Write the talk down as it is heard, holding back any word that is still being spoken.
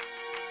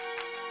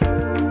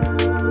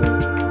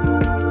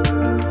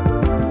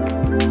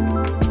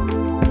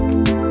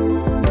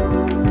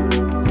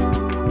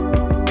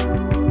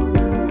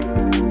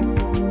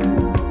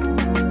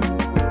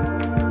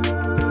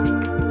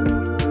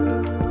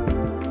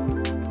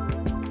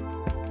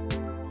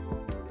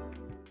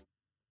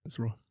Let's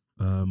roll.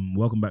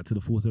 Welcome back to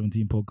the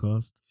 417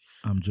 podcast.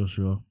 I'm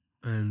Joshua.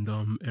 And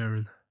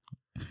Aaron.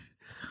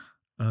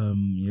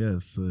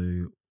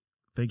 So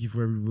thank you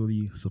for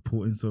everybody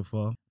supporting so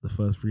far. The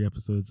first 3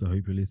 episodes, I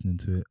hope you're listening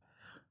to it.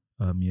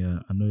 I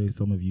know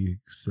some of you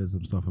said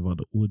some stuff about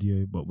the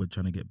audio, but we're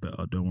trying to get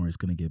better. Don't worry, it's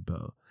going to get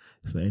better.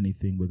 So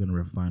anything, we're going to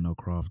refine our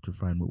craft,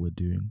 refine what we're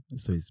doing.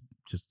 So it's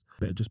just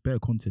better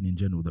content in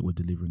general that we're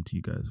delivering to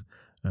you guys,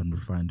 and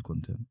refined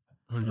content.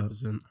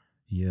 100%.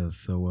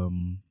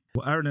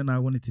 What Aaron and I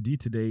wanted to do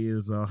today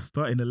is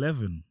starting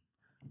 11.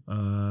 We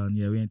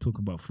ain't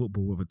talking about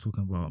football, we're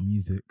talking about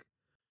music.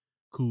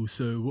 Cool.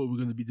 So what we're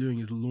going to be doing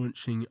is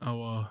launching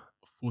our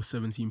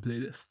 417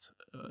 playlist.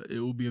 It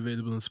will be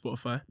available on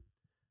Spotify.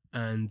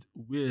 And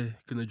we're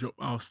going to drop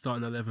our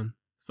starting 11,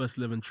 first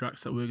 11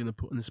 tracks that we're going to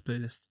put on this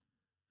playlist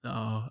that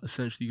are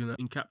essentially going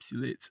to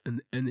encapsulate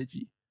an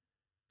energy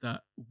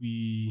that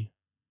we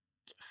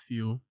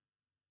feel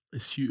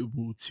is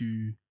suitable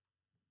to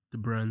the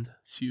brand,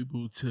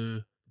 suitable to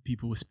the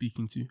people we're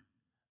speaking to.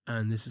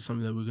 And this is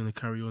something that we're going to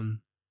carry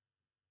on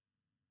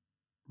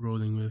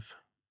rolling with,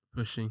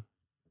 pushing,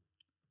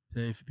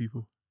 playing for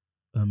people.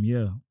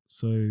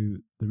 So the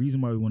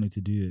reason why we wanted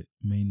to do it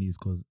mainly is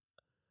because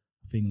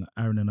I think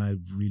Aaron and I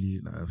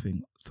really, I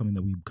think something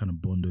that we kind of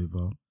bond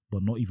over,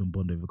 but not even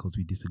bond over because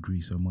we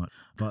disagree so much,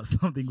 but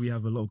something we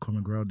have a lot of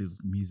common ground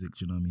is music.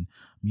 Do you know what I mean?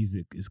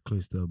 Music is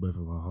close to both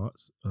of our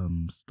hearts.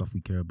 Stuff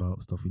we care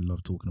about, stuff we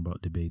love talking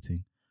about,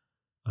 debating.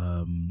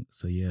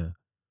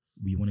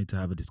 We wanted to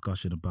have a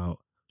discussion about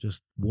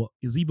just what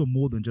is even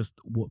more than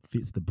just what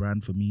fits the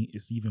brand for me.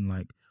 It's even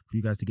like for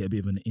you guys to get a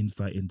bit of an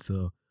insight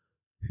into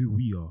who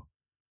we are,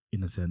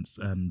 in a sense,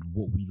 and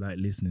what we like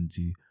listening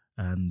to,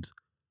 and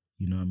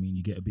you know what I mean.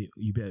 You get a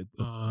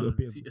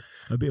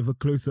bit of a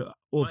closer.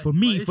 Or for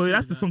me,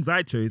 that's the songs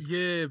I chose.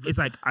 Yeah, it's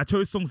like I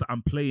chose songs that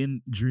I'm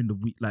playing during the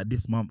week, like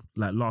this month,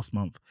 like last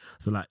month.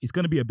 So like it's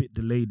gonna be a bit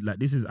delayed. Like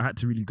I had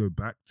to really go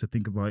back to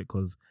think about it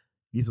because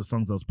these were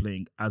songs I was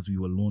playing as we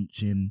were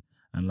launching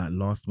and like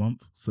last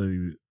month.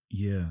 So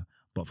yeah,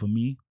 but for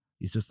me,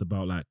 it's just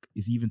about like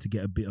it's even to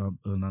get a bit of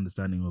an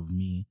understanding of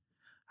me,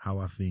 how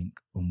I think,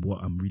 and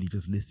what I'm really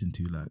just listening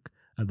to like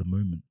at the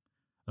moment.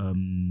 For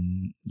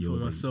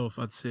myself,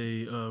 I'd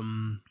say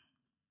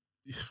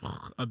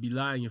I'd be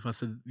lying if I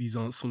said these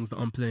aren't songs that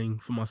I'm playing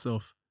for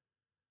myself.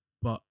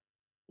 But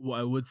what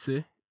I would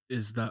say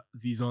is that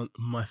these aren't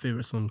my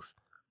favorite songs.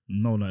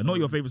 No, not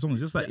your favorite songs.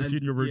 Just like it's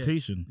in your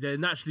rotation. They're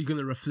naturally going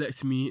to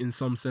reflect me in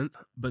some sense,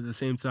 but at the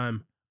same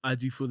time, I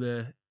do feel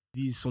that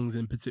these songs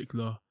in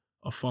particular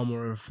are far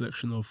more a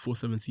reflection of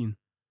 417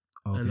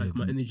 and like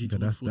my energy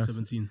towards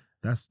 417.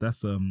 That's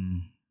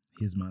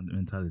his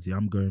mentality.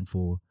 I'm going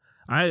for.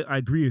 I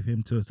agree with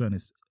him to a certain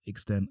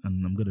extent,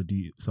 and I'm gonna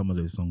do some of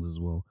those songs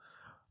as well.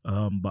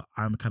 But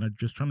I'm kind of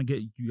just trying to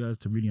get you guys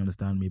to really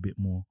understand me a bit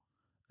more,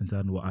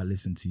 understand what I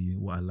listen to,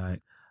 what I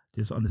like,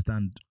 just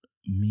understand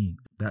me.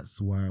 That's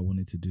why I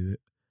wanted to do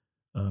it.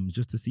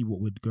 Just to see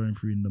what we're going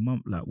through in the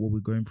month, like what we're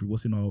going through,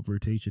 what's in our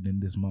rotation in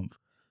this month,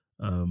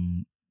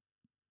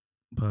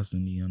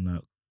 personally, and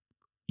like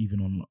even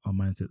on our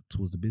mindset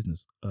towards the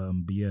business.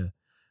 But yeah,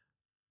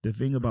 the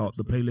thing about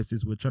the playlist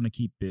is we're trying to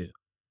keep it.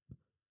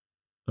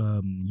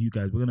 We're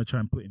gonna try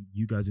and put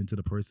you guys into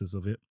the process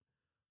of it.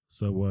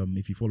 So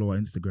if you follow our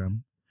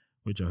Instagram,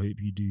 which I hope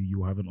you do,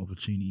 you'll have an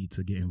opportunity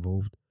to get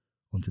involved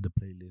onto the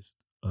playlist.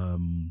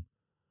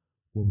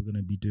 What we're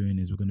gonna be doing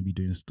is we're gonna be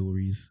doing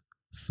stories.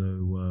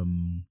 So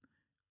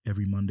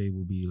every Monday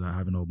we'll be like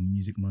having our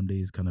Music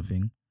Mondays kind of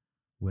thing,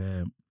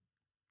 where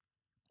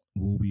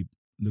we'll be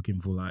looking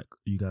for like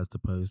you guys to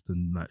post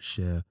and like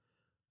share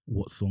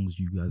what songs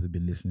you guys have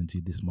been listening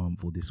to this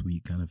month or this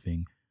week kind of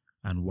thing,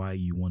 and why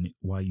you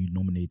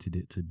nominated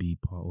it to be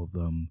part of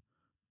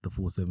the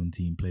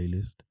 417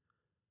 playlist.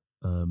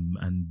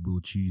 And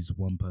we'll choose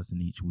one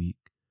person each week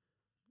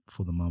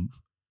for the month,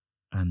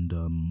 and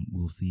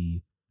we'll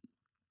see,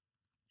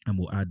 and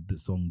we'll add the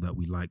song that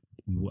we like.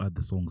 We will add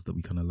the songs that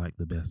we kind of like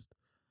the best,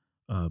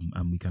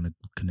 and we kind of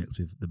connect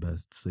with the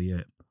best. So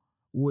yeah,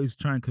 we're always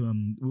trying to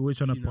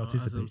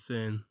participate. As I'm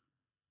saying,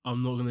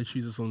 I'm not gonna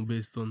choose a song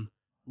based on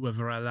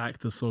whether I like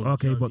the song.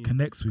 Okay, but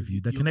connects with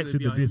you. That connects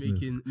with the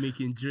business.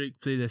 Making Drake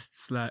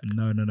playlists like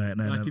no.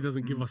 He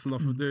doesn't give us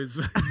enough of those.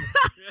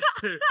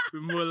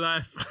 With more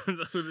life.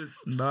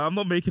 No, I'm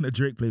not making a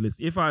Drake playlist.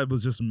 If I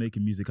was just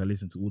making music I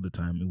listen to all the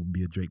time, it would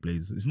be a Drake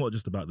playlist. It's not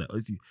just about that.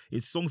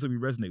 It's songs that we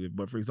resonate with.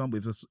 But for example,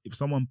 if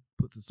someone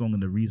puts a song in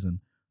the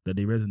reason that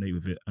they resonate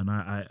with it, and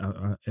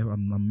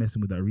I'm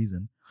messing with that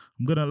reason,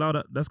 I'm gonna allow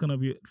that. That's gonna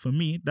be, for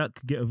me, that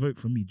could get a vote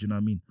for me. Do you know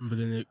what I mean? But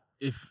then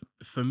if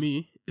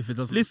it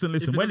doesn't listen,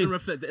 if it when doesn't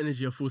reflect the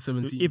energy of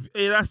 417,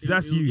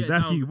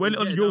 that's you. When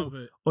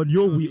on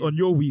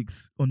your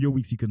weeks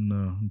you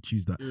can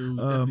choose that. You'll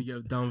definitely get a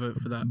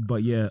downvote for that.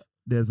 But yeah,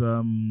 there's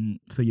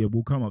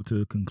we'll come up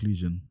to a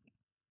conclusion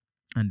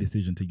and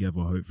decision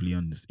together, hopefully,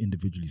 and just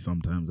individually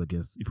sometimes, I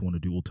guess. If you want to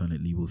do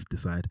alternately, we'll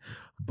decide.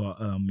 But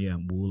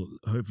we'll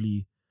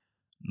hopefully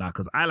Nah,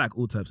 because I like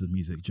all types of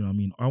music. Do you know what I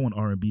mean? I want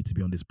R&B to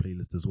be on this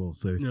playlist as well.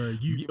 So No,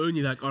 you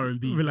only like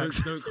R&B.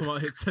 Relax. Don't come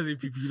out here telling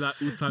people you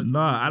like all types. Nah, of music.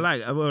 I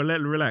like. Well,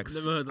 relax.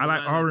 Never heard of I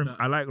like a lie like R. that.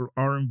 I like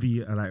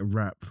R&B. I like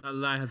rap. That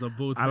lie has a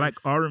bold I like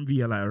face.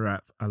 R&B. I like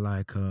rap. I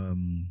like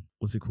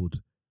what's it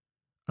called?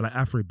 I like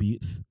Afro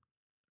beats.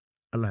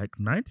 I like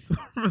nights.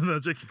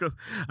 Because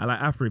I like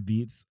Afro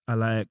beats. I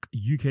like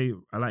UK.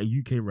 I like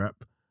UK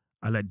rap.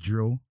 I like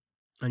drill.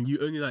 And you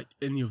only like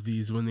any of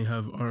these when they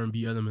have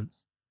R&B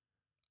elements.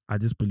 I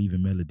just believe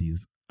in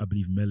melodies. I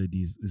believe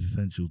melodies is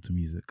essential to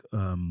music.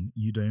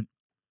 You don't.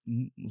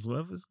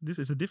 So this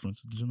is a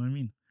difference. Do you know what I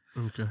mean?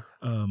 Okay.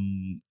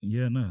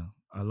 Yeah, no.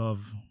 I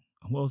love.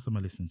 What else am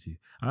I listening to?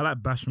 I like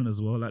Bashment as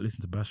well. I like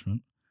listening to Bashment.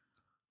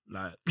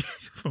 Like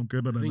if I'm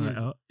going on a night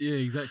out. Yeah,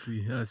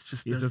 exactly. Yeah, it's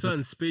just there's just certain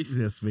spaces.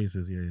 Yeah,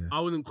 spaces. Yeah. I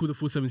wouldn't call the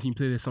 417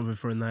 playlist something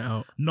for a night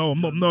out. No,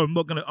 I'm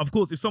not gonna. Of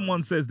course, if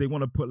someone says they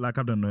want to put like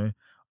I don't know,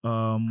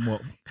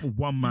 what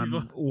one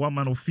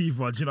man or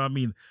Fever, do you know what I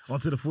mean,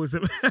 onto the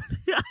 47.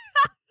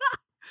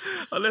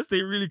 Unless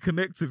they really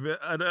connect with it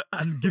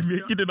and give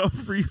me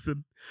enough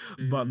reason.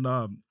 Yeah. But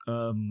no,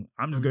 I'm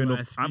just going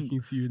off.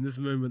 Speaking to you in this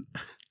moment.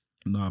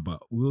 Nah, but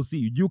we'll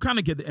see. You'll kind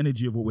of get the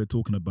energy of what we're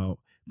talking about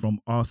from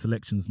our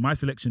selections. My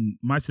selection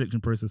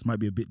process might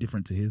be a bit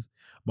different to his,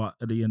 but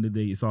at the end of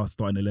the day, it's our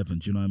starting 11.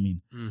 Do you know what I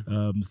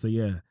mean? So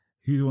yeah,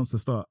 who wants to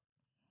start?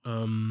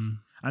 And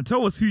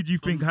tell us who do you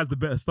think has the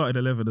better starting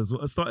 11 as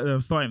well?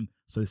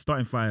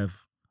 Starting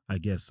 5, I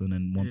guess, and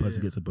then one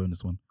person gets a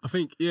bonus one. I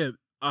think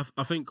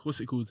I think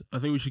what's it called? I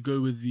think we should go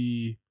with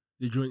the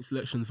joint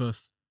selection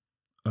first.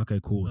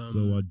 Okay, cool.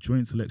 So our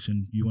joint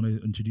selection, you want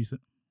to introduce it?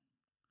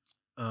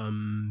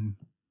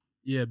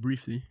 Yeah,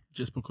 briefly,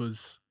 just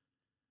because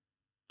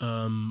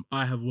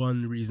I have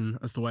one reason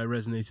as to why it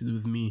resonated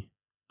with me.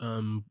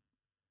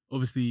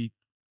 Obviously,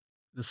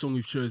 the song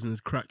we've chosen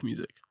is Crack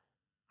Music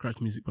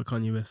by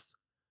Kanye West.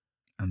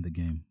 And The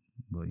Game.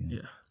 But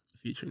yeah,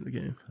 featuring The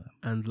Game.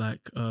 And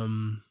like,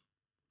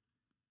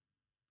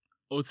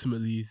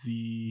 ultimately,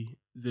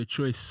 the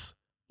choice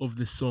of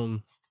this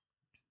song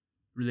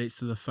relates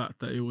to the fact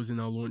that it was in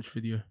our launch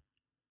video.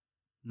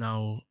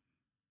 Now,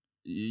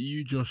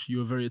 you, Josh, you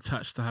were very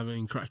attached to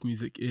having Crack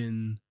Music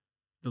in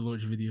the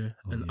launch video,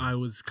 and I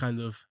was on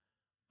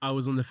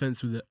the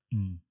fence with it,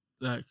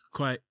 like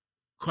quite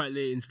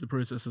late into the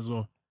process as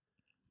well.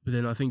 But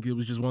then I think it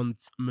was just one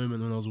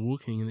moment when I was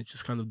walking, and it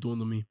just kind of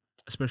dawned on me,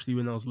 especially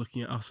when I was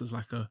looking at us as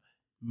like a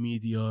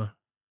media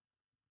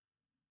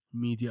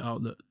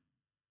outlet.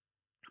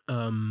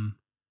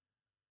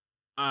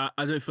 I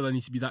don't feel I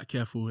need to be that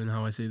careful in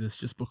how I say this,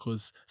 just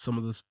because some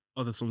of the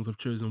other songs I've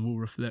chosen will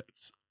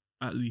reflect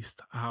at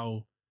least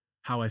how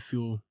I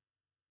feel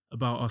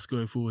about us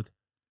going forward.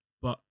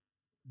 But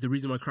the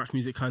reason why Crack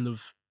Music kind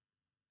of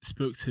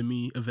spoke to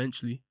me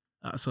eventually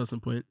at a certain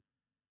point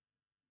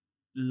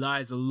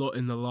lies a lot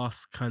in the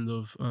last kind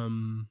of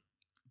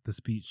the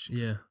speech.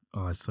 Yeah.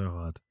 Oh, it's so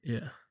hard.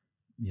 Yeah.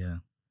 Yeah.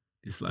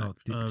 It's like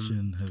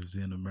addiction has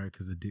been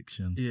America's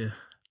addiction. Yeah.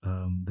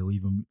 There were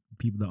even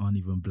people that aren't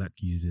even black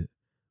use it.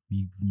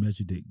 We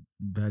measured it,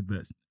 bagged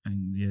that,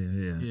 and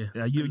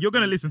yeah. You're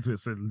gonna listen to it,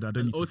 so I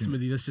don't need to.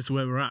 Ultimately, that's just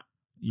where we're at.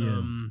 Yeah.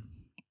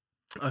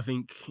 I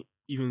think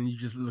even you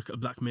just look at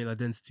black male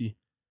identity,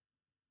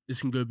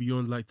 this can go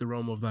beyond like the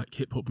realm of like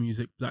hip hop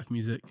music, black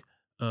music.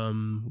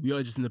 We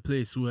are just in a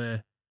place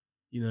where,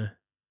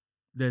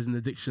 there's an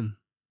addiction,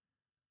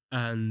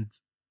 and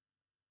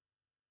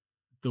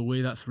the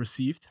way that's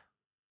received,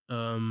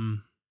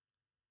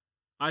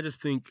 I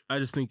just think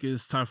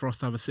it's time for us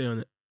to have a say on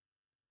it.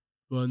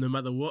 But no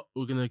matter what,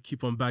 we're gonna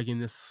keep on bagging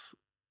this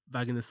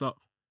up.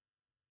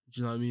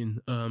 Do you know what I mean?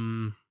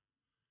 And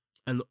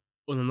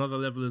on another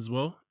level as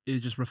well, it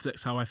just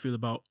reflects how I feel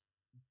about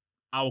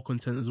our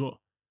content as well.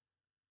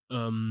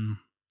 Not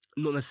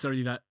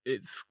necessarily that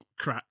it's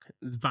crack,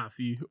 it's bad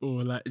for you,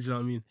 or like, do you know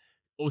what I mean?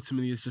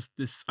 Ultimately, it's just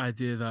this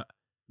idea that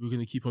we're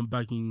gonna keep on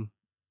bagging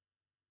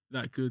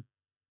that good.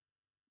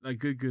 Do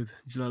you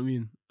know what I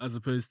mean? As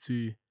opposed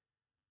to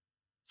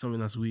something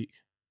that's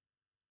weak.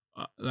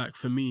 Like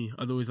for me,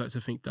 I'd always like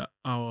to think that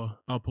our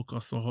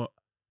podcasts are hot.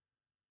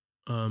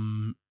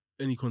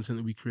 Any content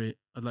that we create,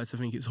 I'd like to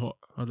think it's hot.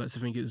 I'd like to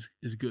think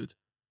it's good.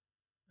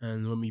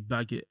 And when we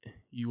bag it,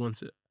 you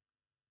want it.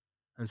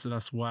 And so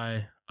that's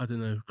why, I don't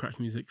know, Crack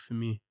Music for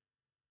me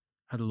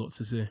had a lot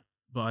to say.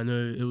 But I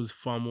know it was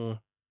far more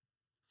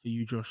for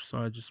you, Josh.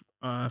 So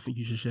I think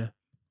you should share.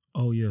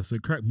 Oh yeah, so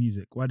Crack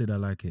Music, why did I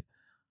like it?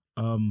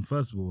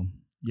 First of all,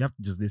 you have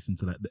to just listen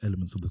to like the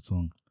elements of the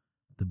song.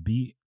 The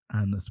beat,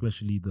 and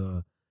especially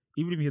even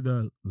if you hear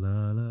the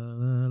la la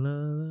la la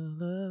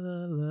la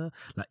la la,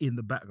 like in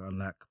the background,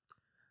 like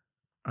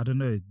I don't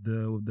know,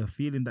 the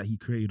feeling that he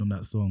created on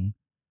that song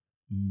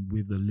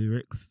with the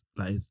lyrics,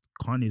 like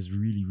Kanye's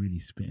really, really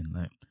spitting,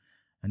 like,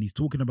 and he's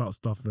talking about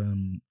stuff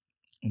on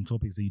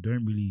topics that you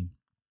don't really,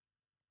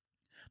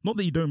 not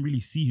that you don't really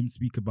see him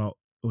speak about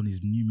on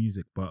his new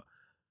music, but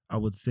I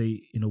would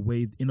say in a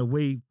way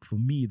for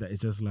me that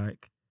it's just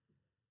like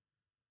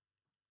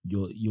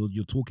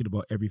you're talking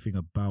about everything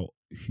about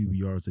who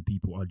we are as a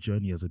people, our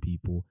journey as a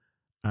people,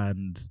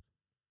 and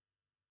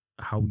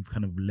how we've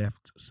kind of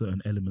left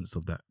certain elements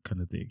of that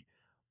kind of thing,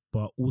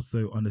 but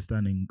also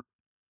understanding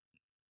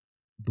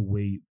the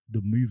way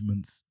the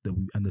movements that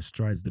we and the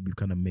strides that we've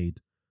kind of made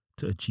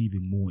to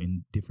achieving more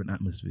in different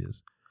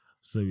atmospheres.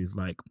 So it's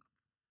like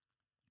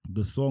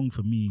the song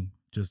for me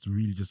just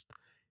really just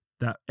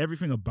that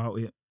everything about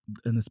it,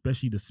 and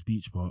especially the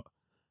speech part,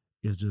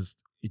 is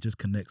just it just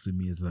connects with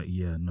me. It's like,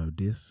 yeah, no,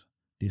 this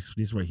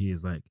right here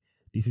is like,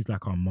 this is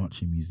like our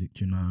marching music.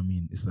 Do you know what I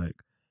mean? It's like,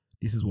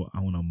 this is what I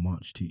want to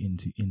march to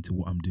into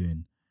what I'm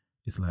doing.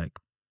 It's like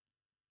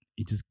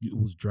it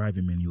was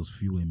driving me and it was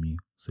fueling me.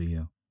 So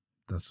yeah,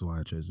 that's why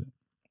I chose it.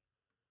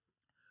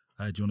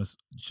 Do you want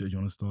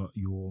to start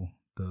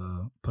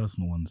the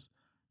personal ones?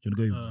 Do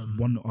you want to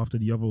go one after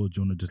the other, or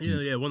do you want to just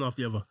yeah, one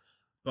after the other?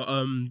 But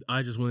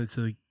I just wanted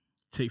to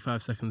take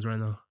 5 seconds right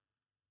now.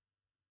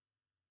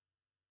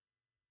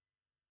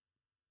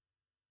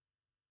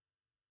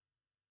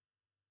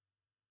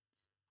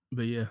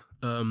 But yeah,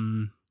 I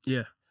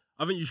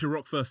think you should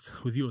rock first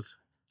with yours,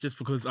 just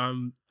because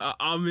I'm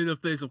in a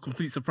place of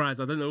complete surprise.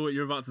 I don't know what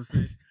you're about to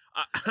say.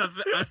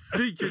 I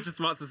think you're just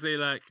about to say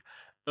like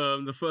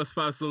the first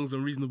 5 songs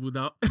on Reasonable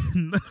Doubt.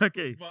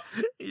 Okay, but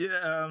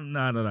yeah,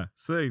 no.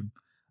 So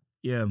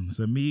yeah,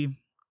 so me,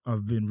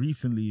 I've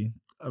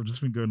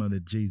just been going on a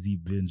Jay-Z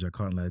binge. I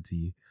can't lie to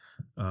you.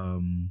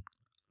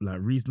 Like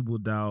Reasonable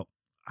Doubt,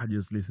 I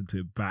just listen to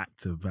it back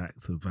to back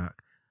to back,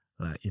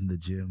 like in the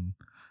gym.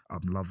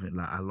 I'm loving it.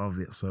 Like I love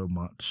it so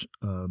much.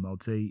 I'll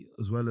say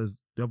as well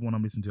as the other one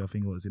I'm listening to, I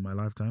think was In My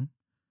Lifetime.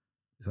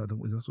 Is that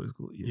what it's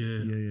called?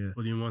 Yeah.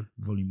 Volume 1.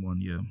 Volume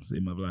 1, yeah. So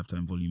In My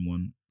Lifetime, Volume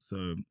 1.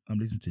 So I'm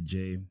listening to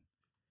Jay.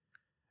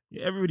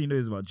 Yeah, everybody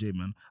knows about Jay,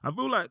 man. I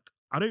feel like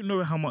I don't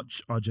know how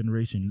much our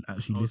generation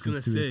actually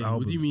listens to his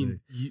albums. What do you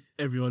mean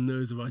everyone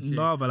knows about Jay?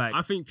 No, but like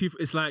I think people,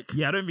 it's like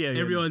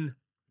everyone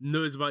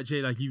knows about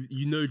Jay. Like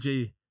you know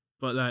Jay,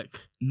 but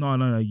like no,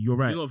 you're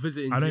right. You're not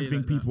visiting. I don't Jay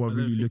think like people are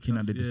really looking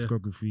at the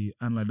discography,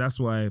 and like that's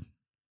why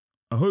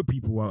I hope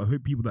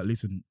people that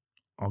listen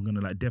are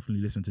gonna like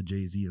definitely listen to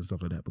Jay-Z and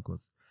stuff like that,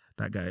 because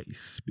that guy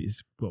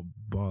is got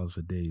bars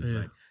for days.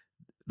 Yeah. Like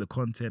the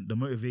content, the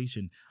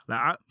motivation.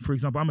 Like for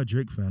example, I'm a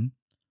Drake fan.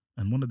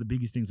 And one of the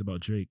biggest things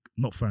about Drake,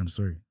 not fan,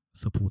 sorry,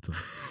 supporter.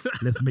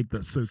 Let's make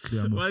that so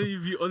clear. Why do you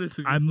be honest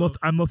with yourself?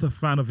 I'm not a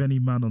fan of any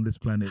man on this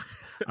planet.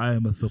 I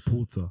am a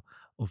supporter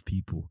of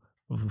people.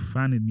 Of a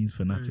fan, it means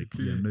fanatic.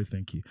 Yeah, no,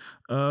 thank you.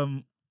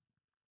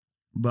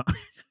 But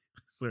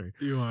sorry,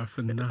 you are a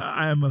fanatic.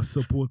 I am a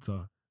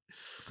supporter.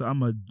 So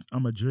I'm a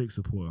Drake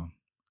supporter.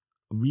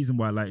 A reason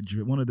why I like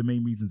Drake. One of the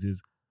main reasons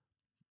is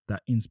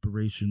that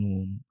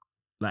inspirational,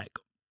 like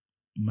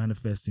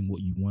manifesting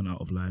what you want out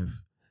of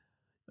life.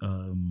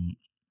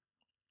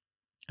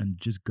 And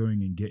just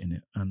going and getting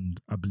it. And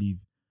I believe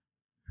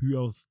who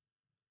else,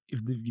 if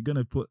you're going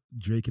to put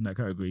Drake in that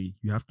category,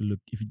 you have to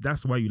look, if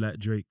that's why you like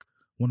Drake,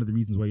 one of the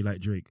reasons why you like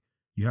Drake,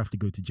 you have to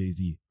go to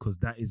Jay-Z, because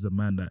that is a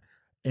man that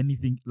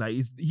anything, like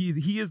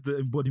he is the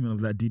embodiment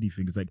of that Diddy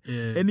thing. It's like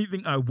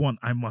anything I want,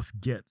 I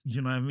must get.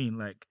 You know what I mean?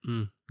 Like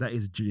that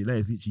is literally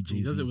Jay-Z.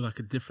 He does it with like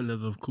a different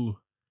level of cool.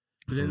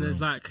 But then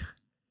there's like,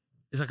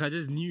 it's like I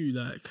just knew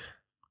like,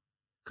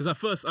 because at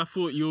first I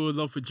thought your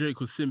love for Drake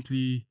was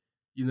simply,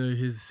 you know,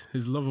 his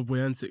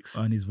Loverboy antics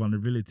and his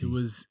vulnerability. It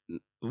was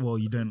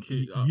you don't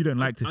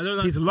like to. I don't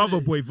like his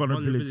Loverboy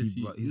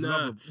vulnerability, but his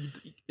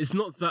it's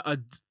not that I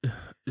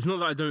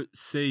don't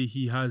say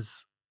he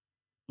has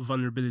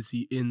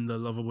vulnerability in the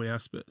Loverboy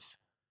aspects.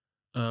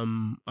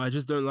 I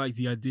just don't like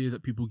the idea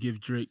that people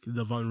give Drake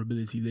the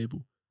vulnerability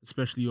label,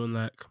 especially on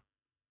like.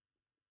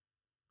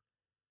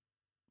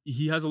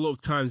 He has a lot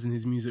of times in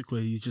his music where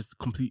he's just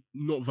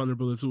not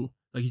vulnerable at all.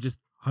 Like he just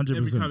 100%.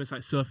 Every time it's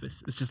like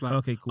surface. It's just like,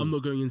 okay, cool. I'm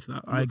not going into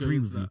that. I agree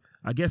with you.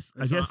 I guess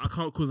I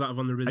can't call that a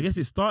vulnerability. I guess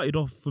it started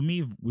off for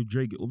me with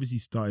Drake. It obviously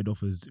started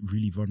off as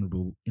really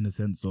vulnerable in the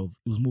sense of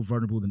it was more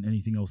vulnerable than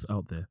anything else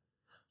out there.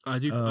 I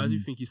do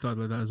think he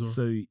started like that as well.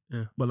 So,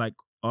 yeah. But like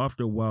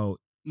after a while,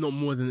 not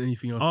more than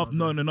anything else.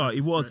 No.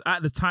 It was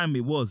at the time.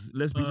 It was.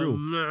 Let's be real.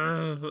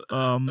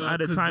 At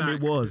the time,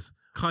 it was.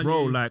 Kanye.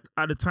 Bro, like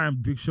at the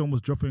time, Big Sean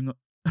was dropping.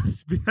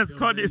 As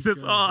Kanye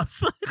says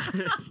ass.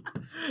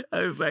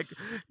 I was like,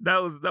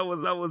 that was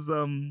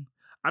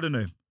I don't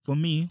know. For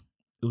me,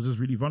 it was just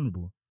really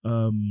vulnerable.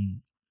 But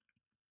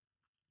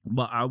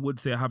I would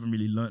say I haven't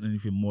really learned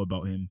anything more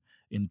about him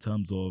in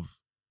terms of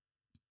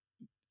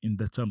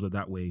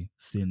that way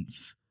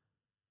since,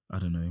 I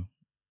don't know.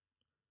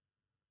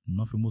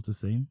 Nothing was the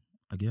same,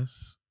 I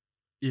guess.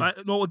 Yeah.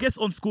 I guess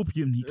on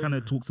Scorpion he kind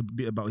of talks a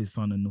bit about his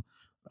son and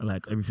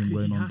like everything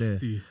going on there.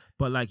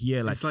 But like,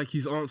 yeah, like it's like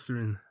he's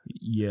answering.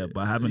 Yeah,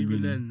 but I haven't even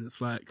really. Then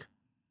it's like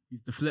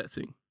he's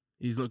deflecting.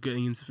 He's not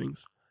getting into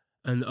things.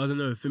 And I don't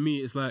know. For me,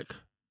 it's like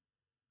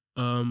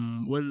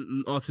when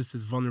an artist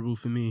is vulnerable.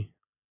 For me,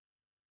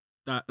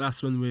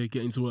 that's when we're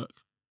getting to work.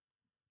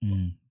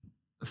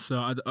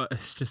 So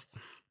it's just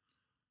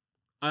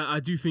I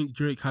do think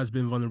Drake has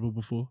been vulnerable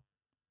before.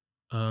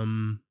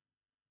 I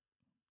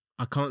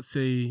can't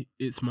say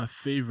it's my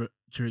favorite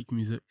Drake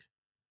music,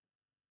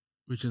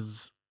 which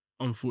is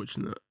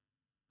unfortunate.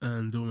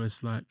 and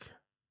almost a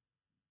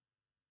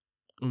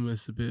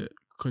bit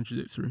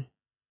contradictory.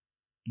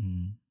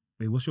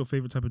 Wait, what's your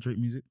favorite type of Drake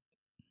music?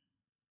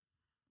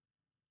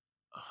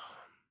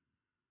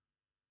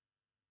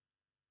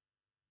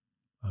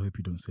 I hope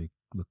you don't say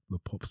the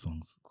pop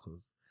songs,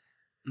 because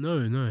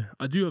No.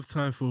 I do have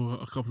time for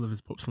a couple of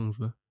his pop songs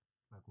though.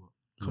 Like what?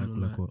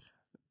 Like what?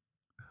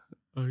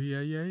 Oh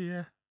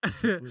yeah.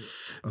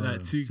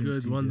 Like Too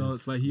Good, One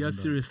Dance. Like he has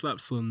serious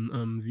slaps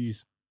on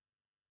Views.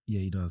 Yeah,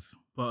 he does.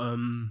 But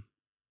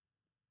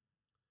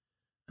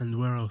and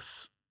where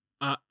else?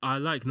 I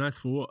like Nice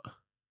for What.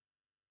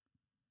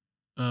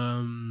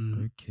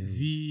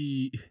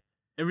 Okay.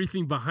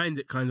 Everything behind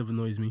it kind of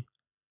annoys me.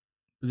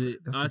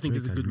 I think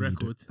it's a good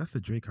record. That's the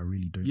Drake I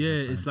really don't.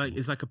 Yeah, it's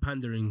like a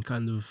pandering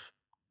kind of.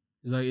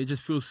 It's like it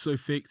just feels so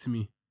fake to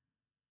me.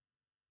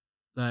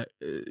 Like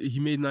he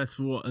made Nice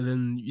for What, and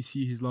then you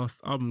see his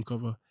last album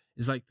cover.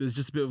 It's like there's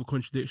just a bit of a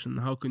contradiction.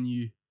 How can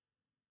you?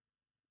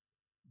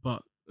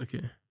 But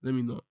okay, let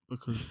me not,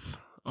 because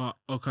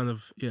I'll kind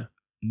of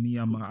Me,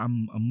 I'm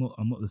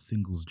not the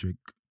singles Drake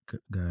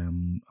guy.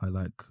 I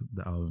like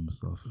the album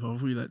stuff. I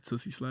really like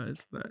Tootsie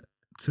Slides. Like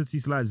Tootsie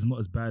Slides is not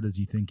as bad as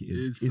you think it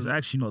is. It's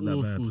actually not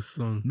that bad.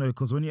 Song. No,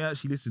 because when you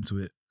actually listen to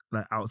it,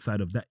 like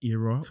outside of that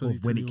era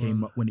of when it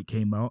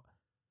came out,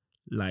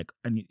 like,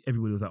 and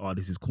everybody was like, "Oh,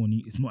 this is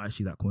corny." It's not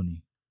actually that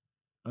corny.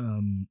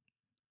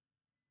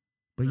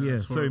 But yeah,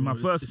 sorry, my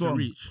first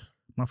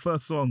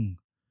song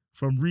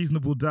from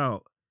Reasonable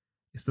Doubt.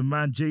 It's the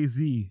man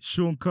Jay-Z,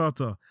 Sean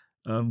Carter.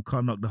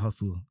 Can't Knock the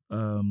Hustle.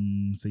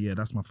 So yeah,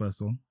 that's my first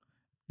song,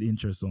 the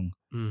intro song.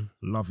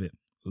 Love it.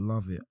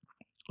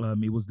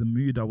 It was the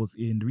mood I was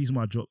in. The reason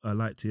why I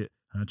liked it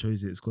and I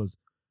chose it is because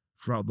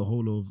throughout the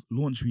whole of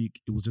launch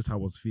week, it was just how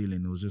I was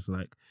feeling. It was just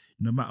like,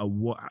 no matter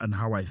what and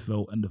how I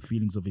felt and the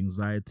feelings of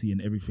anxiety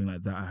and everything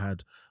like that I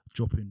had,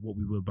 dropping what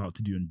we were about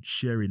to do and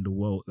sharing the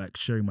world, like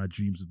sharing my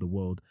dreams with the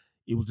world.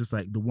 It was just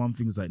like, the one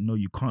thing is like, no,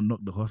 you can't knock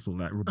the hustle,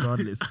 like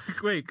regardless.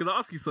 Wait, can I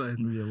ask you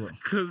something? Yeah, what?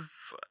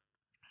 Because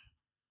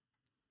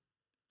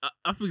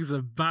I think it's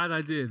a bad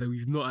idea that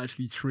we've not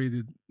actually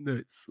traded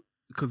notes,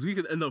 because we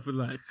could end up with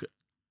like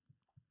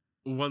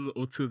one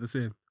or two of the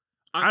same.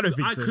 I don't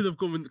think so. I could have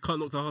gone with Can't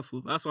Knock the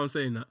Hustle. That's why I'm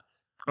saying that.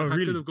 Oh,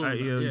 really? I could have gone with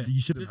that. Yeah.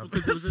 You shouldn't have.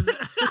 Because it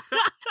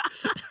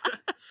was in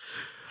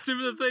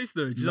similar place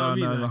though. Do you know what I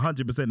mean? No,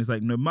 100%. It's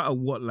like, no matter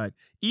what, like,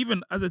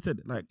 even as I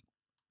said, like,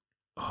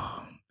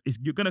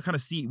 you're going to kind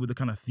of see it with the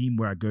kind of theme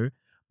where I go,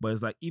 but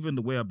it's like, even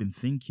the way I've been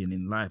thinking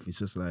in life, it's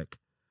just like,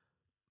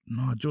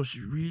 no, Josh,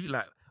 you really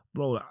like,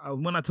 bro,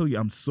 when I tell you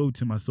I'm so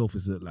to myself,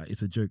 it's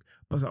a joke.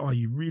 But it's like, oh,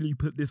 you really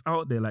put this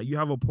out there. Like, you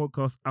have a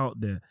podcast out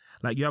there.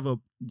 Like,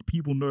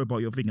 people know about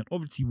your thing. And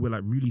obviously, we're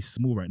like really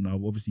small right now.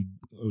 We're obviously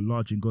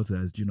large in God's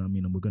eyes, do you know what I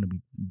mean? And we're going to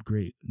be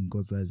great in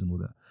God's eyes and all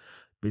that.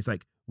 But it's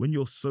like, when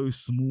you're so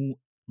small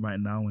right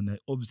now, and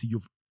obviously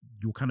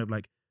you're kind of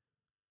like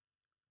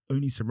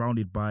only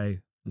surrounded by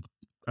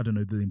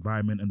the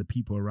environment and the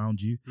people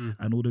around you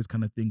and all those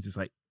kind of things. It's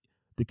like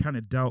the kind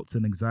of doubts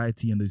and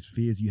anxiety and those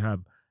fears you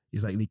have,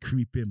 it's like they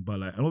creep in. But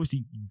like, and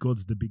obviously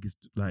God's the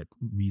biggest like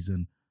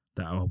reason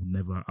that I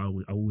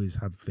always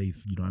have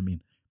faith, you know what I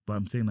mean? But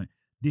I'm saying like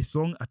this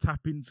song, I tap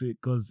into it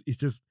because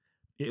it's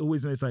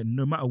like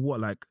no matter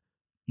what, like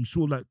I'm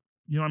sure, like,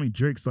 you know what I mean,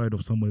 Drake started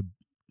off somewhere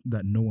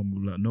that no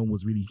one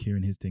was really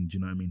hearing his thing, do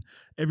you know what I mean?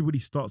 Everybody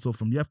starts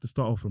off you have to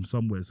start off from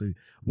somewhere. So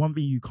one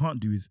thing you can't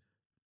do is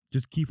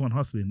just keep on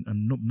hustling,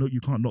 and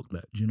you can't knock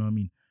that, do you know what I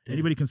mean? Yeah.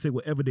 Anybody can say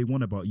whatever they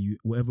want about you,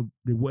 whatever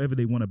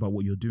they want about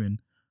what you're doing,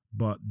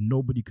 but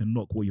nobody can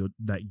knock what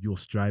you're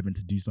striving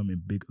to do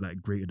something big, like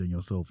greater than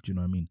yourself. Do you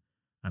know what I mean?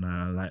 And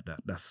I like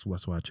that. That's why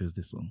I chose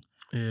this song.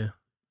 Yeah.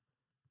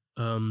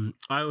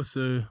 I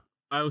also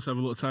have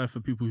a lot of time for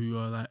people who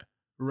are like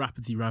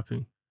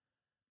rapping,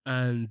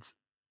 and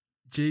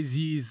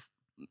Jay-Z is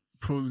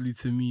probably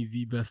to me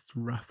the best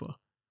rapper.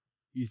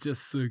 He's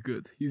just so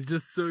good. He's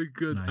just so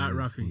good at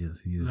rapping. He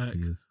is.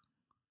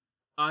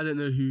 I don't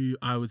know who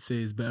I would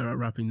say is better at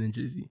rapping than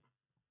Jay-Z.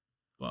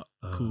 But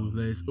cool.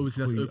 There's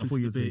obviously that's open to debate. I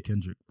thought you'd say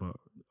Kendrick, but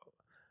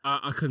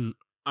I couldn't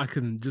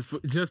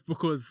just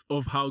because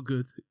of how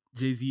good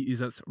Jay-Z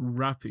is at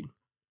rapping.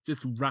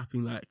 Just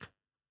rapping, like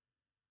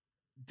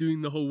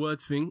doing the whole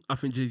words thing. I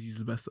think Jay-Z is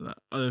the best at that.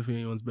 I don't think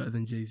anyone's better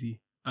than Jay-Z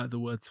at the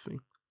words thing.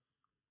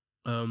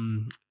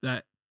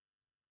 Like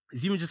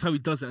it's even just how he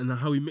does it and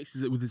how he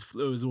mixes it with his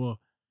flow as well.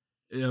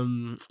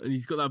 And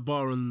he's got that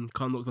bar on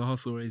Can't Knock the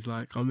Hustle where he's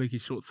like, I'm making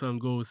short-term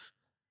goals.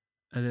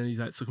 And then he's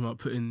like talking about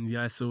putting the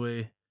ice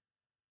away.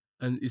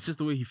 And it's just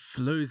the way he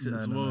flows it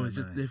as well. It's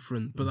just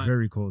different. But like,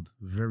 very cold.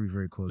 Very,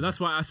 very cold. But that's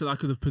why I said I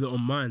could have put it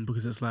on mine,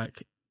 because it's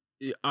like,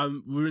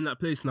 we're in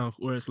that place now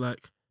where it's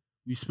like,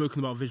 we've spoken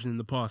about vision in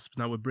the past,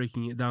 but now we're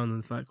breaking it down,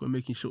 and it's like, we're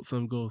making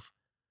short-term goals.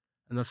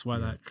 And that's why,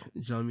 like, do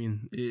you know what I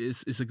mean?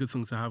 It's a good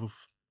song to have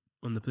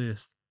on the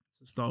playlist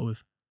to start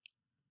with.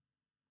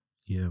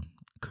 Yeah,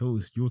 cool.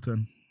 It's your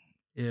turn.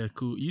 Yeah,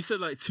 cool. You said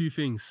like two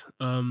things,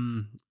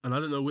 and I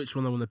don't know which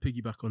one I want to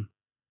piggyback on.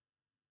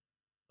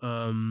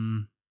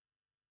 I'm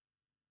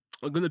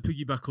gonna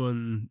piggyback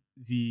on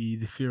the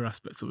fear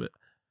aspect of it.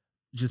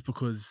 just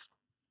because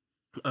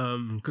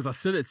I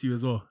said it to you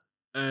as well.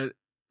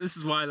 This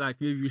is why,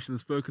 like, maybe we should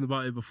have spoken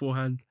about it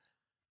beforehand.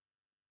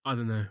 I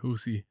don't know. We'll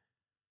see.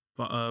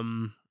 But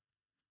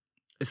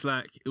it's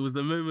like it was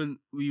the moment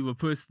we were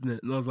posting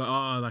it, and I was like,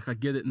 oh, like I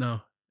get it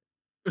now.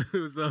 It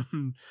was the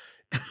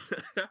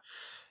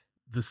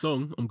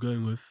song I'm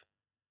going with.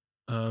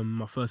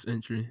 My first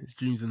entry is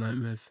 "Dreams and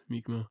Nightmares,"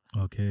 Meek Mill.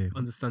 Okay.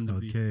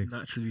 Understandably,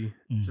 naturally,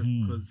 just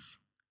Mhm. because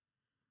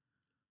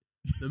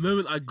the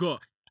moment I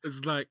got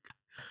is like,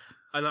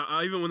 and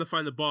I even want to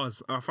find the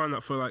bars. I find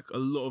that for like a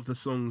lot of the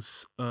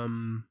songs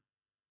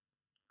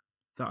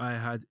that I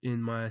had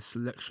in my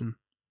selection,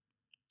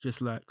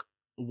 just like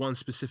one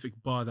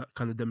specific bar that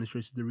kind of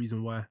demonstrated the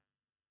reason why.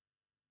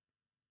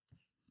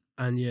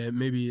 And yeah,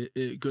 maybe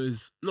it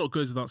goes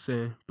without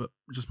saying, but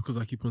just because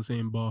I keep on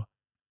saying bar,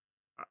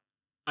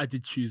 I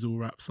did choose all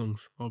rap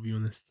songs. I'll be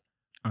honest.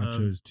 I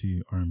chose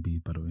two R&B,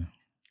 by the way.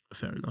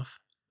 Fair enough.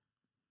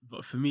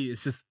 But for me,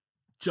 it's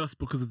just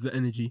because of the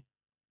energy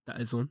that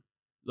is on.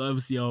 Like,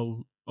 obviously,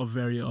 I'll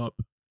vary it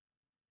up.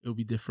 It'll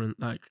be different.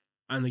 Like,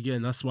 and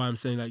again, that's why I'm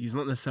saying like it's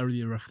not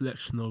necessarily a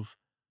reflection of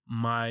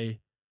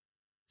my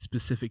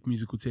specific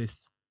musical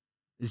tastes.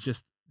 It's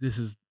just this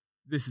is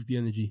the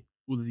energy.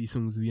 All of these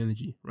songs are the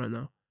energy right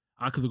now.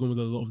 I could have gone with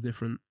a lot of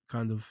different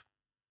kind of,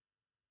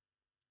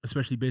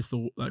 especially based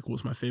on like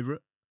what's my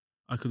favorite.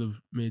 I could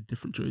have made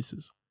different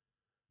choices,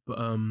 but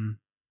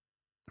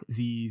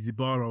the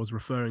bar I was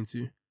referring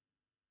to,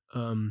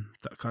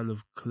 that kind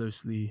of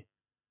closely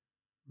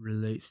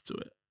relates to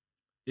it,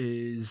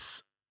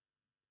 is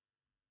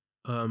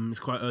it's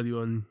quite early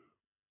on.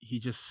 He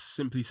just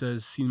simply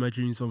says, "Seen my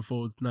dreams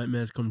unfold,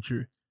 nightmares come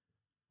true."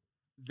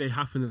 They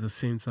happen at the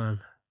same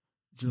time.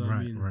 Do you know what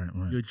I mean?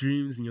 Right. Your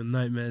dreams and your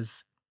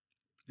nightmares,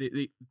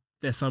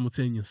 they're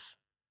simultaneous.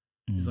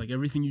 It's like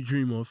everything you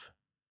dream of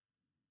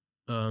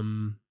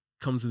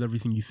comes with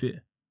everything you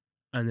fear.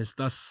 And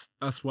that's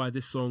why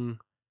this song,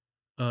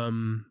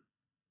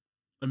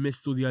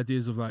 amidst all the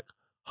ideas of like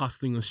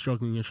hustling and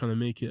struggling and trying to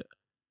make it,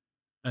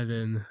 and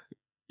then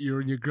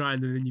you're on your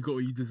grind and then you got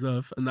what you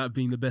deserve, and that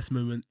being the best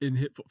moment in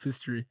hip hop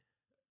history,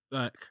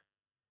 like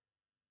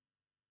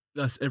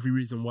that's every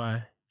reason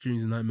why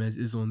Dreams and Nightmares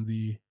is on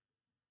the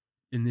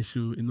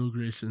initial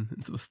inauguration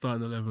into the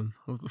starting 11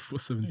 of the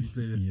 470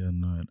 playlist. Yeah,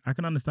 no, I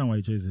can understand why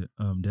you chose it.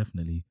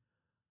 Definitely.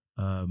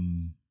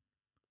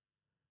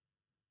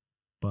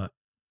 But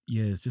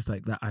yeah, it's just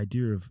like that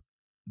idea of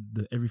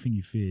the everything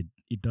you feared.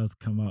 It does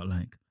come out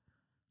like,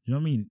 you know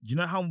what I mean? Do you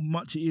know how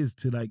much it is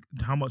to like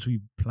how much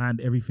we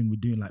planned everything we're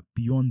doing, like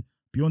beyond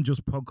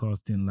just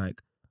podcasting?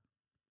 Like,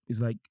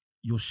 it's like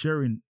you're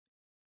sharing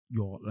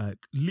your like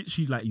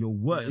literally like your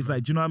work. Yeah, it's man.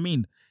 like, do you know what I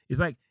mean? It's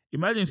like,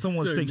 imagine if It's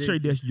someone's so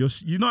straight there,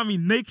 naked. you know what I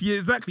mean? Naked, yeah,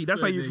 exactly. That's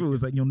So how you feel. naked.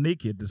 It's like you're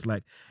naked. It's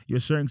like you're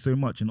sharing so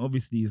much, and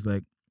obviously it's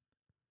like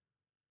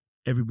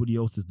everybody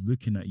else is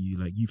looking at you.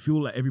 Like you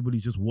feel like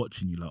everybody's just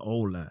watching you. Like,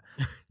 oh,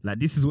 like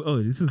this is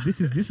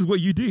what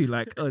you do.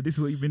 Like, oh, this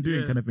is what you've been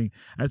doing, Yeah. kind of thing.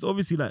 And it's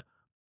obviously like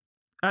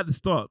at the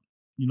start,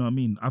 you know what I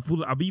mean? I feel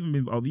like I've even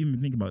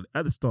been thinking about it.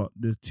 At the start,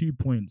 there's 2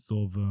 points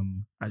of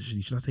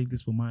actually, should I save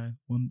this for my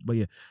one? But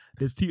yeah,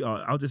 there's two.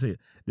 I'll just say it.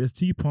 There's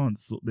 2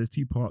 parts. There's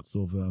 2 parts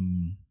of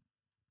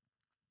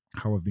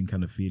how I've been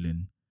kind of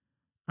feeling,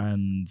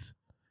 and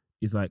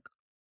it's like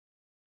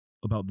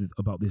about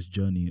this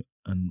journey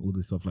and all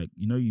this stuff. Like,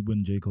 you know,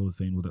 when J. Cole was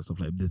saying all that stuff,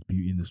 like there's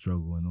beauty in the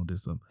struggle and all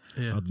this stuff.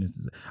 Yeah.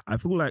 Ugliness. I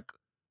feel like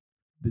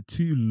the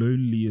 2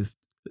 loneliest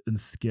and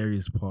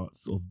scariest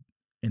parts of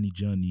any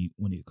journey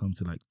when it comes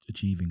to like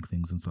achieving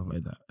things and stuff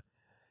like that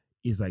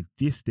is like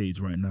this stage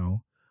right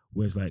now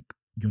where it's like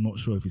you're not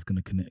sure if it's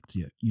going to connect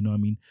yet. You know what I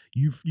mean?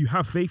 You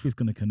have faith it's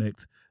going to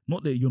connect.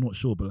 Not that you're not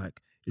sure, but like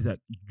it's like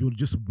you're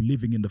just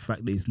living in the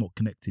fact that it's not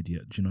connected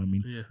yet. Do you know what I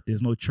mean? Yeah.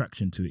 There's no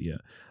traction to it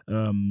yet.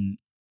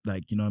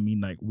 Like, you know what I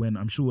mean? Like when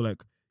I'm sure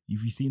like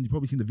you've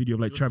probably seen the video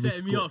of like You're Travis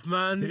setting Scott. me up,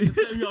 man. You're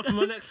setting me up for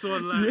my next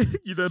one. Like,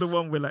 You know the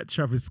one where like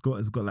Travis Scott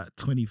has got like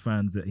 20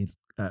 fans at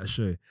a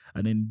show,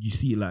 and then you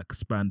see it like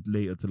spanned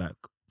later to like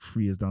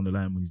 3 years down the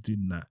line when he's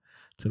doing that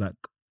to like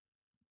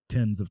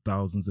tens of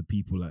thousands of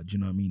people. Like, do you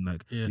know what I mean?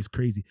 Like, yeah. it's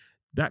crazy.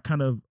 That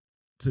kind of,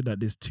 so that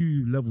there's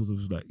 2 levels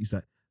of like, it's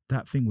like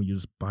that thing where you're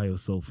just by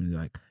yourself and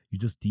like you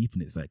just deep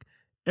in it. It's like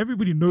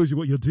everybody knows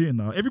what you're doing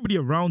now. Everybody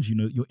around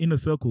you, your inner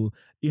circle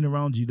in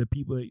around you, the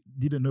people that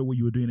didn't know what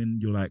you were doing,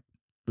 and you're like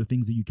the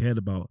things that you cared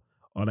about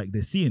are like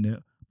they're seeing it,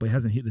 but it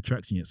hasn't hit the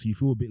traction yet. So you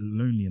feel a bit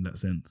lonely in that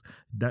sense.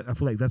 That I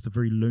feel like that's a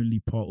very lonely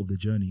part of the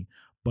journey.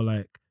 But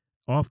like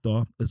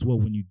after as well,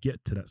 when you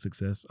get to that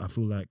success, I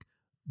feel like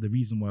the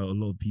reason why a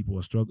lot of people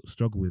are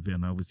struggle with it,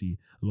 and obviously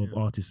a lot of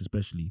artists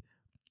especially,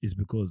 is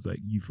because like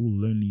you feel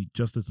lonely,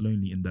 just as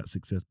lonely in that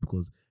success,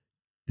 because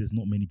there's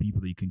not many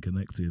people that you can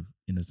connect with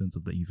in a sense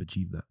of that you've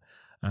achieved that.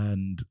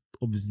 And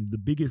obviously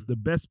the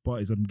best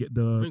part is I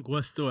think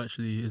worse still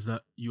actually is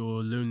that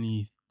you're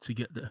lonely to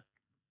get there.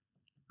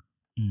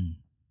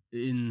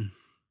 In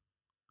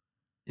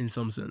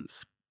some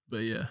sense, but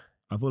yeah,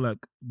 I feel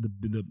like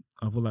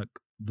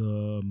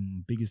the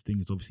biggest thing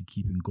is obviously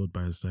keeping God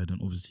by his side,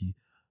 and obviously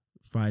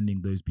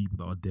finding those people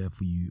that are there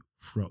for you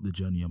throughout the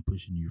journey and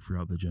pushing you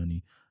throughout the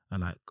journey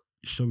and like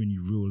showing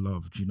you real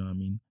love. Do you know what I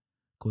mean?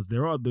 Because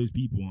there are those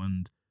people,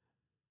 and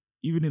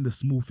even in the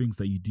small things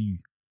that you do,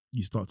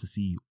 you start to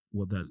see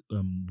what the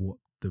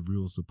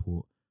real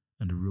support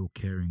and the real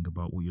caring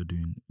about what you're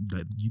doing.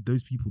 Like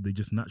those people, they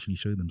just naturally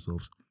show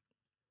themselves.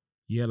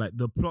 Yeah, like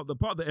the part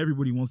that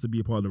everybody wants to be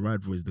a part of the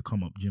ride for is the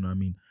come up. Do you know what I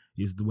mean?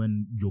 Is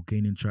when you're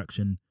gaining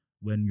traction,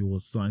 when you're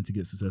starting to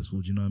get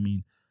successful. Do you know what I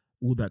mean?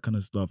 All that kind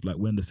of stuff. Like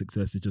when the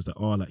success is just like,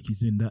 oh, like he's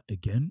doing that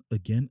again. Do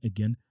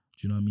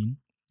you know what I mean?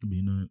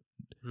 You know,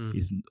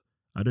 it's.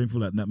 I don't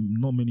feel like that.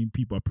 Not many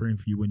people are praying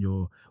for you when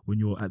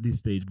you're at this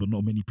stage, but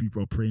not many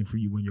people are praying for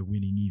you when you're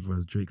winning either,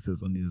 as Drake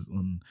says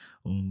on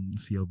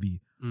CLB.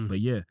 But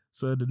yeah,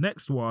 so the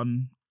next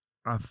one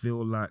I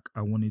feel like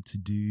I wanted to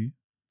do.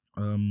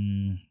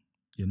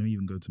 Yeah, let me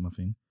even go to my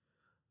thing.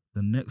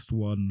 The next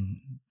one,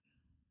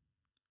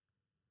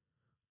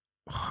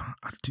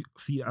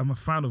 I'm a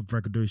fan of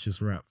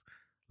braggadocious rap.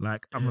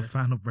 Like, I'm a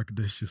fan of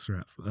braggadocious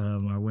rap.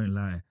 I won't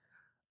lie.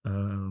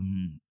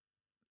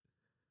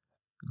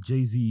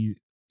 Jay-Z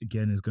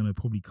again is gonna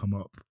probably come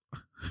up.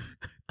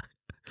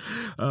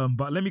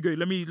 But let me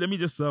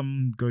just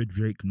go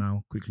Drake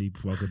now quickly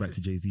before I go back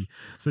to Jay-Z.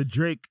 So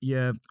Drake,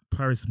 yeah,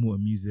 Paris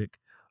Morton music.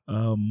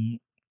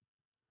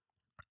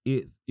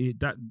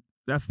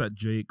 That's that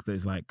Drake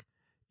that's like,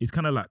 it's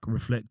kind of like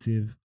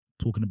reflective,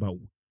 talking about,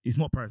 it's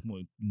not Paris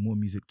Morton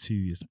Music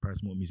 2, it's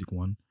Paris Morton Music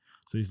 1.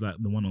 So it's like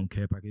the one on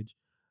Care Package.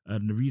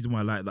 And the reason why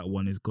I like that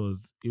one is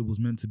because it was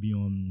meant to be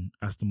on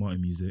Aston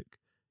Martin Music.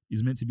 It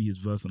was meant to be his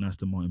verse on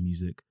Aston Martin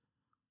Music,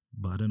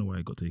 but I don't know why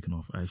it got taken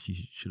off. I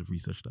actually should have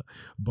researched that.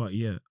 But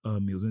yeah,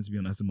 it was meant to be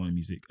on Aston Martin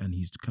Music, and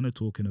he's kind of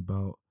talking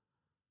about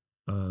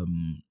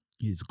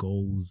his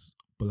goals,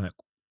 but like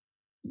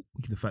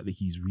the fact that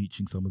he's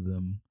reaching some of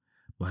them,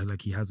 but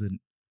like he hasn't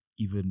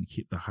even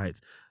hit the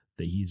heights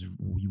that he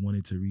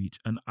wanted to reach.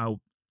 And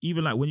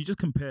even like when you just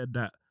compare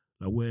that,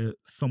 like where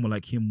someone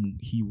like him,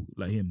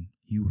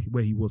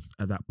 where he was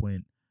at that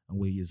point and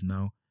where he is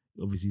now,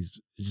 obviously it's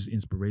just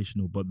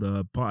inspirational. But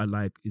the part I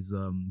like is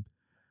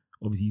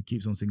obviously he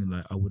keeps on singing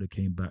like, I would have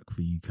came back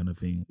for you kind of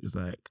thing. It's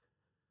like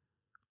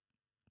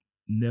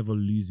never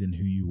losing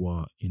who you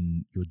are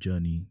in your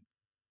journey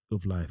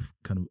of life,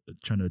 kind of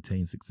trying to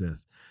attain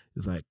success.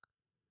 It's like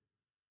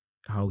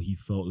how he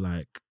felt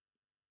like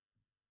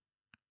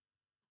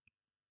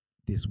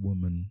this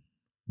woman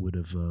would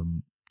have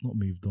not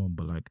moved on,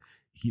 but like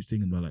he keeps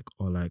thinking about like,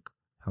 or like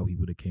how he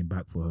would have came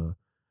back for her,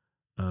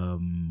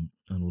 and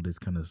all this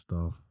kind of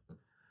stuff.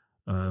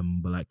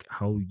 But like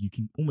how you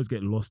can almost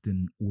get lost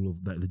in all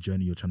of that, the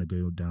journey you're trying to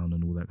go down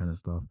and all that kind of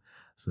stuff.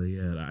 So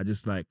yeah, I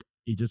just like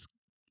it.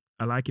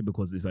 I like it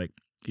because it's like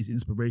it's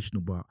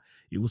inspirational, but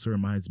it also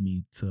reminds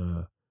me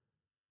to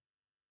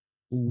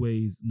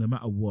always, no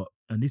matter what,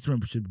 and this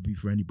should be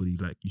for anybody,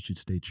 like you should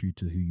stay true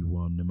to who you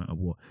are no matter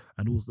what,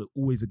 and also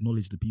always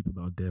acknowledge the people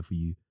that are there for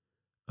you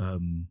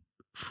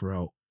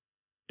throughout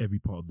every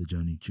part of the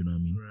journey. Do you know what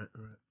I mean? Right.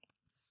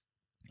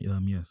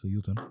 Yeah, so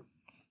your turn.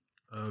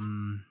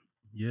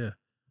 Yeah.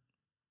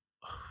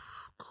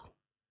 Cool.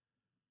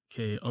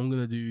 Okay, I'm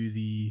gonna do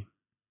the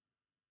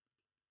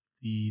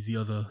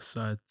other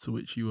side to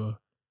which you were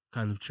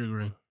kind of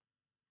triggering.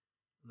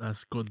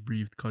 That's God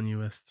Breathed Kanye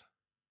West.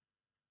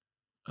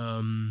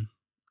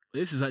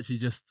 This is actually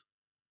just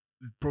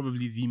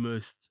probably the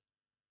most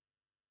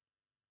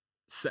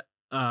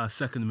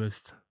second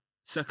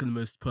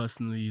most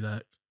personally,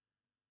 like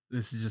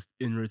this is just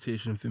in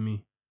rotation for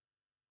me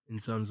in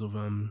terms of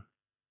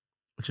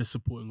just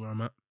supporting where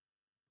I'm at.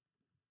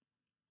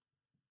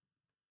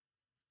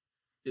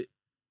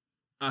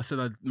 I said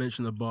I'd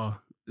mention a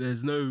bar.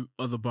 There's no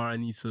other bar I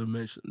need to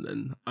mention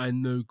than I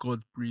know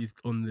God breathed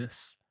on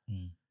this.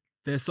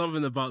 There's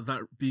something about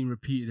that being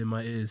repeated in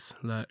my ears.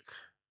 Like,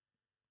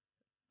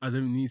 I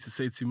don't need to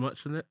say too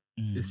much on it.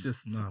 It's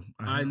just,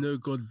 I know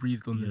God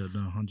breathed on this.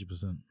 Yeah, no,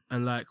 100%.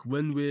 And like,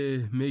 when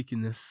we're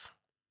making this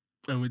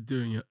and we're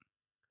doing it,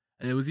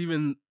 and it was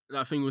even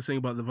that thing we were saying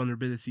about the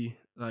vulnerability,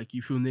 like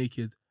you feel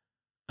naked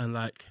and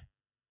like,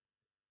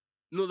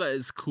 not that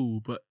it's cool,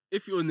 but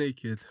if you're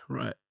naked,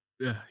 right?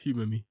 Yeah,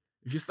 humor me.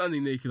 If you're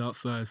standing naked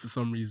outside for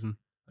some reason,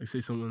 like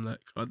say someone like,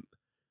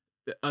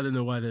 I don't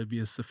know why there'd be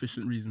a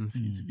sufficient reason for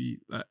you to be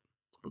like,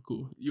 but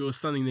cool. You're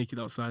standing naked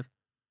outside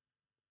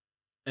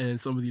and then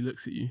somebody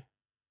looks at you.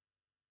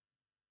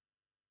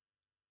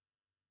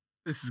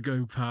 This is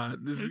going bad.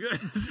 This is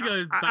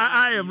going bad.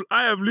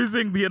 I am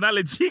losing the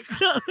analogy.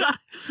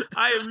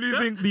 I am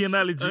losing the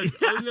analogy.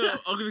 I'm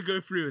gonna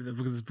go through with it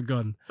because it's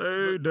begun.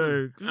 Oh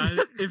no! And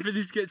if it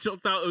needs to get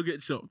chopped out, it'll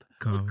get chopped.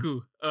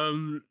 Cool.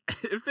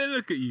 If they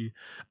look at you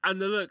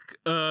and the look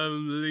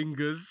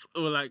lingers,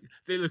 or like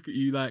they look at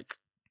you like,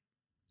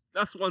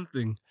 that's one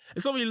thing.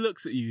 If somebody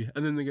looks at you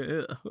and then they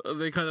go,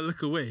 they kind of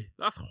look away.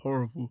 That's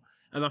horrible.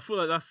 And I feel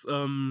like that's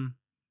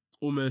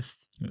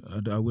almost.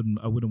 I wouldn't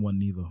want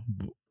neither.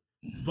 But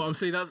But I'm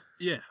saying that's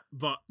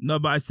but No,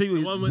 but I say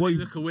the one when what they you-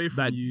 look away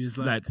from like, you is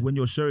like when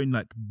you're showing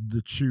like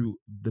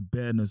the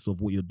bareness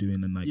of what you're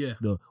doing and like Yeah.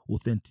 the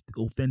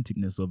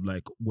authenticness of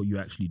like what you're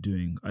actually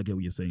doing. I get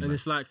what you're saying. and Like,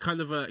 it's like kind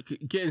of like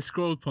getting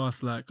scrolled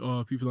past, like,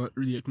 oh, people aren't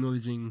really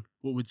acknowledging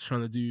what we're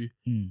trying to do.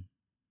 mm,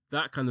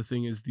 That kind of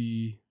thing is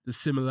the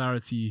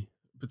similarity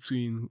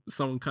between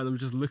someone kind of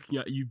just looking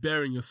at you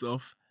bearing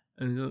yourself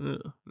and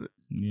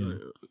yeah,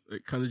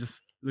 like, kind of just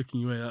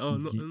looking away, like, oh,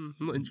 Ye- I'm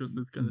not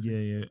interested, kind of yeah,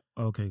 thing. yeah.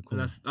 Okay, cool.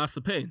 And that's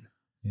a pain.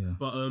 Yeah,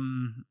 But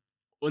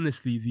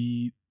honestly,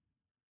 the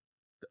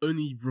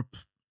only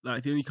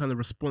the only kind of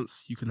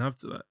response you can have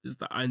to that is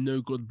that I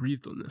know God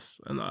breathed on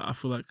this, and I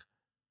feel like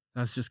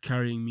that's just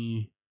carrying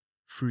me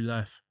through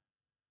life.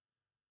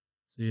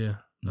 So yeah,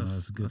 no,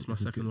 that's good. that's my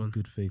It's a second good, one.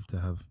 Good faith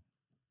to have.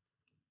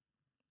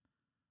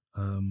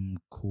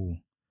 Cool.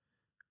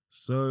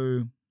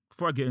 So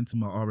before I get into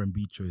my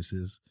R&B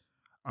choices,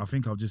 I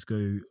think I'll just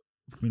go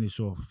finish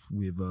off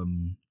with I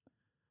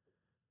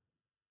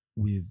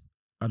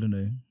don't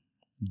know,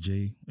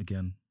 Jay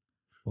again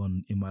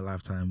on In My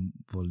Lifetime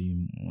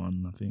Volume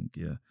 1, I think,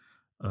 yeah.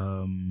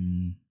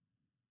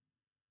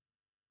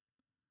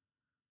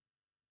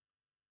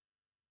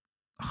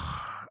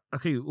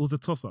 Okay, it was a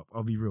toss up,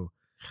 I'll be real.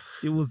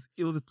 There was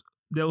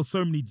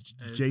so many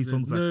Jay There's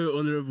songs. no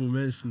honorable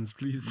mentions,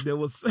 please. There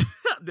were so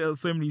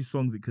many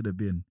songs it could have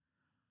been.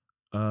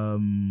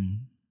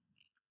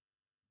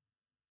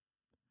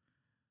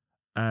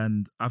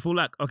 And I feel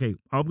like, okay,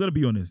 I'm gonna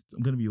be honest.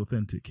 I'm gonna be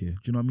authentic here. Do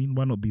you know what I mean?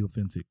 Why not be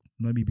authentic?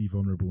 Let me be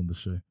vulnerable on the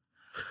show.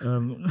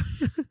 No,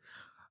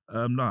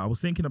 I was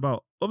thinking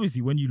about,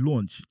 obviously when you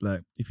launch,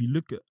 like if you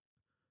look at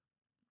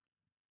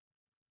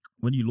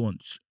when you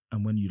launch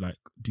and when you like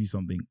do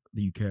something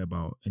that you care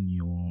about and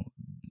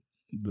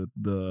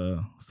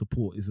the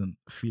support isn't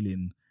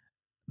feeling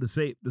the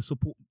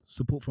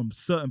support from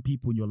certain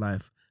people in your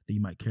life that you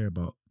might care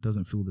about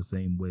doesn't feel the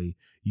same way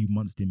you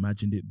once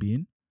imagined it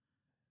being,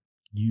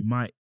 you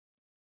might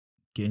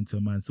get into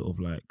a mindset of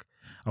like,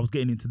 I was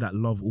getting into that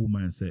Love All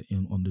mindset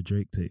on the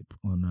Drake tape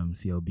on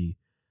CLB.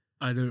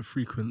 I don't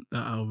frequent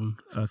that album.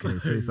 Okay,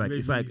 so it's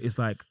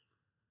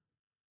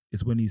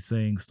when he's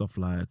saying stuff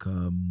like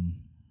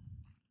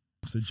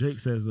so Drake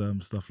says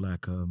stuff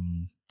like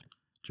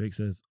Drake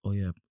says, oh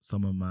yeah,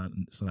 some of my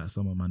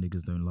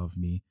niggas don't love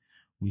me.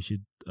 We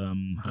should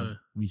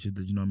we should,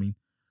 you know what I mean?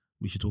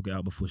 We should talk it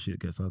out before shit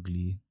gets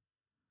ugly.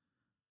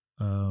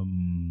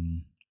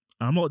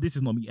 This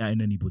is not me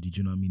adding anybody, do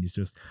you know what I mean? It's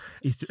just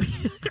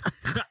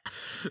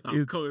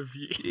I'll come with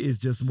you. It's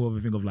just more of a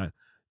thing of like,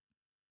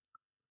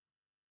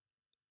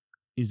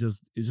 it's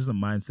just a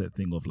mindset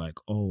thing of like,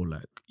 oh,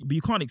 like, but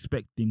you can't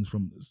expect things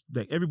from,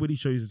 like, everybody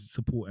shows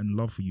support and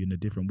love for you in a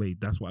different way.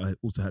 That's what I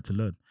also had to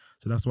learn.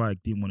 So that's why I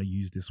didn't want to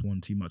use this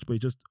one too much. But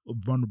it's just a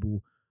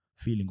vulnerable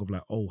feeling of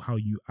like, oh, how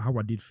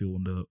I did feel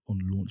on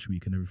launch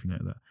week and everything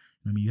like that.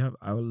 I mean,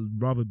 I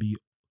would rather be,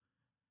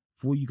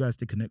 for you guys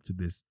to connect with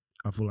this,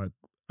 I feel like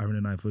Aaron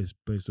and I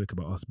both spoke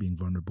about us being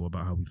vulnerable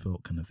about how we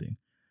felt, kind of thing.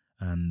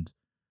 And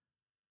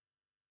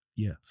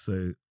yeah,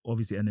 so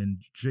obviously, and then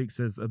Jay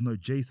says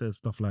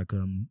stuff like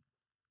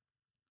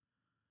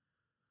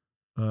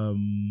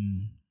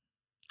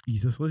he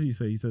says, what did he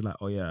say? He said like,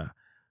 oh yeah,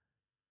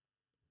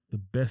 the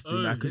best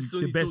thing I could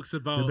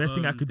the best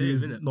thing I could do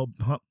is not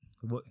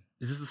what.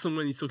 Is this the song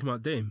when he's talking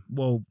about Dame?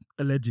 Well,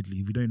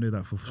 allegedly, we don't know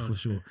that for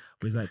sure.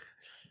 But it's like,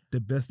 the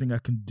best thing I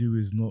can do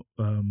is not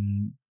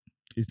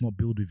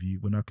build with you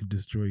when I could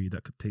destroy you.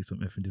 That could take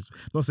some effort.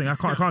 Not saying I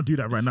can't do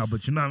that right now,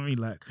 but you know what I mean.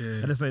 Like,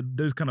 and it's like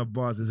those kind of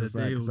bars is just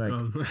like, it's like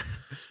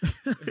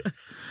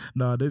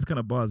no, those kind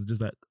of bars are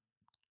just like,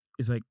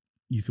 it's like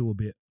you feel a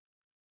bit.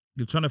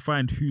 You're trying to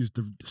find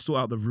sort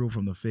out the real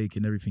from the fake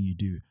in everything you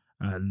do,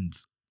 and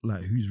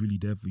like who's really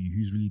there for you,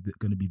 who's really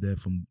going to be there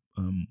from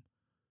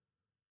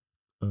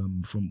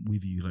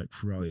with you like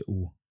throughout it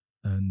all,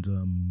 and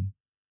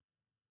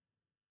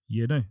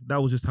yeah, no,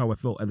 that was just how I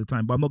felt at the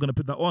time. But I'm not going to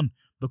put that on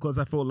because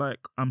I felt like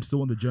I'm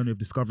still on the journey of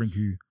discovering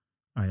who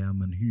I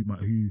am and who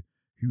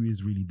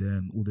is really there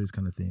and all those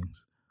kind of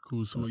things.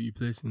 Cool. So what are you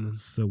placing then?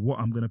 So what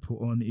I'm going to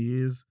put on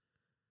is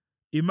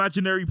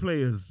Imaginary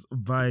Players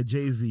by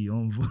Jay-Z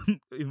on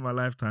In My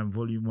Lifetime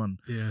Volume 1.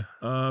 Yeah.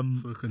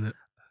 Looking at.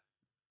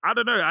 I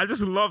don't know. I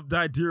just love the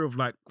idea of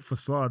like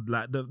facade,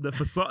 like the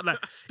facade, like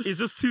it's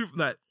just too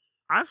like.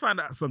 I find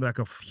that song like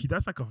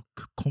that's like a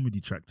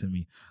comedy track to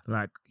me.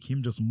 Like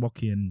him just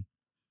mocking.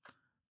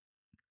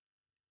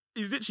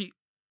 He's literally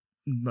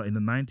not in the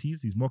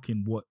 90s. He's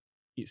mocking what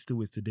it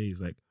still is today. It's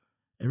like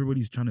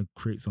everybody's trying to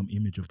create some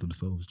image of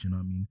themselves. Do you know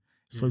what I mean?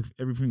 Yeah. So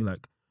everything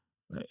like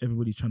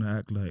everybody's trying to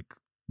act like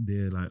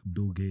they're like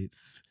Bill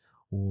Gates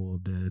or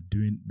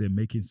they're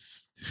making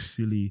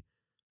silly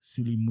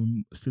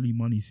money,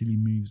 silly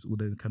moves, all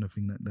that kind of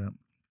thing like that.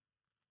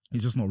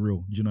 It's just not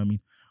real. Do you know what I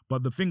mean?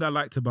 But the thing I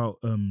liked about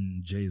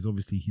Jay is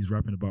obviously he's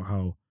rapping about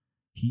how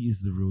he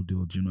is the real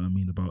deal. Do you know what I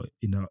mean? About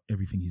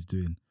everything he's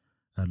doing.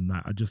 And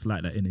I just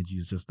like that energy.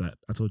 It's just that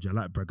I told you I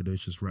like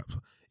braggadocious rap.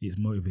 It's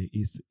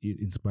motivates. It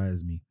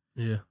inspires me.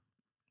 Yeah.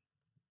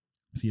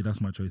 See,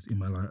 that's my choice in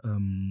my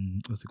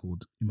what's it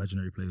called?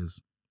 Imaginary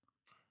players.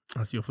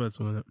 That's your third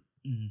song, isn't it?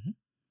 Mm-hmm.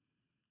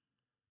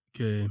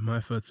 Okay, my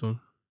third song.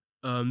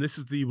 This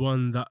is the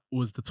one that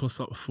was the toss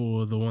up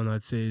for the one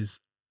I'd say is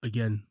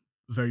again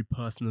very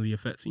personally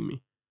affecting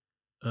me.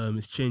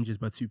 It's Changes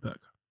by Tupac.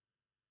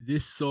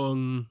 This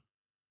song,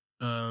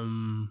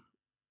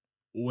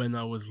 when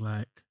I was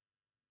like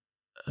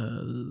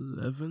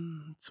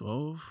 11,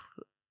 12,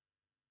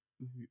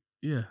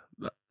 yeah,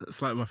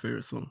 that's like my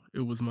favorite song. It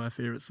was my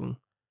favorite song,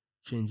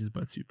 Changes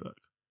by Tupac.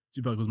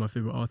 Tupac was my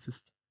favorite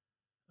artist.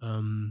 He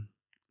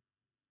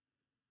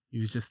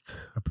was just,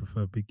 I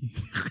prefer Biggie.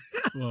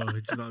 well,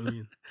 do you know what I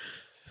mean?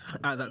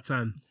 At that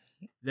time.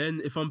 Then,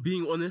 if I'm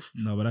being honest,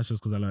 No, but that's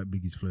just because I like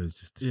Biggie's flow. It's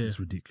just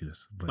it's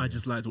ridiculous. But I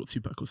just liked what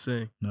Tupac was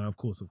saying. No, of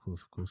course.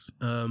 Makes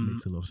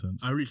a lot of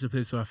sense. I reached a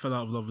place where I fell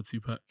out of love with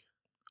Tupac.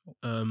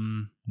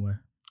 Why?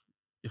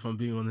 If I'm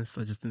being honest,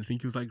 I just didn't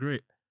think he was that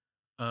great.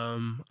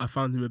 I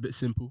found him a bit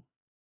simple.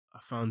 I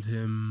found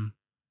him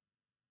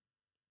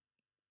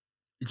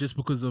just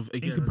because of,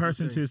 again, in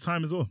comparison to his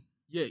time as well.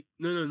 Yeah,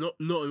 no,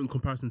 not in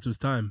comparison to his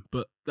time,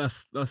 but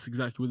that's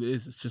exactly what it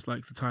is. It's just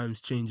like the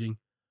times changing.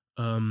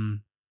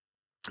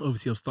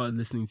 Obviously, I've started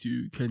listening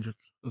to Kendrick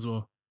as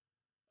well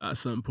at a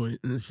certain point,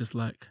 and it's just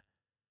like,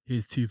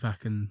 here's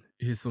Tupac and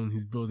here's someone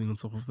who's building on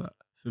top of that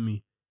for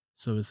me.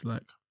 So it's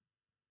like,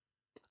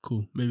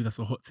 cool. Maybe that's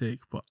a hot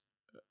take, but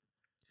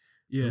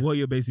yeah. So what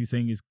you're basically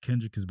saying is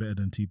Kendrick is better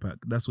than Tupac.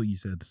 That's what you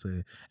said.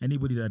 So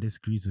anybody that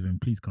disagrees with him,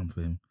 please come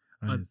for him.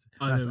 I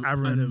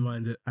don't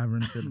mind it.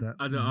 Aaron said that.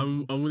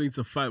 I'm willing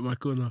to fight my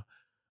corner,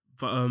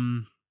 but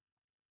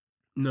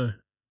no.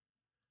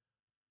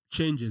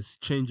 Changes.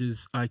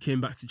 I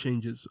came back to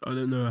Changes. I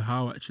don't know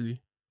how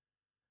actually.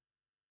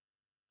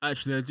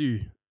 Actually, I do.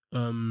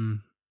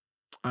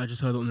 I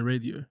just heard it on the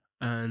radio,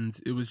 and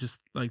it was just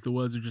like the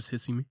words were just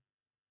hitting me.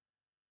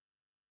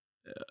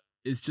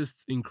 It's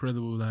just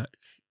incredible, like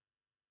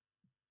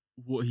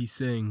what he's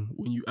saying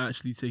when you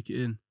actually take it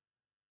in.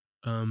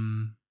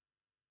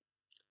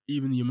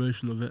 Even the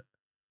emotion of it.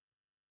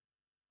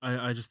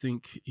 I just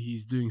think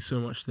he's doing so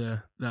much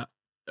there that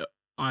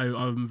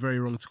I'm very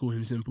wrong to call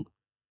him simple.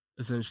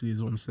 Essentially,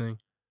 is what I'm saying.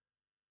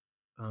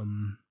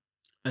 And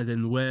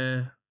then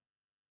where,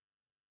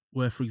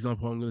 for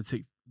example, I'm going to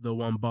take the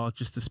one bar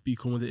just to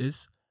speak on what it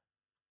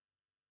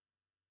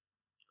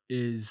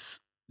is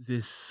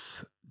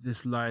this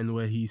line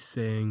where he's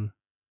saying,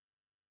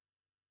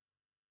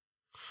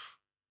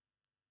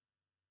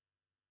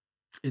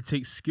 "It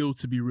takes skill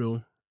to be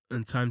real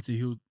and time to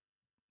heal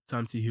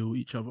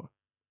each other."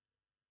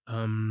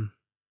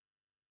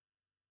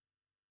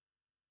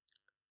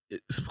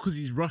 It's because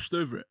he's rushed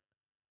over it,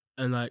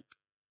 and like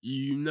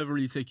you never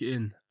really take it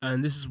in.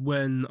 And this is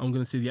when I'm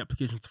going to say the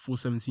application to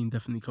 417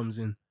 definitely comes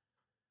in.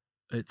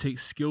 It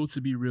takes skill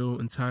to be real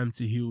and time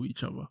to heal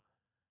each other.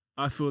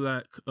 I feel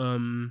like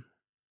the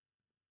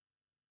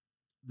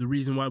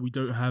reason why we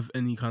don't have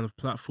any kind of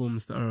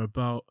platforms that are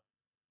about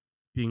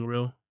being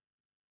real,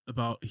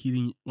 about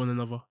healing one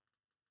another,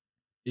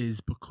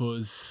 is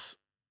because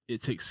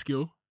it takes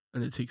skill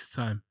and it takes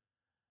time.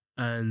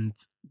 And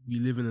we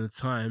live in a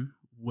time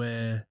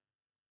where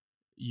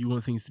you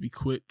want things to be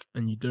quick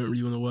and you don't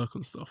really want to work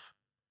on stuff.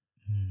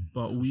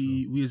 But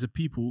we as a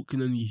people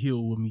can only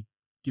heal when we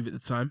give it the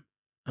time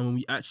and when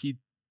we actually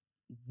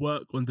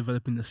work on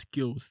developing the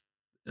skills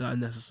that are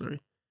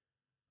necessary.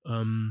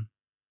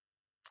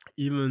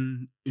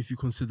 Even if you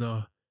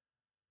consider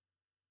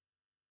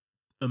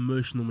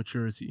emotional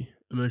maturity,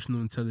 emotional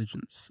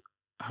intelligence,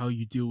 how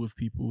you deal with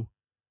people,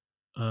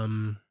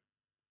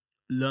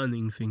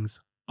 learning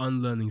things,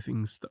 unlearning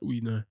things that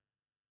we know,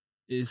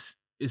 it's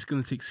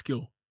going to take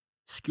skill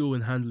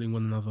in handling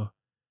one another,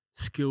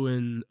 skill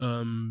in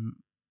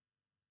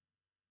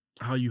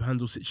how you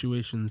handle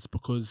situations.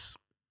 Because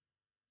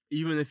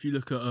even if you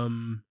look at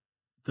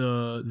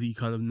the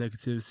kind of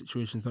negative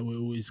situations that we're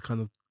always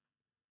kind of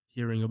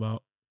hearing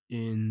about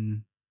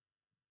in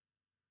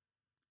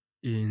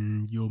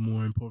your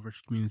more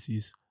impoverished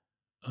communities,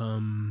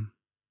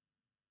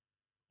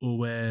 or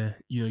where,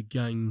 you know,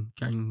 gang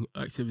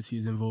activity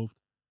is involved,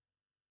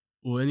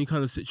 or any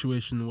kind of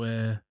situation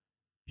where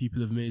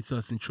people have made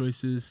certain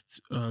choices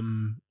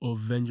of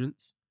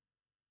vengeance.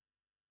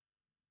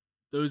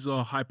 Those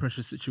are high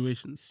pressure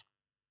situations.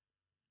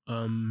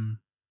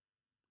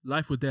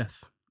 Life or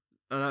death.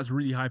 And that's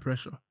really high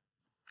pressure.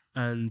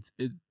 And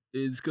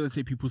it's going to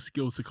take people's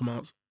skill to come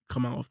out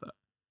of that.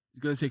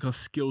 It's going to take our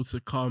skill to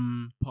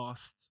come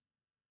past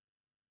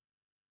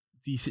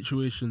these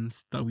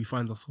situations that we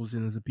find ourselves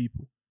in as a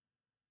people.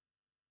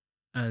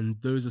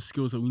 And those are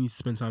skills that we need to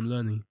spend time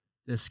learning.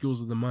 They're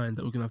skills of the mind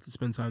that we're going to have to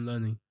spend time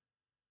learning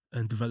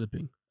and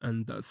developing.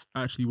 And that's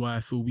actually why I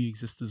feel we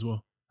exist as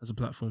well as a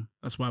platform.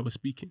 That's why we're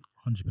speaking.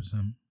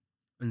 100%.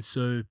 And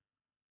so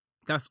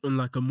that's on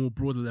like a more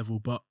broader level.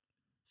 But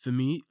for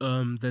me,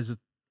 there's a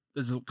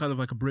kind of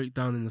like a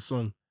breakdown in the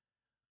song.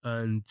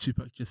 And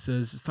Tupac just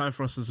says, it's time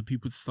for us as a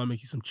people to start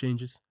making some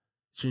changes.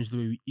 Let's change the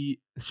way we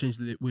eat. Let's change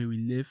the way we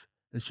live.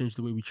 Let's change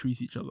the way we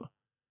treat each other.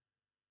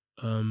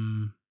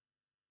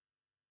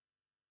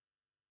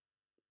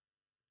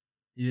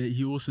 Yeah,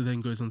 he also then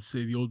goes on to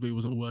say the old way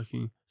wasn't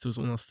working, so it's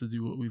on us to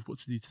do what we've got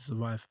to do to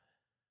survive.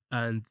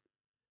 And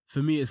for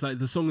me, it's like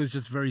the song is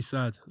just very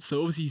sad. So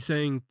obviously he's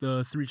saying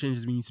the 3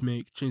 changes we need to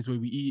make: change the way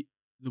we eat,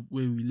 the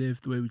way we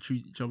live, the way we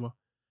treat each other.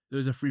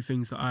 Those are 3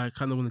 things that I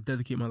kind of want to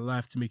dedicate my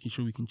life to making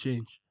sure we can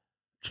change.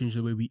 Change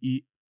the way we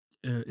eat,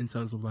 in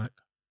terms of like,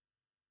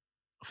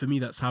 for me,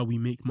 that's how we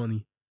make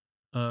money.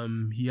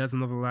 He has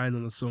another line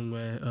on the song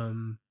where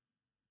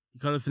he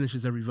kind of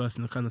finishes every verse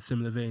in a kind of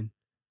similar vein.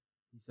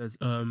 He says,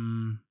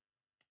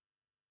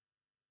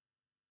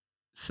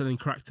 selling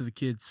crack to the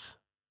kids,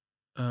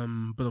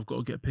 but I've got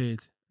to get paid.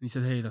 And he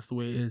said, hey, that's the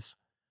way it is.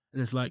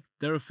 And it's like,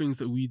 there are things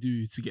that we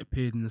do to get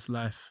paid in this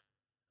life.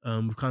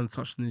 We've kind of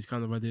touched on these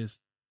kind of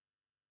ideas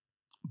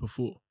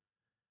before.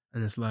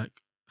 And it's like,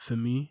 for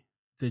me,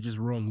 they're just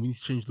wrong. We need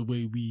to change the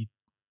way we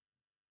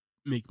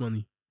make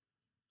money.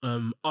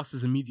 Us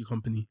as a media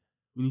company,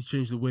 we need to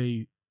change the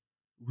way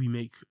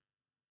we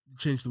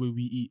change the way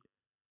we eat.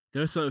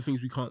 There are certain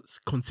things we can't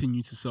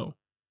continue to sell.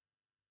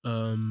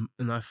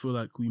 And I feel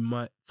like we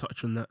might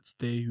touch on that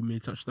today. We may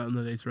touch that in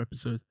a later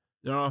episode.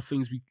 There are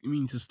things we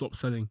need to stop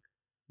selling.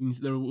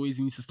 There are ways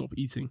we need to stop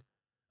eating.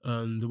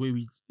 The way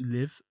we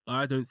live,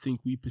 I don't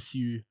think we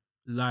pursue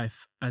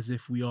life as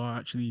if we are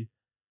actually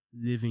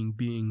living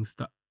beings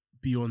that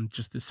beyond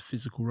just this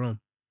physical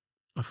realm.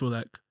 I feel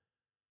like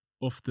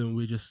often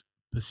we're just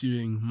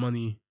pursuing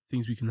money,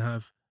 things we can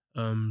have,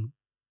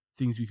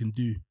 things we can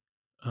do,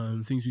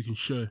 things we can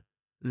show.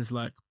 And it's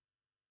like,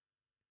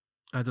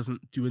 that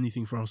doesn't do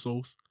anything for our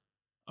souls.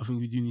 I think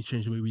we do need to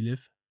change the way we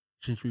live,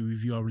 change the way we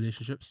view our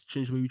relationships,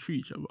 change the way we treat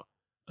each other.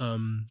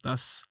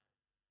 That's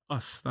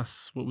us.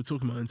 That's what we're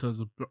talking about in terms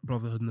of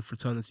brotherhood and the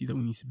fraternity that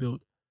we need to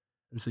build.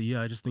 And so,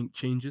 yeah, I just think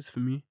changes for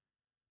me.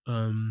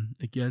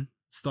 Again,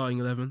 starting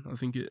 11, I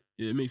think it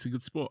makes a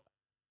good spot.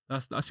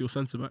 That's your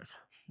centre back.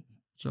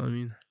 Do you know what I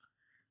mean?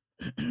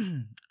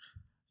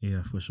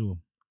 Yeah, for sure.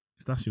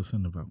 If that's your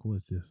centre back, what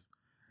is this?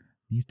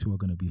 These two are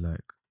going to be like,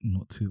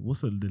 not two.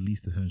 What's the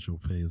least essential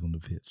players on the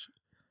pitch?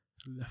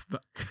 Left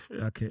back.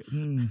 Okay.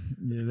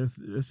 Yeah, let's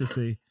just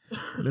say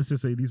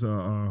these are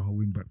our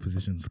wing back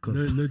positions.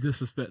 Cause no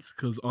disrespect,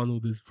 because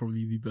Arnold is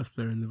probably the best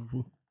player in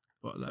Liverpool.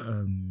 But like,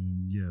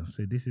 yeah.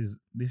 So this is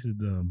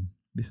the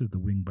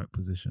wing back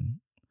position.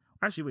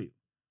 Actually, wait.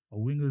 Are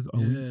wingers?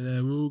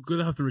 Yeah, we're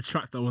gonna have to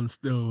retract that one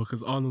still,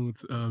 because Arnold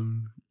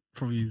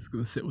probably is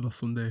gonna sit with us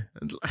someday.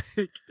 And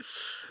like,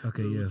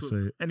 okay, yeah.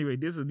 So anyway,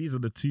 these are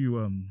the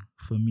two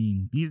for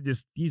me. These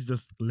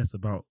just less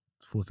about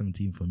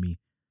 417 for me.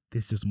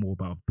 This is just more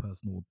about a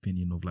personal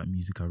opinion of like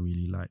music I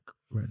really like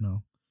right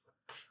now.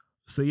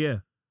 So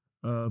yeah,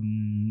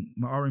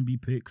 my R&B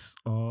picks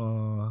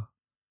are.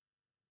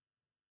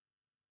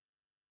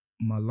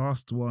 My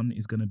last one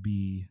is gonna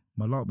be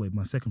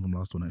my second from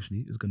last one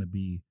actually is gonna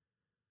be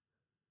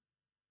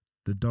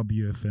the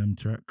WFM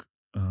track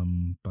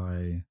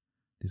by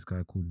this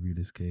guy called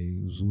Realist K.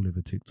 It was all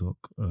over TikTok.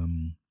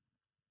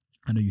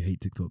 I know you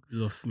hate TikTok. You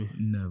lost me.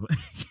 Never.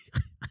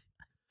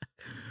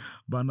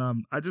 But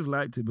I just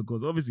liked it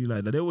because obviously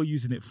like they were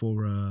using it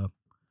for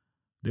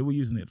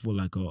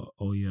like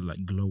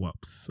like glow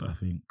ups, I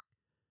think.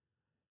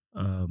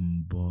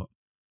 But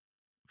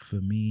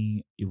for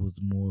me it was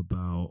more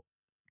about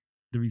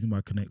the reason why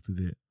I connect with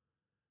it.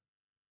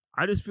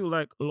 I just feel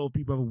like a lot of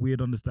people have a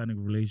weird understanding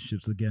of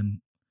relationships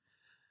again.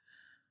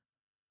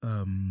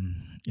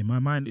 In my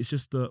mind it's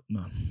just like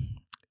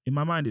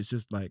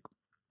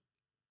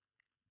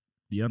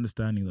the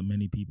understanding that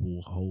many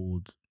people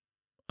hold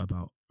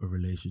about a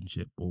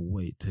relationship or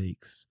what it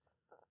takes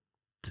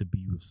to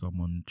be with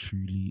someone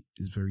truly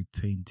is very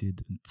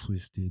tainted and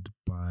twisted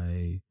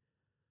by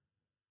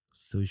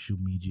social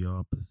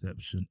media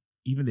perception,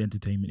 even the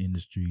entertainment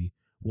industry,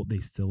 what they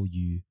sell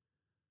you,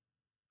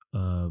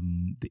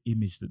 the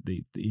image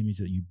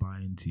that you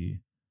buy into.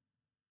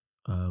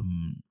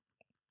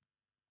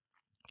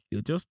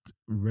 It just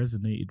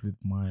resonated with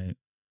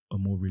a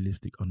more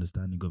realistic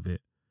understanding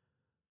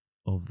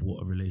of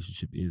what a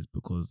relationship is,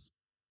 because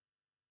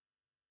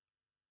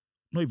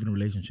not even a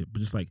relationship, but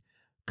just like,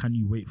 can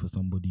you wait for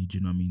somebody, do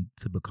you know what I mean,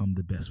 to become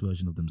the best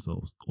version of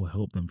themselves or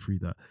help them through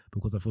that?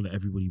 Because I feel like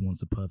everybody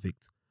wants a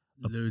perfect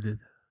loaded.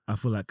 I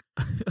feel like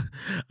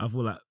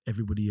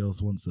everybody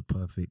else wants a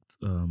perfect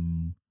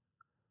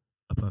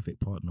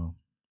partner,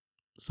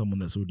 someone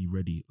that's already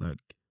ready, like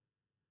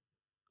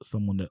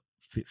someone that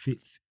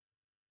fits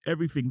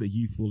everything that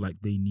you feel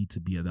like they need to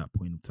be at that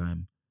point of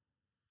time.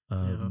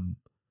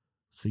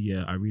 So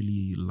yeah, I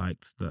really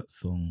liked that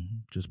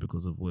song just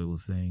because of what it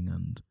was saying,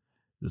 and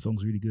the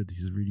song's really good.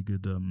 He's really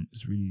good.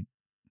 It's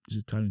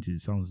just talented.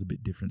 It sounds a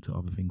bit different to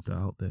other things that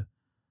are out there.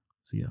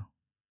 So yeah.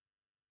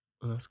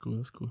 Oh, that's cool.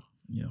 That's cool.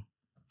 Yeah.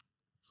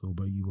 So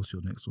about you, what's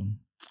your next one?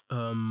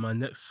 My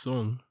next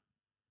song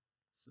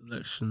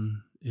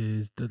selection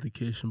is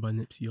 "Dedication" by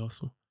Nipsey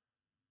Hussle.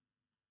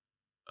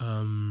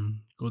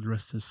 God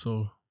rest his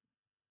soul.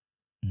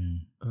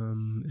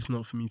 It's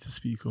not for me to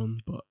speak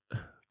on, but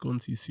gone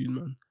too soon,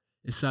 man.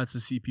 It's sad to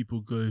see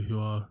people go who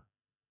are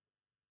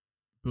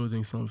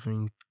building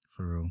something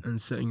for real and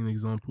setting an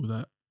example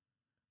that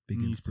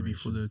big needs to be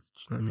inspiration. followed. Do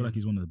you know what I feel like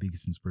he's one of the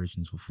biggest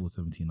inspirations for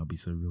 417. I'll be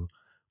so real.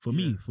 For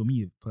me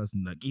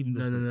personally, like even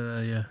no,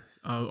 yeah.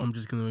 I'm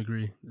just gonna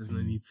agree. There's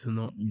no need to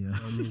not. Yeah.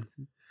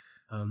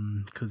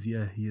 Because he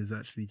is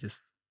actually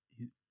just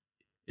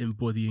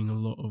embodying a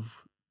lot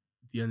of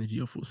the energy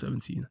of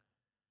 417,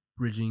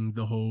 bridging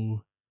the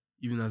whole,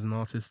 even as an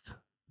artist,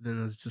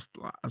 then as just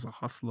like, as a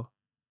hustler,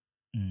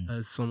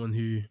 as someone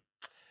who.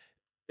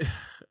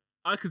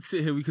 I could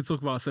sit here. We could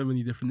talk about so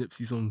many different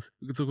Nipsey songs.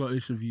 We could talk about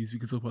Ocean Views. We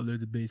could talk about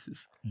Loaded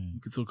Bases. We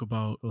could talk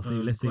about.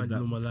 Let's save that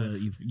All My Life.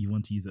 if you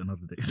want to use it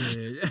another day.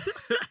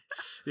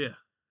 Yeah.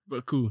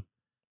 But cool.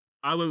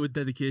 I went with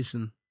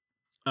Dedication.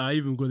 I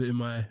even got it in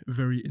my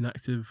very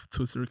inactive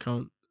Twitter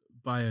account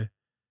bio.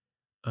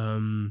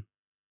 The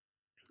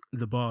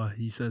bar,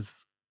 he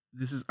says,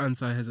 "This is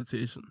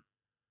anti-hesitation,"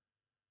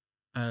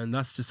 and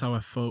that's just how I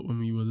felt when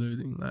we were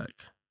loading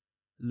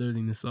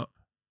this up.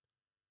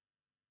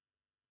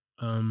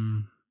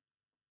 We're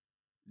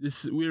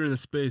in a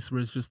space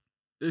where this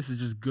is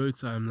just go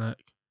time,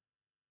 like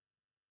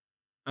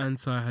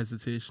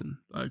anti-hesitation.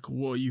 Like,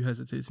 what are you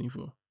hesitating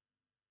for?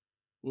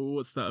 Well,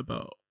 what's that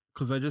about?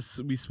 Because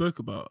we spoke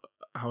about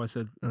how I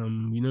said,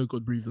 we know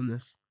God breathed on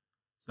this.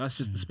 So that's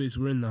just the space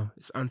we're in now.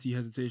 It's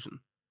anti-hesitation.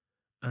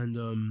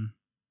 And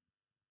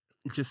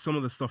it's just some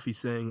of the stuff he's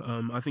saying.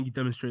 I think he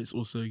demonstrates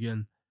also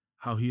again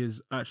how he is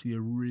actually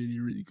a really,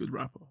 really good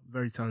rapper.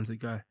 Very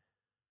talented guy.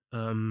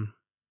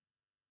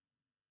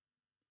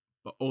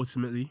 But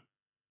ultimately,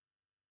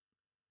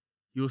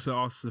 he also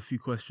asks a few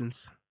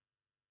questions.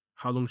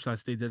 How long should I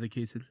stay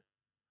dedicated?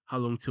 How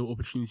long till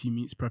opportunity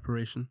meets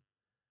preparation?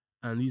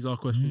 And these are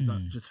questions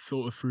that just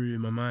filter through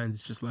in my mind.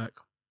 It's just like,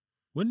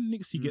 when did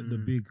Nipsey get the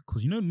big?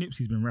 Because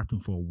Nipsey's been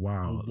rapping for a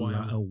while.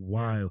 A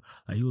while.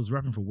 Like he was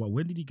rapping for a while.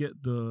 When did he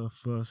get the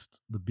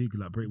big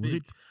like break?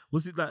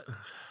 Was it like?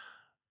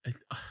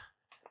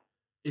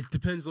 It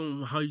depends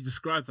on how you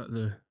describe that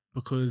though.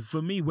 Because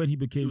for me, when he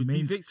became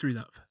main Victory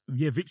Lap.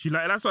 Yeah, Victory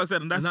Lap. That's what I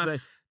said, and that's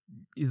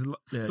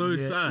so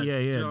sad. Yeah.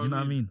 Do you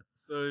know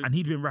So, and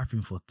he'd been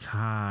rapping for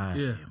time.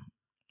 Yeah,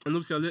 and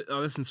obviously I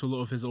listened to a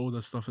lot of his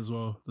older stuff as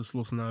well. The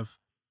Sloss Nav.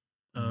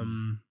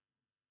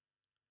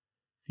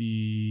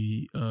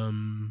 He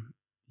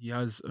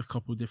has a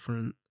couple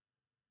different.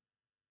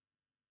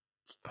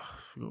 I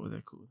forgot what they're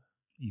called.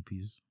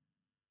 EPs.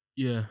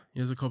 Yeah,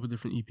 he has a couple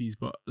different EPs,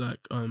 but like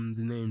the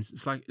names.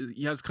 It's like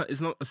he has. It's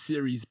not a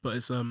series, but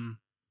it's I'm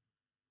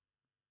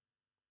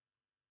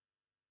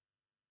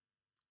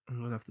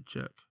gonna have to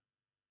check.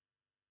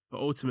 But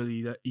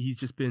ultimately, that he's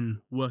just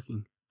been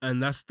working,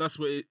 and that's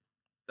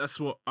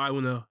what I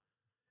wanna.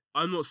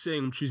 I'm not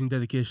saying I'm choosing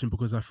Dedication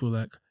because I feel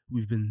like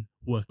we've been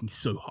working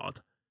so hard.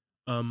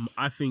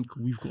 I think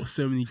we've got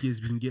so many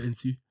gears we can get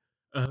into.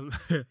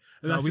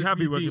 We have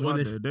been working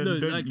honest.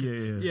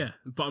 Yeah,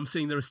 but I'm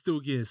saying there are still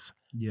gears,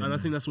 and I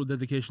think that's what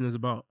Dedication is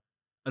about.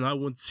 And I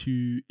want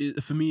to,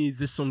 for me,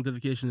 this song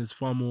Dedication is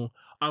far more.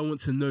 I want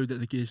to know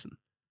Dedication,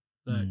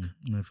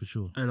 no, for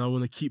sure, and I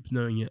want to keep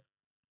knowing it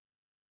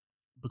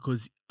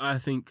because I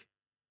think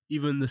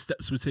even the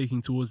steps we're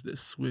taking towards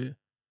this, we're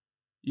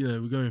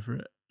going for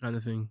it kind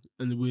of thing,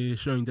 and we're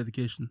showing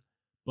dedication.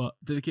 But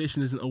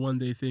dedication isn't a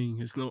one-day thing.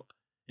 It's not.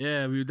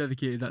 Yeah, we were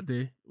dedicated that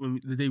day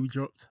the day we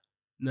dropped.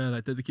 No,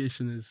 like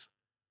dedication is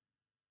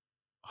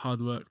hard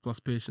work plus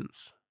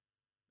patience,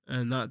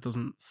 and that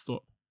doesn't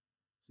stop.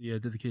 So yeah,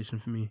 dedication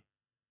for me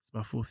is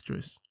my fourth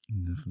choice.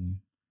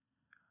 Definitely.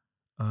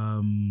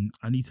 I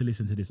need to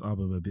listen to this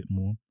album a bit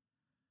more.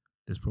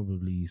 There's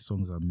probably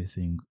songs I'm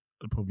missing.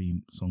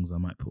 Probably songs I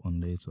might put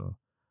on later.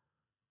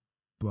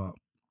 But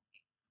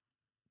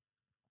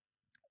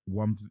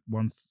one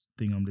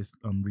thing I'm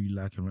really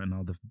liking right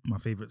now. My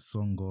favorite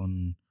song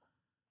on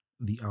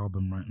the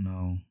album right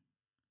now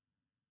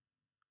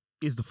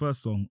is the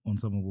first song on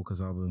Summer Walker's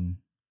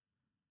album,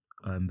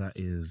 and that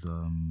is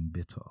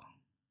Bitter.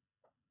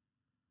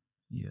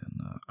 Yeah,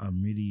 no,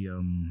 I'm really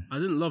I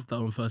didn't love that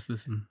on first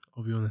listen,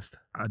 I'll be honest.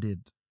 I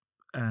did,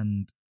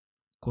 and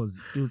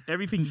because it was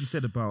everything you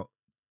said about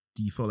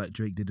you felt like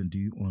Drake didn't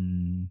do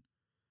on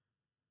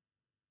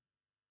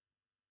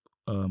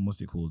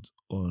what's it called,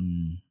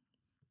 on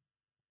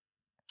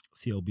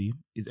CLB,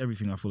 is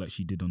everything I feel like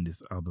she did on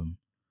this album,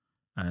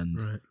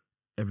 and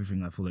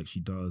everything I feel like she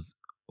does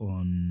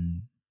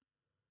on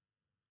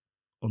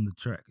the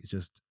track. It's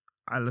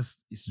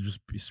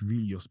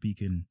really, you're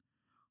speaking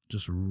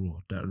just raw,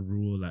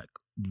 like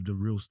the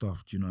real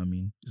stuff. Do you know what I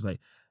mean? It's like,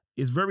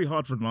 it's very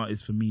hard for an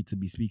artist for me to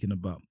be speaking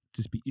about,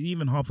 it's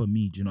even hard for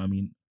me. Do you know what I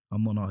mean?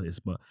 I'm not an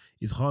artist, but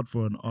it's hard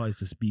for an artist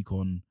to speak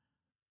on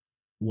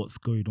what's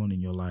going on in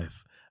your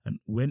life, and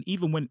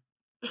even when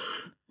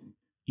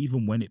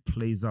it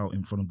plays out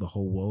in front of the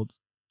whole world,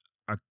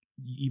 do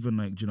you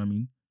know what I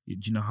mean? Do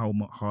you know how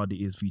hard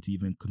it is for you to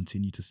even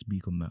continue to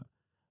speak on that?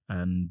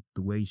 And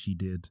the way she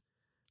did,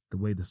 the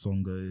way the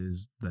song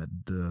goes, that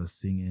the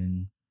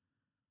singing,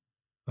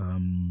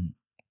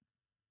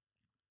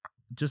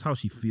 just how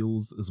she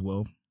feels as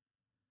well.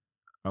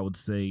 I would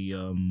say,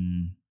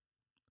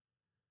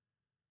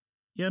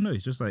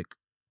 it's just like,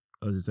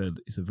 as I said,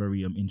 it's a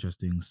very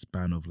interesting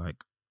span of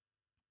like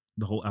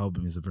the whole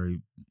album is a very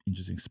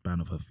interesting span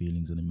of her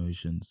feelings and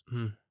emotions.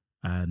 Mm.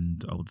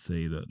 And I would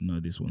say that no,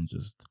 this one's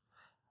just.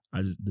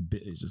 The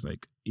bit is just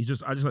like I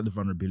just like the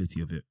vulnerability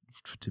of it.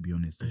 To be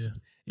honest,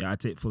 I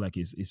feel like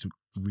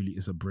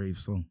it's a brave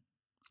song.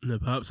 No,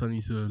 perhaps I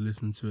need to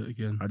listen to it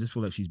again. I just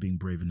feel like she's being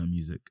brave in her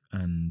music,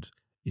 and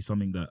it's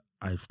something that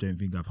I don't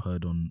think I've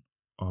heard on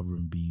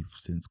R&B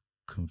since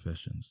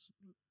Confessions.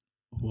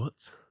 What?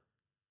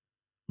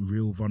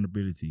 Real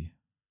vulnerability,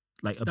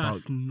 like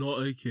that's not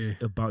okay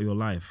about your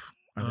life.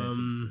 I don't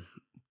think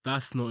so.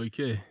 That's not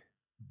okay.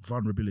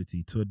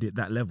 Vulnerability to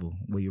that level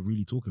where you're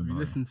really talking about.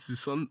 Listen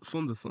to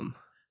Sonderson.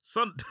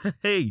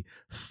 Hey,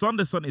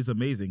 Sonderson is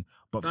amazing,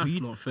 but that's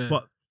not fair.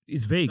 But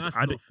it's vague. That's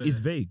not fair. It's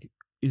vague.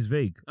 It's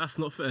vague. That's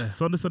not fair.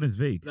 Sonderson is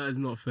vague. That is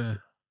not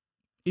fair.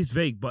 It's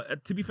vague,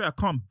 but to be fair, I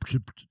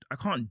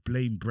can't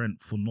blame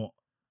Brent for not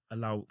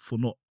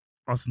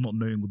us not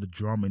knowing all the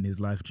drama in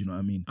his life. Do you know what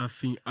I mean?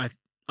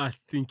 I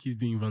think he's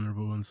being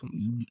vulnerable on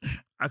something.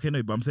 Okay,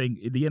 no, but I'm saying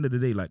at the end of the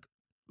day, like.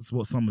 So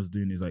what Summer's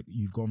doing is like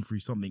you've gone through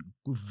something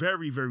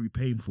very, very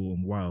painful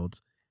and wild,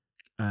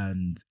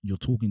 and you're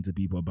talking to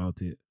people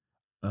about it,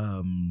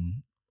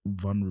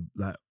 vulnerable,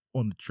 like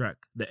on the track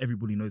that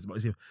everybody knows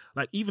about.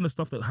 Like even the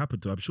stuff that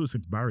happened to her, I'm sure it's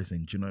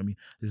embarrassing. Do you know what I mean?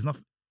 There's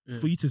enough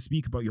for you to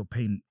speak about your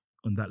pain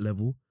on that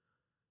level.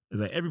 It's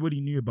like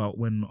everybody knew about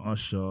when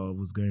Usher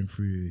was going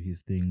through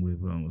his thing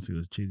with it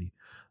was Chili.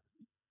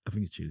 I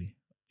think it's Chili.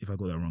 If I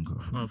got that wrong,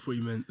 I thought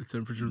you meant the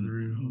temperature of the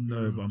room.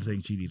 No, but I'm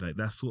saying Chili. Like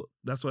that's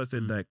why I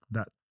said like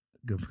that.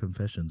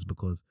 Confessions,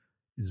 because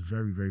it's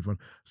very, very fun.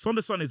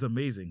 Sonderson is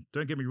amazing.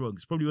 Don't get me wrong;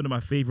 it's probably one of my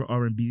favorite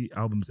R&B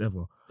albums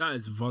ever. That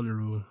is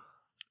vulnerable.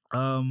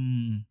 I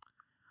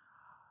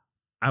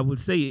would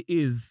say it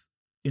is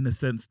in a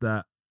sense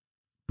that,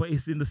 but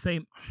it's in the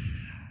same.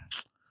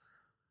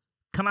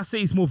 Can I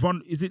say it's more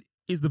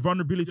Is the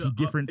vulnerability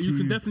different? You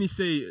can definitely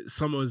say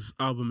Summer's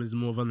album is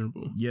more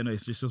vulnerable. Yeah, no,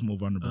 it's just more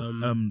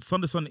vulnerable.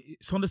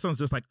 Sonderson's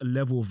just like a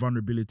level of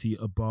vulnerability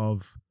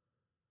above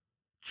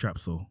Trap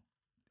Soul.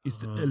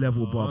 It's a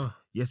level above.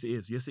 Yes, it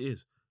is. Yes, it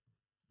is.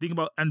 Think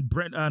about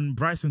Brent and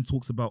Bryson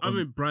talks about. I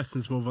mean,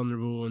 Bryson's more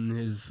vulnerable on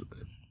his.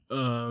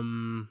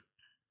 I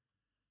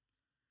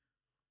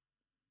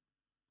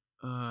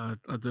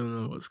don't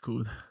know what's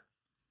called.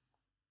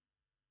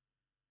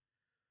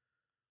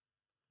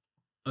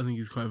 I think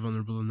he's quite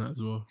vulnerable on that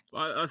as well.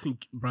 I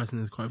think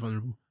Bryson is quite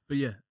vulnerable. But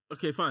yeah,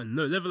 okay, fine.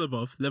 No, level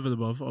above.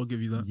 I'll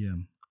give you that.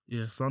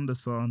 Yeah.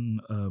 Sonderson.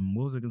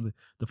 What was I gonna say?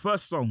 The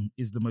first song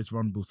is the most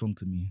vulnerable song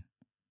to me.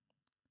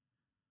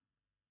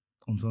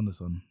 On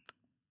Sonderson.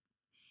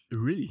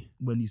 Really?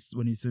 When he's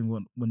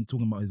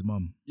talking about his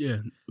mum. Yeah,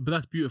 but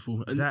that's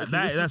beautiful. And that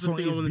song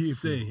is beautiful. To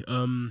say.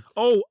 And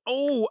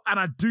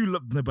I do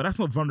love no, but that's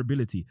not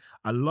vulnerability.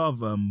 I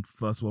love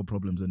First World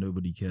Problems and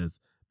Nobody Cares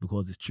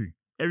because it's true.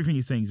 Everything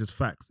he's saying is just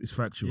facts. It's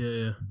factual.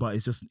 Yeah. But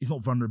it's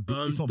not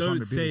vulnerability. It's not don't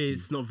vulnerability. Say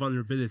it's not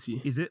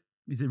vulnerability. Is it?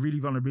 Is it really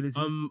vulnerability?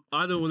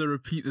 I don't want to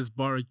repeat this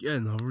bar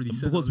again. I've already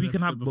said because we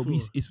can have, but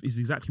it's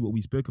exactly what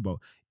we spoke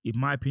about. In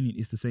my opinion,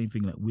 it's the same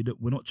thing. Like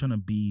we're not trying to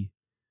be.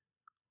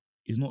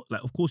 It's not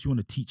like, of course, you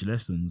want to teach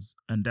lessons,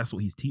 and that's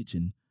what he's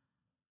teaching.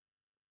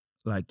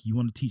 Like you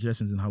want to teach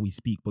lessons in how we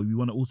speak, but we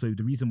want to also.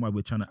 The reason why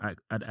we're trying to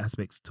add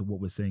aspects to what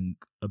we're saying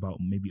about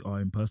maybe our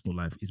own personal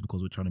life is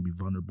because we're trying to be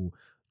vulnerable.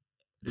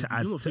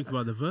 Think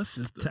about the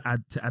verses to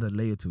add a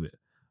layer to it.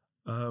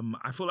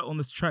 I feel like on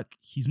this track,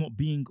 he's not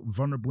being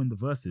vulnerable in the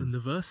verses.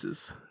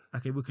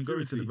 Okay, we can go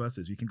into the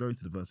verses. We can go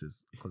into the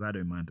verses because I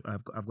don't mind.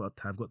 I've got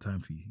time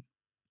for you.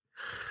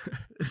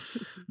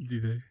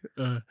 Do they?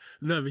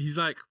 No, but he's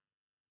like,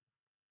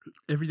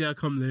 every day I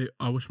come late,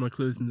 I wash my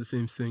clothes in the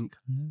same sink.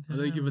 I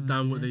don't give a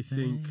damn what they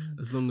think,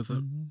 as long as I.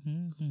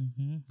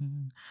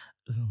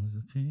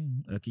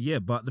 Okay, yeah,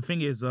 but the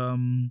thing is,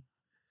 no,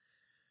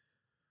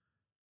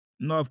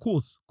 of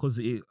course, because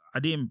I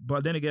didn't.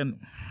 But then again,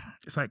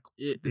 it's like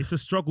it's a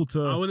struggle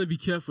to. I want to be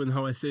careful in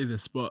how I say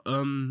this, but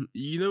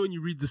you know when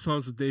you read the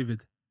Psalms of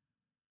David.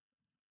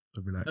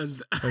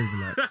 Relax.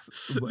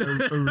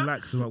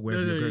 Relax about where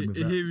you're going with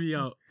that. Hear me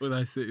out when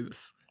I say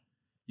this.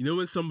 You know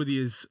when somebody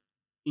is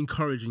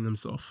encouraging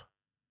themselves.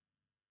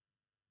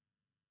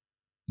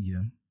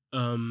 Yeah.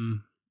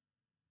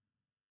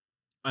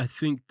 I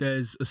think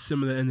there's a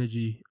similar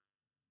energy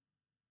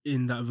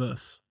in that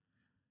verse.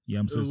 Yeah,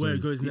 I'm so sorry. Where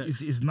it goes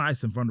next. It's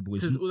nice and vulnerable.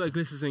 It says, all that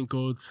glitters ain't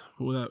gold,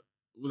 but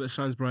all that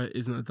shines bright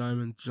isn't a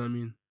diamond. Do you know what I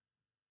mean?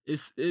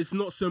 It's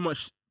not so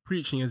much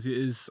preaching as it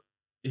is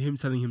him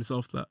telling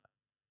himself that.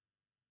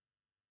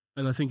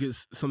 And I think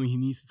it's something he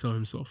needs to tell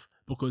himself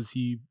because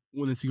he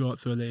wanted to go out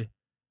to LA,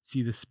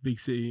 see this big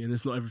city, and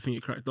it's not everything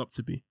it cracked up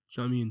to be.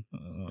 Do you know what I mean?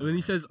 And then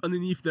he says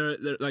underneath they're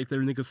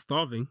niggas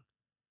starving,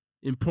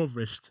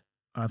 impoverished.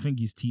 I think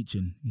he's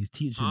teaching.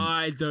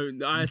 I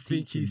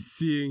think he's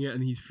seeing it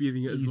and he's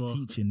feeling it as well.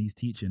 He's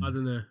teaching. I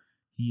don't know.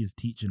 He is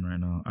teaching right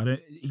now.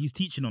 He's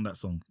teaching on that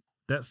song.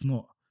 That's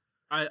not.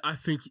 I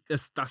think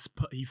that's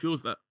he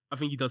feels that. I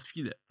think he does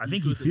feel it. I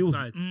think he feels.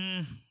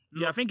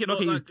 Yeah, I think it.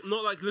 Okay,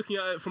 not like looking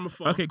at it from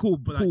afar. Okay, cool.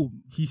 But cool.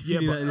 Like, he's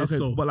feeling that in his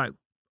soul. But like,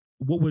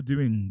 what we're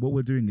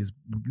doing is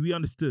we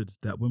understood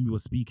that when we were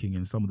speaking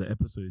in some of the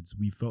episodes,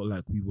 we felt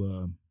like we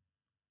were.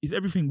 It's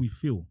everything we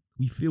feel.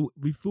 We feel.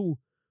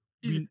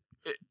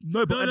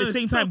 No, but at the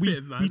same time, we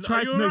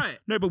tried to right.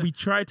 no, but we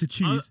tried to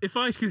choose. If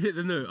I could hit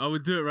the note, I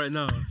would do it right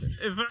now.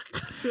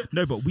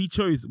 No, but we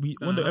chose.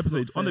 On the that's not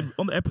episodes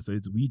on the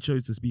episodes we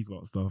chose to speak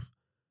about stuff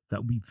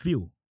that we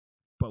feel.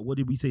 But what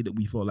did we say that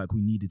we felt like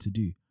we needed to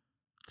do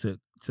to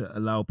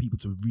allow people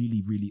to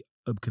really, really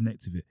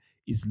connect with it?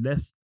 It's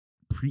less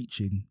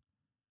preaching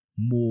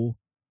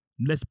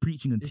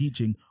and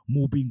teaching,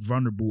 more being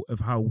vulnerable of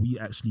how we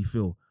actually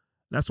feel.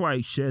 That's why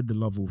I shared the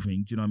Lovell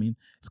thing. Do you know what I mean?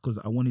 It's because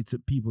I wanted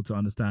people to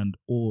understand,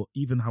 or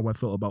even how I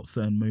felt about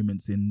certain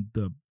moments in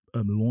the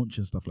launch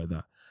and stuff like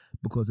that.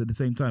 Because at the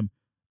same time,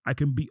 I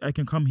can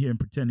come here and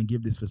pretend and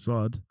give this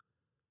facade,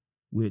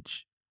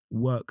 which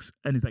works,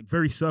 and it's like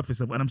very surface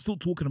level. And I'm still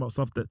talking about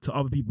stuff that to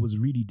other people was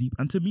really deep,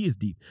 and to me is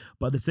deep.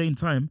 But at the same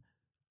time,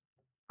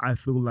 I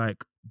feel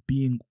like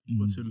being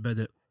to embed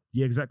it.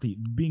 Yeah, exactly.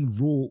 Being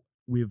raw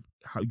with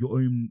how your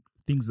own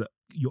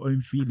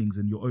feelings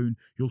and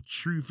your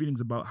true feelings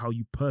about how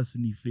you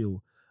personally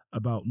feel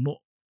about not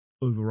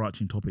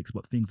overarching topics,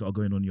 but things that are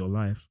going on in your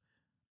life.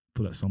 I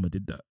feel like Summer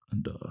did that,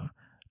 and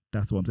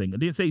that's what I'm saying. I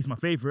didn't say it's my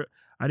favorite.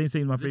 I didn't say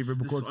it's my favorite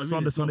because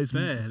Sunday Sun is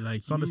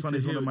like, Sunday Sun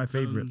is one of my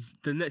favorites.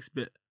 The next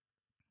bit,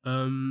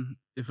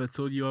 if I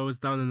told you I was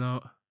down and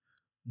out.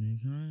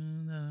 Didn't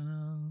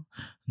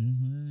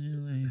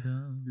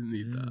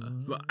need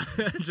that, but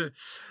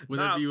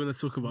whatever you want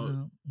to talk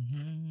about.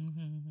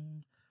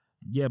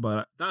 Yeah,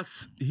 but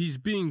he's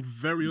being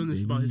very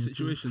honest about his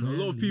situation. A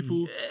lot of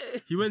people,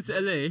 he went to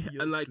LA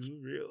and like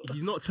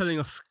he's not telling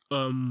us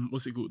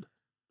what's it called,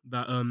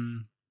 that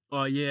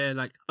oh yeah,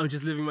 like I'm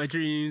just living my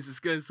dreams, it's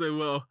going so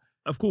well.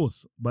 Of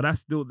course, but that's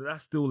still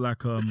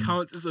like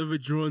accounts is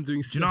overdrawn,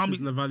 doing sessions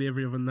in the Valley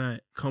every other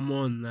night. Come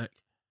on, like.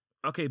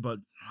 Okay, but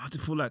I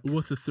just feel like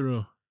what a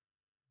thrill,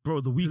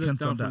 bro. The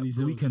Weeknd's done that.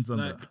 The Weeknd's done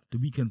that. The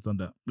Weeknd's done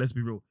that. Let's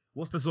be real.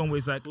 What's the song where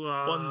it's like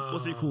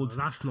what's it called?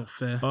 That's not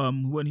fair.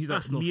 When he's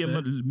like me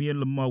and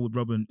Lamar would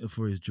rub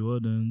for his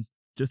Jordans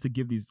just to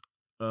give these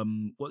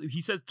what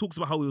he talks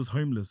about how he was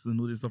homeless and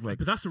all this stuff like.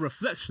 But that's a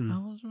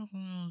reflection.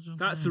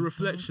 That's a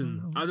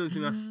reflection. I don't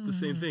think that's the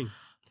same thing.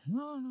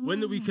 When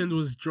The Weeknd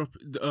was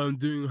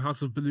doing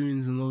House of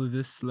Balloons and all of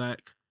this,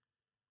 like,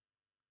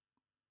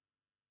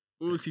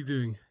 what was he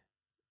doing?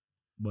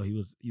 But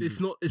it's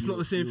not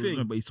the same thing.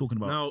 No, but he's talking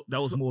about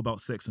that was more about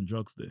sex and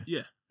drugs there.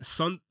 Yeah,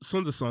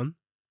 Sunday Sun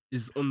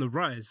is on the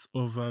rise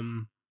of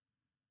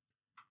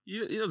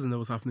he doesn't know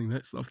what's happening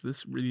next after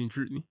this, really and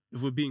truly,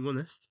 if we're being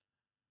honest.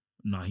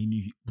 Nah, he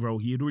knew, bro.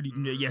 He had already.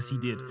 Yes, he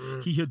did.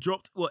 He had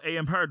dropped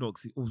AM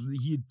Paradox.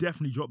 He had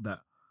definitely dropped that.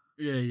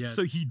 Yeah.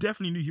 So he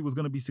definitely knew he was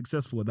going to be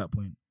successful at that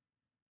point.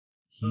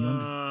 You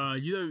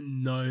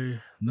don't know.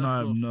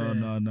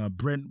 No.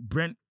 Brent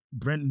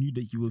knew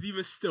that he was.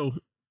 Even still,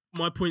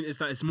 my point is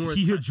that it's more.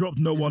 He had dropped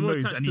No One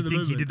Knows, and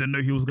he didn't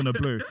know he was going to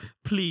blow.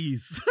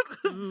 Please,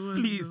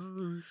 please.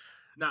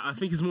 Nah, I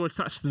think it's more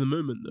attached to the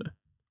moment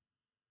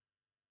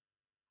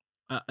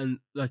though, and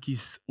like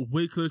he's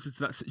way closer to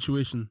that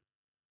situation.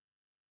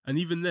 And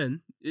even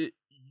then,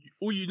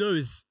 all you know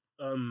is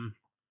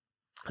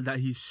that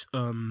he's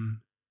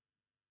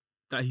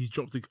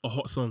dropped a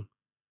hot song.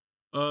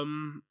 A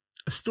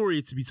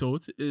story to be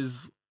told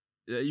is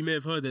you may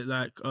have heard it.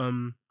 Like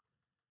I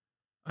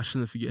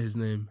shouldn't forget his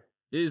name.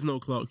 It is Noel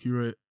Clarke who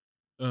wrote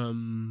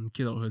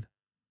Kidulthood.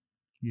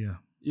 Yeah.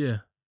 He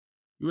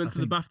went to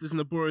the BAFTAs in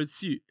a borrowed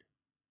suit.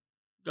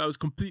 Guy was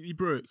completely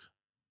broke.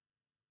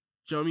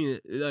 Do you know what I mean?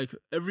 Like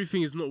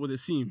everything is not what it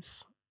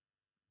seems.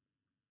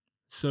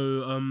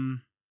 So,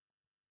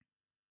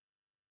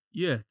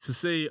 to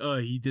say,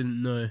 he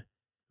didn't know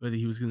whether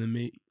he was going to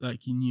make,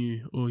 like, he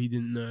knew or he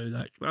didn't know,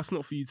 like, that's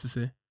not for you to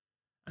say.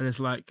 And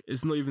it's like,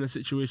 it's not even a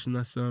situation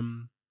that's,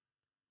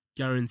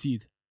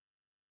 guaranteed.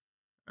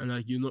 And,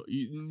 like,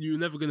 you're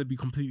never going to be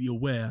completely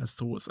aware as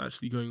to what's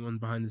actually going on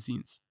behind the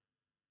scenes.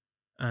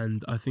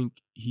 And I think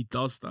he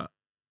does that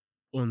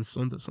on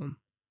Sunday Sun.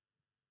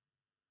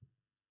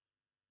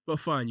 But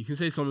fine, you can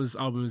say someone's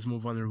album is more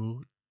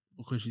vulnerable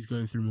because she's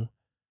going through more.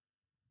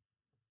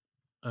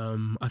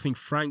 I think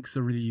Frank's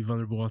a really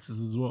vulnerable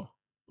artist as well,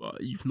 but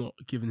you've not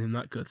given him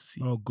that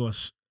courtesy. Oh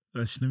gosh,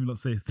 let me not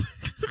say it.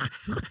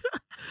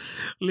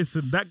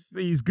 Listen, that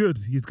he's good.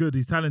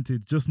 He's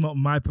talented. Just not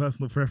my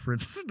personal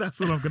preference.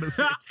 That's all I'm gonna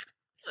say.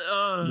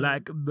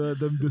 Like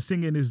the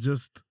singing is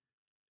just.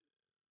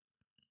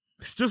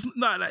 It's just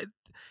not like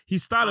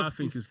his style. I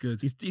think it's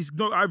good. He's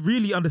no. I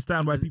really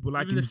understand why people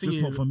like him. It's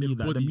just not for me.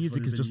 Like the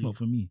music is just not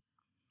for me.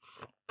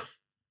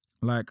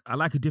 Like I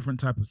like a different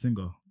type of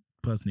singer.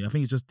 Personally, I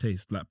think it's just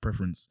taste, like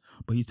preference,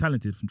 but he's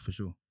talented for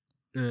sure.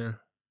 Yeah,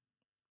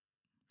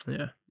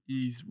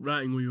 he's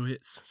writing all your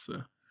hits.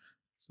 So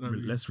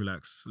let's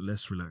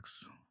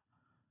relax.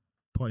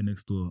 Party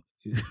Next Door.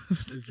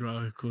 It's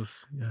right, of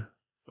course. Yeah,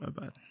 my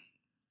bad.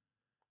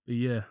 But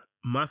yeah,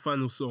 my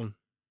final song.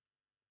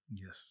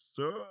 Yes,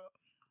 sir.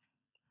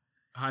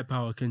 High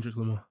Power, Kendrick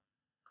Lamar.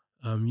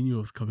 You knew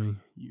it was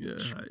coming. Yeah,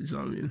 you know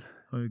what I mean.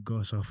 Oh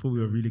gosh, I thought we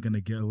were really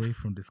gonna get away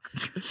from this.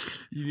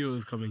 You knew it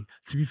was coming.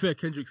 To be fair,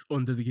 Kendrick's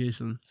on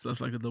Dedication, so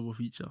that's like a double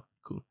feature.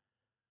 Cool.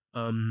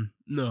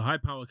 No, high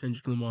power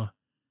Kendrick Lamar.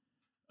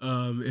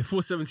 If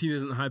 417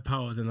 isn't high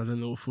power, then I don't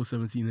know what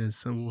 417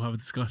 is, and we'll have a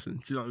discussion.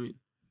 Do you know what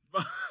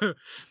I mean?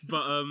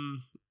 But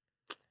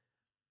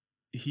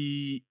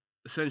he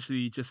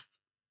essentially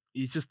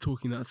he's just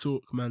talking that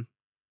talk, man.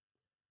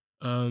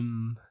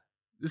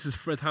 This is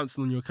Fred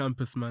Hampton on your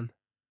campus, man.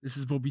 This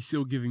is Bobby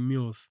Seale giving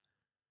meals.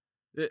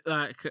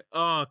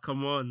 Oh,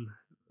 come on.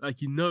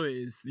 Like, you know it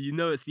is. You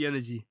know it's the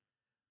energy.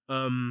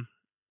 One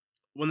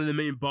of the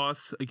main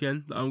bars,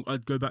 again, that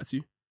I'd go back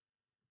to,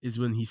 is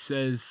when he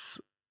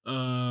says,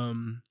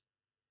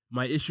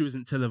 my issue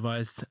isn't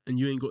televised, and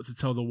you ain't got to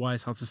tell the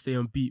wise how to stay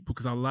on beat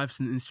because our life's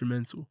an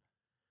instrumental.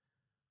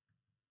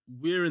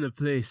 We're in a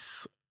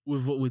place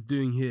with what we're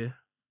doing here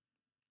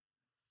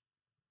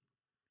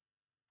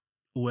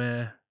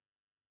where,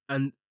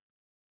 and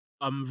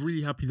I'm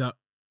really happy that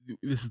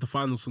this is the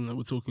final song that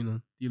we're talking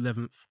on, the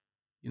 11th,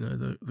 you know,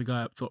 the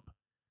guy up top,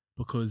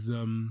 because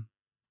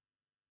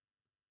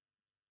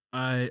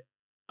I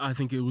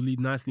think it will lead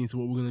nicely into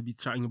what we're going to be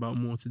chatting about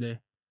more today.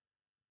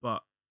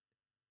 But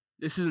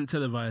this isn't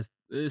televised.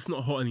 It's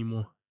not hot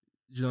anymore.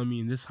 Do you know what I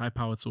mean? This high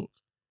power talk.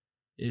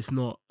 It's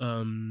not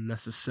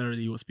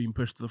necessarily what's being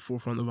pushed to the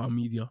forefront of our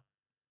media,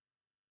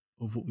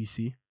 of what we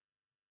see.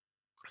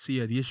 So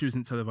yeah, the issue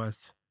isn't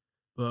televised.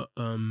 But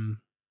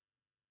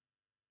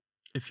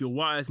if you're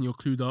wise and you're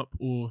clued up,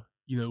 or,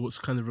 you know, what's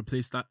kind of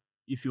replaced that,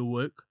 if you're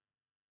woke,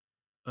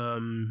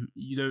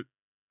 you don't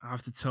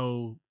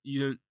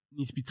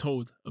need to be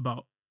told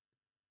about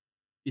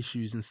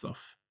issues and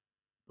stuff,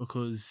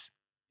 because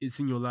it's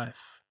in your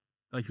life.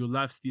 Like, your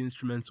life's the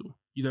instrumental.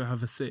 You don't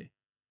have a say.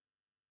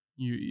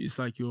 It's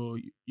like you're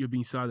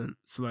being silent.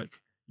 So like,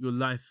 your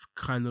life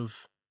kind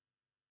of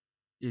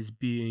is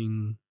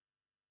being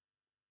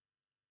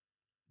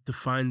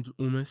defined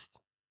almost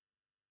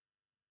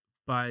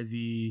by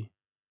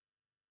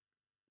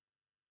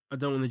I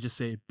don't want to just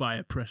say by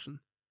oppression,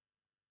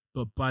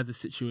 but by the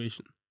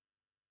situation.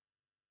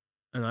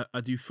 And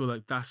I do feel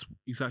like that's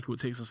exactly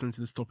what takes us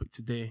into this topic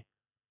today,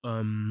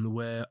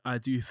 where I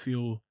do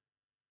feel,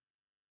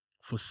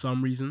 for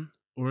some reason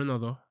or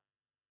another,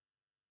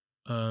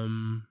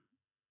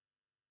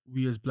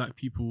 we as black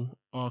people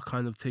are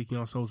kind of taking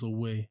ourselves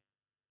away,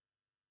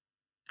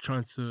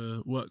 trying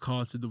to work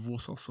hard to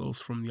divorce ourselves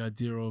from the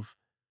idea of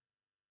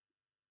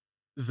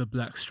the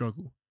black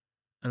struggle.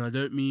 And I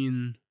don't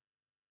mean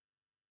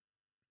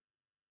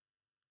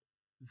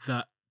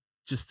that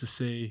just to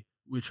say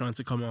we're trying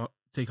to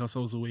take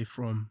ourselves away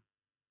from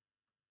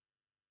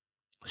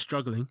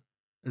struggling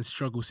and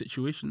struggle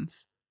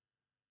situations,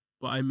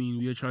 but I mean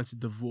we are trying to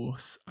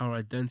divorce our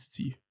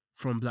identity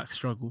from black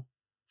struggle,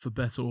 for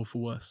better or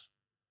for worse.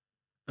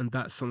 And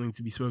that's something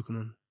to be spoken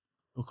on,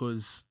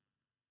 because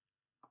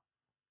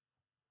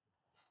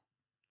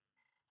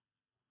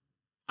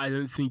I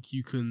don't think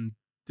you can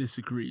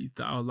disagree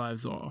that our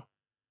lives are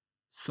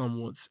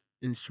somewhat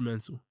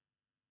instrumental.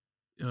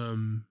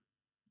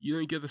 You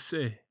don't get to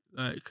say,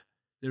 like,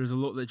 there is a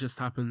lot that just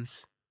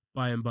happens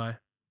by and by,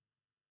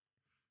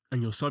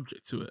 and you're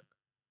subject to it.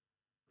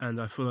 And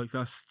I feel like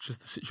that's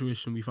just the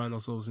situation we find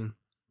ourselves in.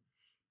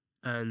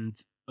 And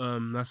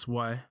that's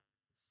why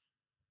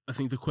I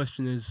think the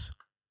question is,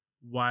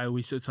 why are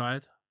we so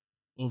tired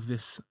of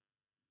this,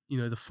 you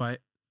know, the fight?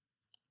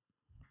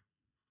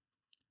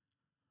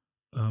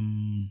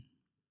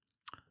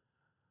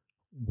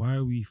 Why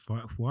are we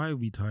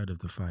tired of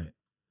the fight?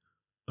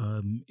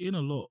 In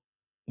a lot,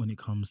 when it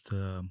comes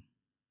to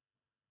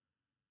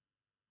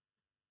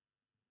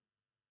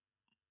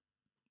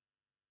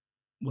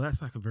well,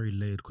 that's like a very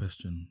layered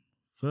question.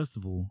 First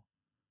of all,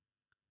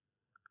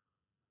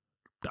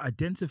 the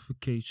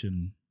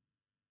identification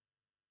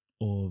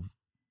of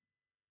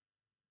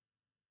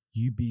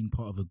you being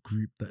part of a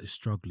group that is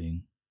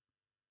struggling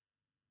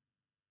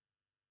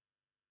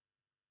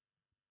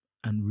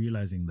and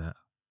realizing that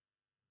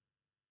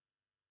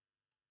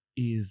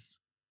is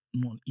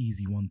not an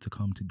easy one to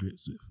come to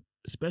grips with,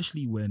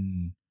 especially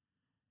when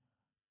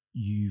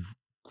you've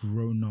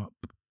grown up,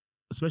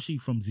 especially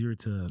from zero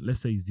to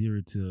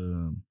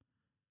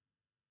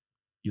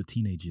your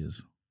teenage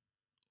years.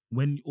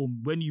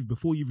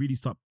 Before you really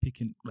start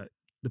picking like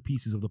the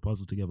pieces of the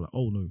puzzle together, like,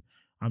 oh no,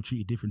 I'm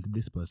treated different to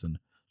this person.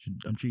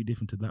 I'm treated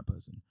different to that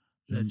person.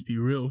 Let's be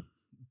real.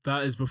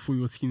 That is before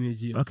your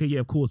teenage years. Okay, yeah,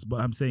 of course. But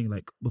I'm saying,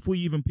 like, before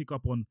you even pick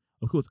up on,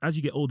 of course, as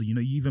you get older, you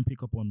know, you even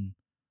pick up on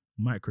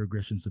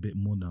microaggressions a bit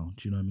more now.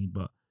 Do you know what I mean?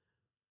 But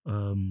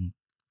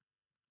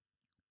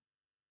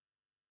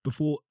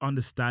before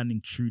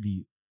understanding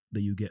truly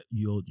that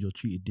you're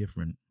treated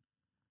different,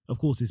 of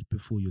course, it's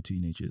before your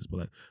teenagers, but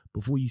like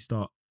before you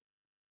start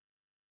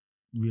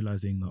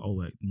realizing that, oh,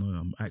 like, no,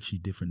 I'm actually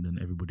different than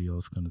everybody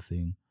else, kind of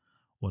thing,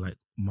 or like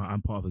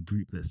I'm part of a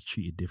group that's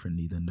treated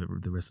differently than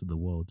the rest of the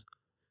world.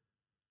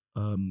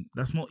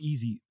 That's not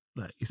easy.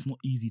 Like, it's not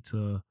easy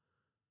to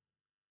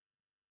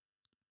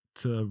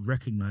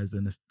recognize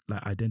and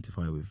like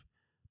identify with,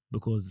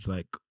 because it's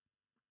like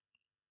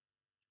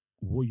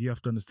what you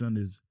have to understand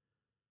is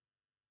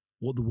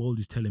what the world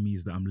is telling me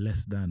is that I'm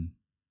less than.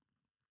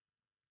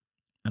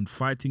 And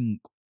fighting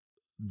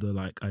the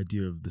like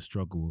idea of the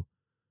struggle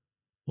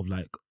of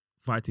like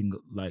fighting,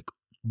 like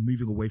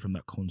moving away from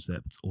that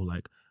concept or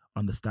like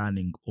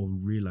understanding or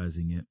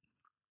realizing it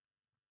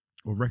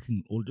or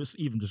or just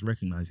even just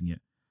recognizing it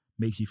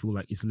makes you feel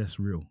like it's less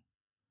real.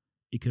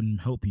 It can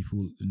help you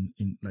feel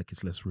in like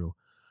it's less real.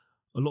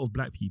 A lot of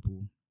black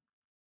people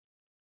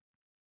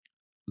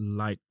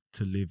like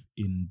to live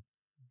in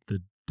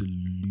the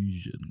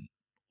delusion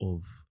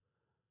of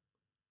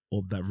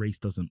that race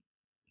doesn't.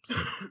 So,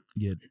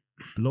 yeah,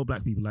 a lot of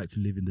black people like to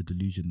live in the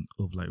delusion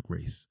of like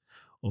race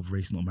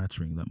not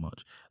mattering that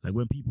much. Like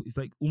when people, it's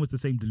like almost the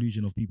same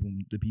delusion of people,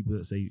 the people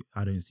that say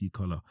I don't see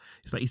color.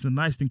 It's like it's a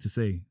nice thing to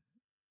say,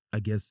 I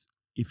guess,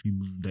 if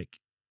you like.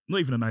 Not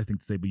even a nice thing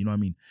to say, but you know what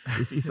I mean.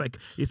 It's like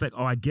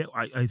oh, I get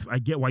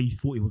why you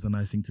thought it was a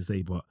nice thing to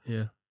say, but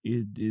yeah,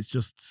 it's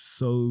just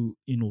so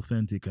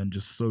inauthentic and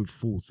just so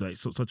false. Like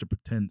such a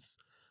pretense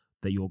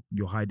that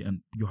you're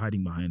hiding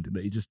behind.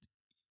 That it's just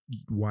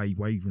why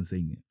even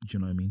saying it? Do you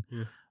know what I mean?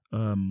 Yeah.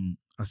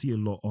 I see a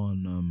lot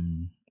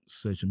on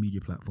social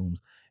media platforms.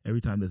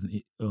 Every time there's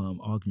an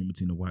argument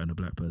between a white and a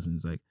black person,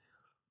 it's like,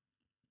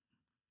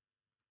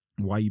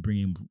 why are you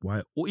bringing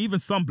or even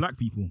some black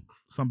people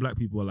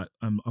are like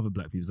other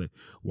black people say,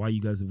 why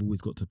you guys have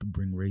always got to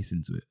bring race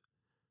into it?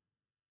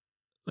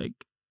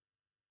 Like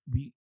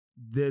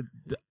they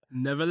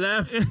never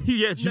left.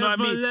 Yeah, do you know what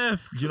I mean?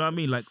 Left. Do you know what I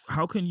mean? Like,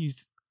 how can you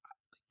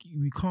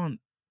can't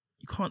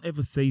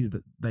ever say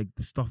that, like,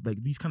 the stuff,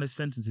 like these kind of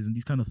sentences and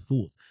these kind of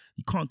thoughts,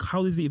 you can't,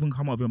 how does it even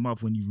come out of your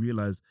mouth when you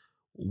realize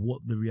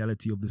what the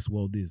reality of this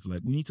world is?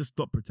 Like, we need to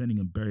stop pretending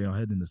and bury our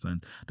head in the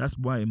sand. That's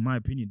why, in my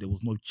opinion, there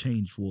was no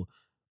change for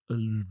a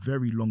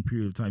very long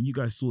period of time. You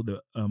guys saw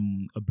the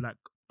a black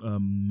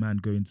man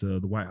go into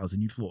the White House,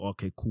 and you thought,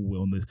 okay, cool,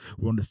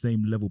 we're on the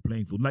same level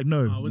playing field. Like,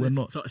 no, we're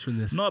not. Touch on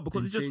this. No,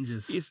 because it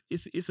changes.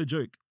 It's a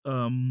joke.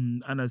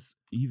 And as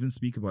you even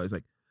speak about, it's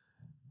like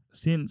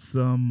since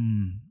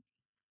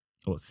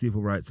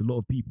civil rights, a lot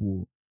of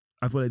people,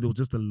 I feel like there was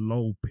just a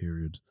lull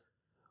period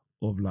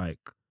of like,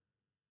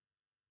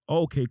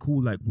 okay,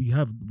 cool, like we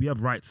have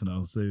rights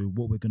now. So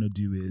what we're gonna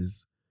do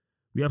is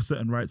we have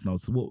certain rights now.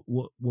 So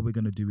what we're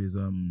gonna do is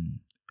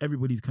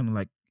everybody's kind of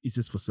like, it's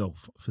just for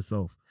self.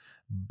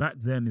 Back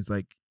then, it's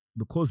like,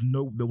 because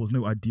there was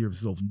no idea of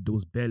self. There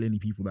was barely any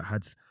people that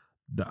had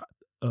that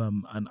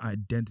an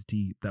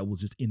identity that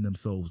was just in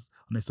themselves,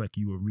 unless like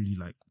you were really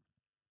like,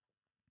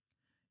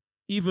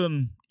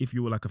 even if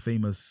you were like a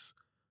famous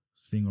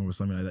singer or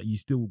something like that, you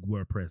still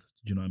were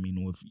oppressed. Do you know what I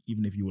mean? Or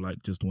even if you were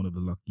like just one of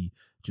the lucky,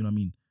 do you know what I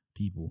mean,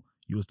 people,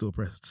 you were still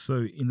oppressed.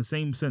 So in the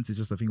same sense, it's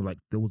just a thing of like,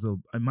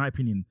 in my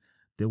opinion,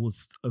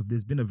 there's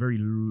been a very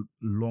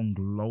long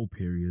lull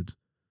period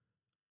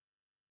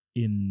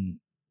when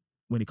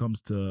it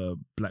comes to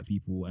black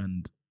people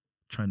and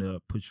trying to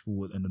push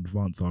forward and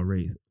advance our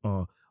race,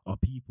 our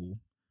people,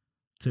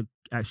 to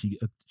actually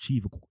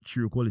achieve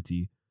true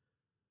equality,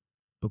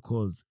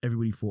 because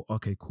everybody thought,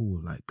 okay, cool,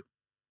 like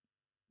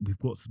we've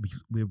got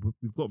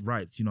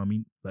rights, you know what I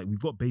mean? Like,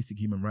 we've got basic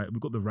human rights,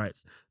 we've got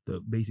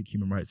the basic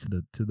human rights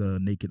to the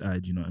naked eye,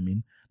 do you know what I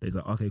mean? There's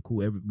like, okay,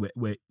 cool,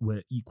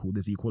 we're equal,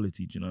 there's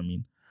equality, do you know what I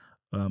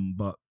mean?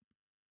 But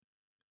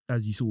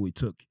as you saw, it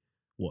took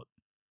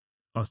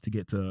us to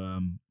get to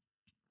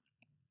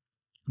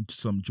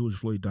some George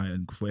Floyd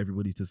dying for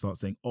everybody to start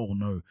saying, oh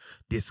no,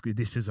 this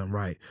isn't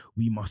right,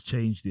 we must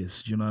change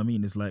this, do you know what I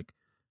mean? It's like,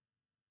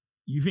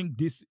 you think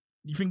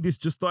this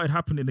just started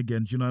happening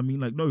again? Do you know what I mean?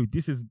 Like, no,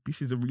 this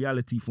is a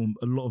reality for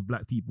a lot of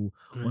black people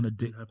on a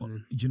day.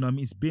 Do you know what I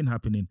mean? It's been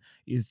happening.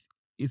 It's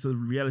a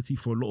reality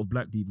for a lot of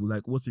black people.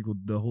 Like, what's it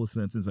called? The whole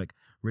sentence, like,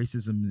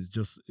 racism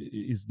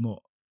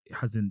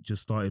hasn't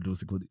just started.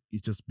 What's it called?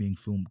 It's just being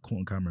filmed, caught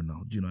on camera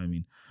now. Do you know what I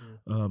mean?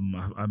 Yeah.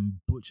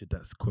 I'm butchered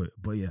that quote,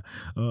 but yeah.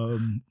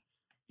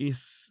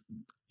 It's,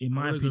 in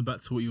my opinion, go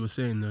back to what you were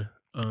saying though.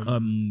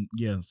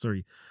 Yeah,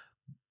 sorry.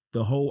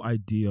 The whole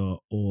idea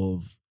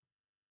of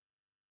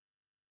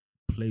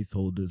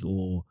placeholders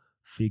or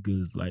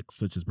figures like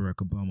such as Barack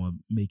Obama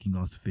making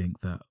us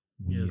think that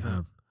we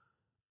have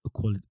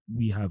equality,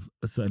 we have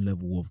a certain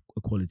level of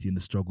equality, and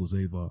the struggles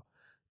over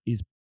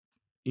is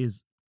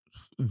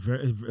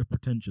very, very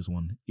pretentious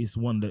one. It's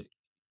one that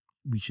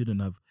we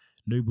shouldn't have.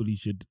 Nobody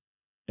should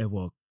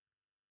ever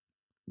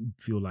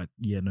feel like,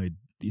 yeah, no,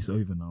 it's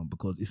over now,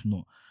 because it's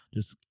not.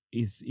 Just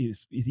it's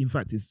in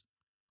fact, it's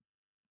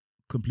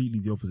completely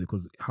the opposite.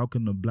 Because how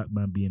can a black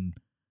man be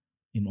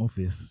in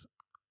office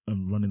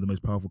and running the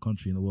most powerful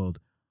country in the world,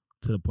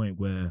 to the point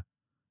where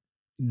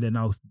then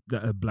now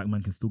that a black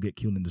man can still get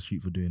killed in the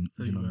street for doing?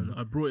 You know, man,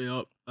 I brought it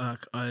up.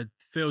 I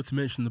failed to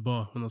mention the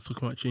bar when I was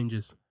talking about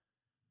changes,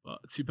 but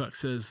Tupac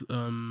says,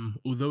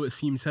 although it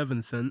seems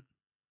heaven sent,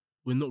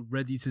 we're not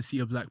ready to see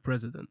a black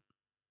president.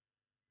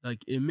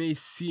 Like, it may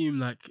seem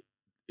like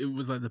it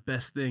was like the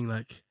best thing.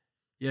 Like,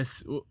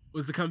 yes,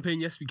 was the campaign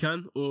Yes We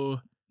Can,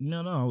 or?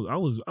 No, I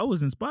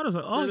was inspired. I was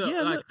like, oh no,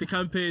 yeah, like the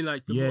campaign,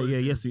 like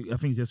yes, I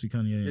think it's Yes We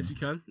Can. Yeah, Yes We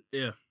Can.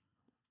 Yeah.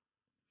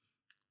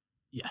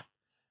 Yeah,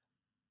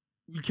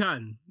 we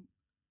can.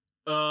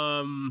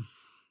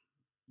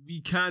 We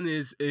can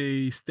is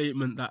a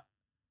statement that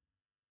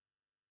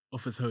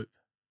offers hope,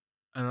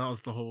 and that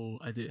was the whole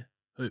idea,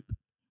 hope.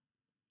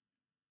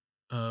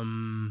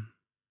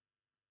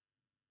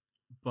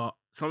 But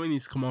something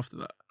needs to come after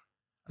that,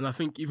 and I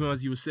think even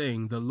as you were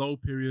saying, the lull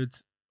period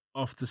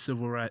after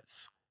civil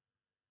rights,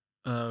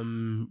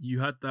 you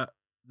had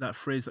that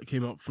phrase that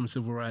came up from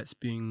civil rights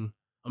being,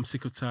 "I'm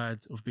sick of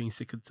tired of being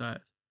sick and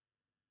tired."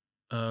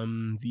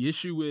 The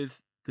issue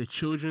with the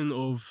children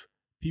of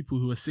people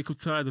who are sick of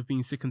tired of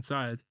being sick and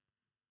tired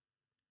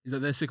is that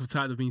they're sick of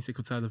tired of being sick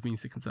of tired of being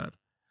sick and tired.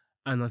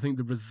 And I think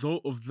the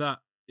result of that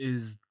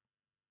is,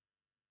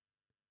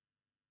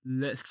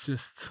 let's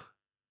just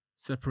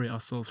separate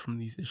ourselves from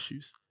these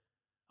issues.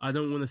 I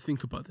don't want to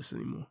think about this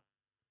anymore.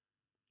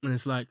 And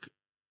it's like,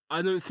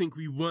 I don't think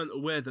we weren't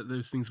aware that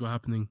those things were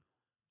happening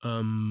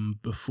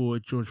before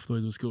George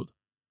Floyd was killed.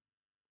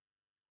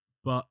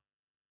 But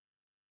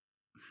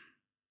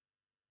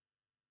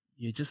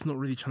you're just not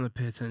really trying to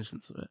pay attention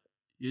to it.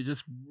 You're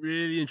just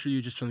really and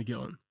truly just trying to get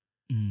on.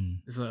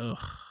 It's like,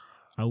 ugh.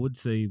 I would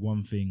say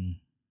one thing,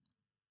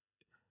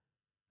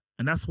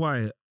 and that's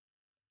why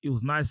it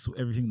was nice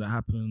everything that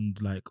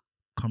happened, like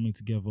coming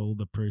together, all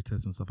the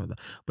protests and stuff like that.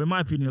 But in my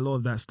opinion, a lot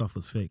of that stuff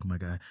was fake, my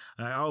guy.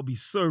 I'll be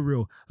so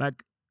real.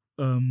 Like,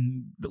 all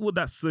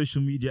that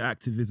social media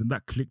activism,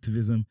 that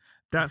clicktivism,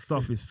 that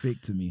stuff is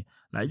fake to me.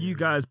 Like, you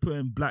guys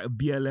putting black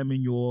BLM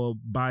in your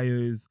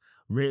bios,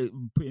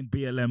 putting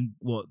BLM,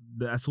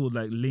 that's all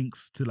like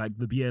links to like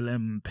the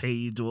BLM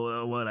page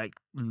or like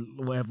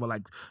whatever,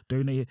 like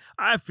donate.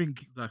 I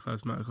think Black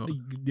Lives Matter card.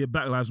 The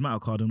Black Lives Matter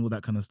card and all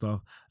that kind of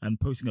stuff, and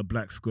posting a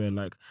black square,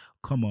 like,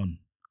 come on.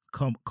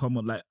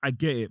 Like, I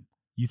get it.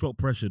 You felt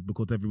pressured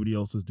because everybody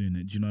else was doing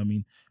it. Do you know what I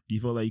mean? You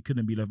felt like you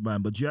couldn't be left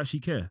behind, but do you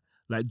actually care?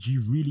 Like, do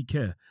you really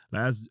care?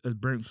 Like, as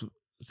Brent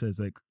says,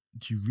 like,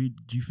 do you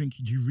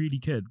really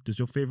care? Does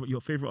your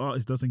favorite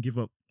artist doesn't give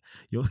up?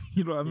 You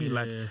know what I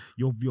mean?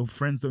 Your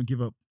friends don't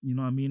give up. You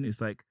know what I mean?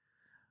 It's like,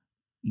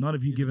 none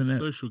of you giving it.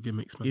 Social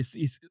gimmicks, man.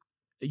 It's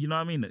you know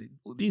what I mean?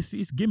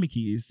 It's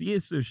gimmicky.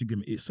 It's social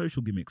gimmick. It's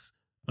social gimmicks.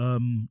 I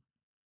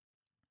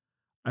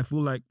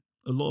feel like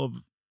a lot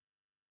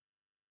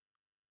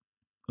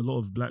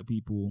of black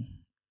people,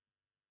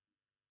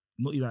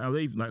 not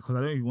like, because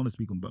I don't even want to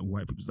speak about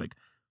white people. It's like,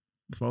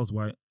 if I was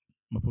white,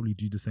 I'd probably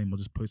do the same. I'll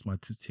just post my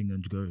thing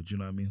and go. Do you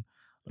know what I mean?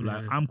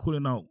 Like, I'm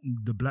calling out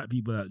the black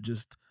people that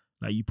just,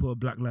 like, you put a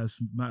Black Lives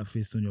Matter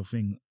fist on your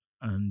thing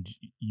and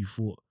you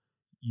thought,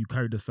 you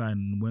carried a sign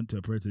and went to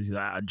a protest. You're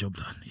like, job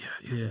done.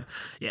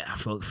 Yeah. I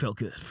felt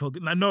good.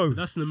 I know.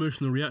 That's an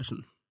emotional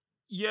reaction.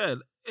 Yeah,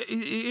 it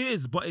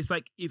is. But it's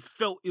like, it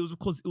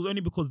was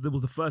only because there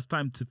was the first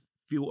time to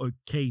feel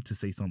okay to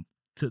say something,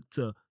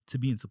 to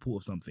be in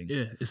support of something.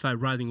 Yeah, it's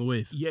like riding a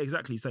wave. Yeah,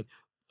 exactly. It's like,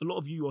 a lot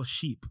of you are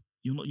sheep.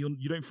 You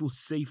don't feel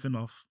safe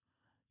enough.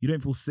 You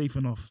don't feel safe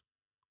enough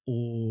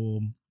or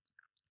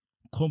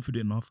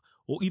confident enough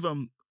or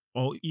even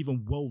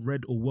well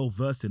read or well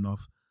versed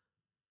enough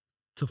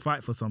to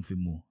fight for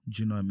something more.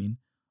 Do you know what I mean?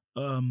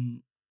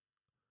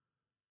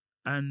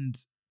 And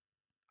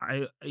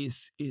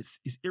it's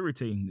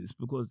irritating. It's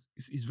because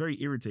it's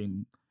very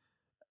irritating,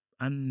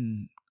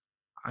 and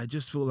I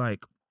just feel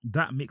like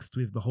that mixed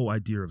with the whole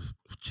idea of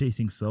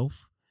chasing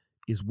self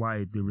is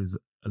why there is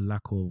a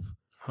lack of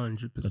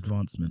 100%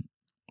 advancement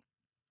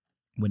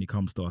when it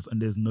comes to us.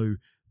 And there's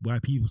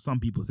some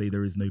people say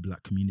there is no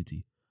black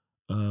community.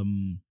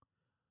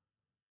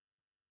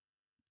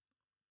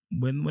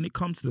 When it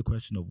comes to the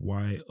question of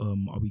why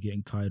are we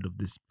getting tired of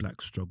this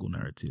black struggle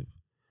narrative,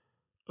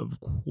 of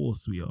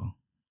course we are.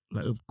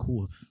 Like, of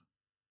course.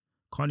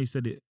 Kanye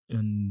said it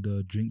in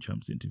the Drink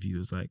Champs interview. It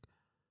was like,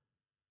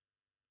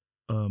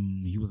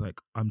 he was like,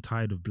 I'm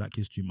tired of Black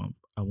History Month.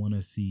 I want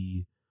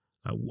to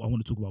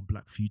talk about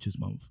Black Futures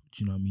Month.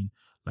 Do you know what I mean?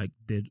 Like,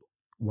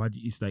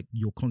 it's like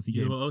you're constantly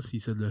getting... You know what else he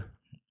said there?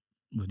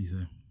 What did he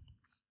say?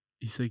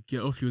 He said,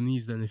 get off your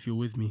knees then if you're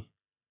with me.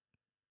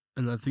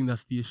 And I think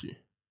that's the issue.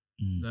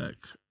 Like,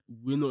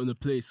 we're not in a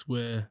place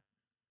where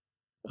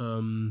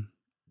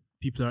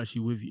people are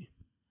actually with you.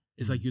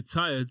 It's like you're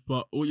tired,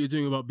 but all you're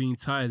doing about being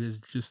tired is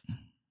just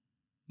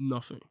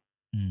nothing.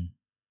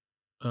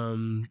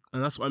 And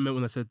that's what I meant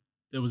when I said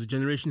there was a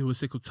generation who was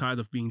sick or tired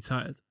of being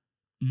tired.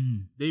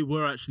 They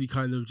were actually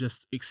kind of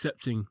just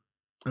accepting,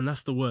 and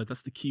that's the word,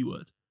 that's the key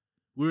word.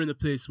 We're in a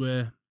place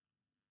where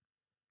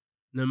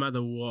no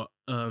matter what,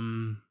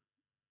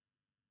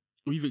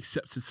 we've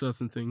accepted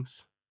certain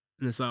things,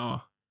 and it's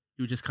like,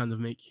 you'll just kind of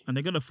make... And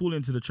they're going to fall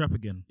into the trap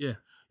again. Yeah.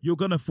 You're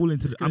going to fall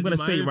into... I'm going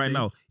to say it right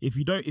now. If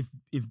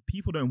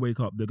people don't wake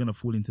up, they're going to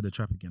fall into the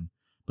trap again.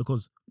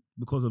 Because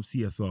of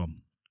CSR.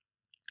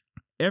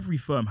 Every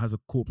firm has a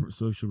corporate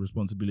social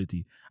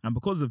responsibility. And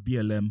because of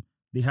BLM,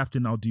 they have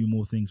to now do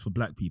more things for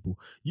black people.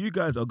 You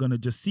guys are going to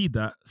just see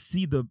the,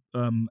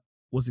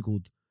 what's it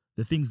called?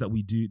 The things that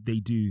they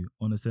do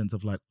on a sense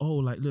of like, oh,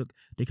 like, look,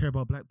 they care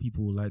about black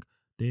people. Like,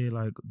 they're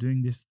like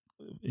doing this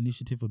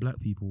initiative for black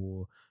people.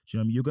 Or, do you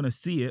know what I mean? You're going to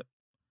see it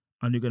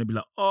and you're gonna be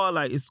like, oh,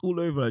 like it's all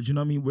over. Do you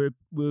know what I mean?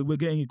 We're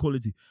getting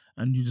equality,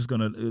 and you're just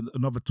gonna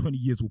another 20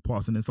 years will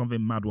pass, and then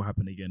something mad will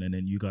happen again, and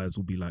then you guys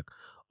will be like,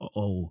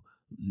 oh,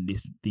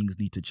 this things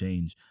need to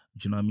change.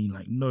 Do you know what I mean?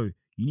 Like, no,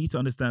 you need to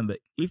understand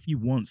that if you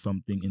want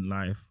something in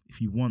life,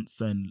 if you want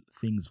certain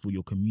things for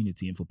your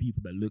community and for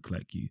people that look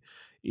like you,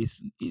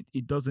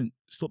 it doesn't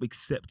stop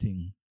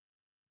accepting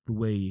the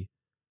way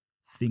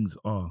things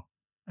are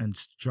and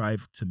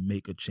strive to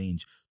make a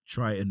change.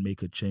 Try and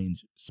make a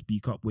change.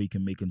 Speak up where you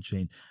can make a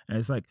change. And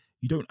it's like,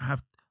 you don't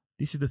have,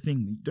 this is the thing,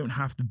 you don't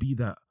have to be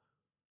that.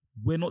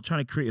 We're not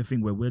trying to create a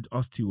thing where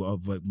us two are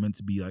like meant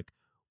to be like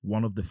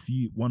one of a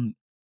few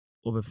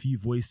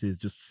voices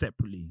just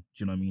separately.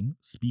 Do you know what I mean?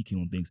 Speaking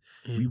on things.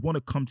 We want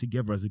to come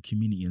together as a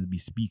community and be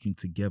speaking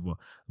together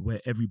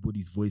where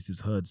everybody's voice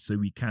is heard so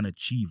we can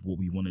achieve what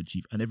we want to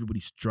achieve. And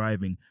everybody's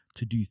striving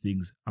to do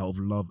things out of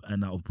love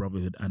and out of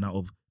brotherhood and out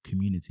of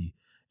community.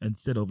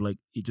 Instead of like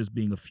it just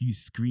being a few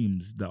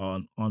screams that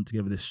aren't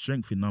together. There's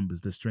strength in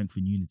numbers, there's strength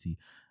in unity.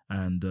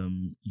 And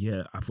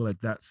I feel like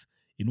that's,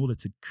 in order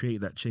to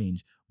create that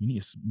change, we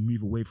need to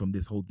move away from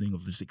this whole thing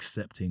of just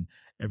accepting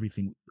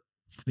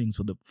things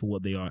for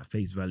what they are at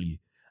face value,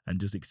 and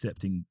just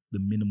accepting the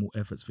minimal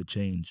efforts for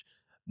change.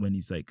 When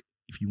he's like,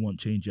 if you want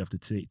change, you have to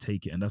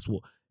take it. And that's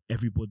what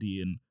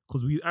everybody, and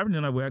because Aaron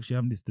and I were actually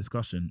having this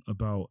discussion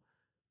about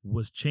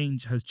has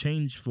changed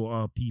for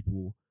our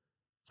people,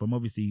 from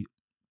obviously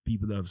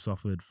people that have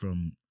suffered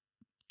from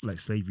like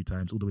slavery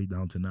times all the way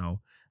down to now.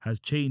 Has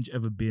change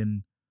ever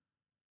been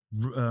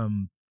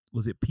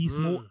was it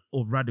piecemeal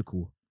or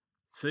radical?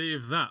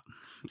 Save that.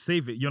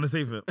 Save it. You want to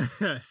save it?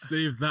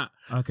 Save that.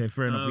 Okay,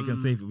 fair enough. We can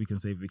save it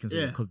because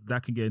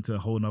that can get into a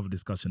whole nother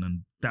discussion,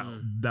 and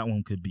that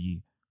one could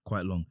be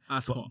quite long.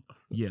 That's hot.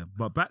 Yeah,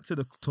 but back to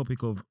the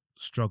topic of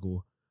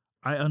struggle.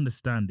 I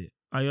understand it.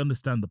 I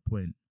understand the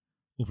point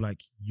of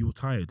like, you're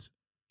tired.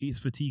 It's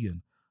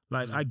fatiguing.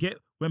 Like I get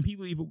when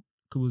people even,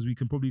 because we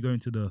can probably go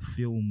into the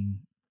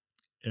film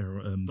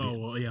era.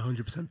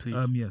 100%, please.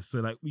 Yeah. So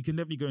like we can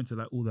definitely go into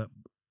like all that.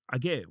 I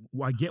get it.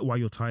 I get why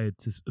you're tired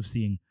of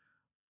seeing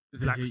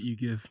the hate you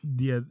give.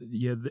 Yeah.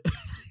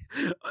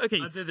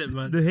 Okay. I did it,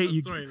 man. The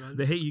hate man.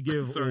 The hate you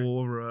give,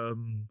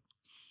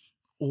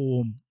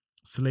 or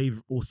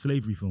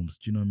slavery films.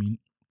 Do you know what I mean?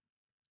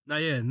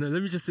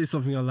 Let me just say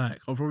something I like.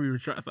 I'll probably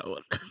retract that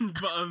one.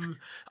 But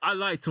I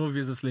like 12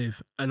 Years a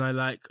Slave, and I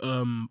like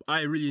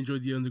I really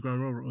enjoyed the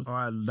Underground Railroad.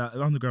 The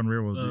Underground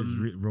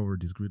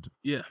Railroad is good.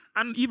 Yeah.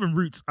 And even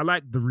Roots. I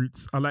like the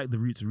Roots. I like the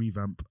Roots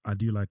revamp. I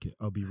do like it.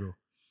 I'll be real.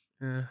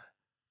 Yeah.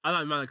 I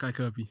like Malachi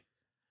Kirby.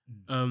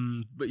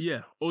 But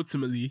yeah,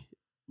 ultimately,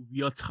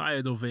 we are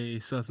tired of a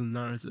certain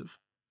narrative.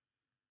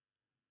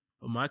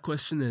 But my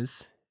question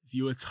is, if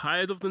you are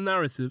tired of the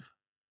narrative,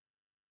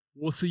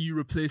 what are you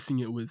replacing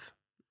it with?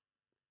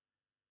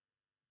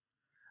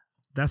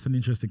 That's an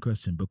interesting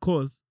question,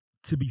 because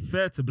to be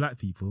fair to black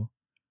people,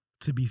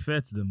 to be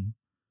fair to them,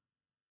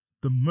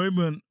 the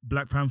moment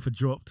Black Panther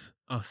dropped...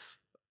 Us.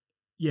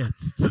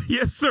 Yes.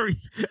 Yeah, sorry.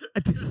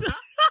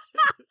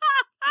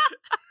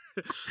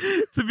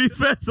 To be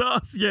fair to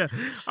us, yeah.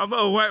 I'm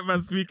not a white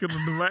man speaking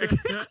on the mic.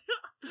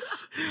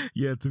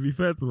 Yeah, to be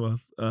fair to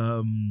us,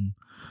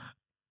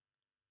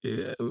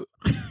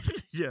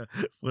 yeah,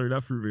 sorry,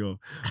 that threw me off.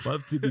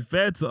 But to be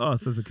fair to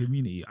us as a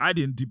community, I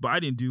didn't do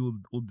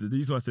all the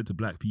reason I said to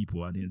black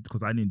people, I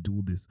didn't do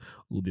all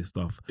this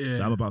stuff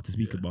that I'm about to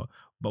speak about.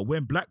 But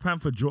when Black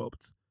Panther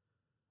dropped,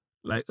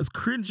 like as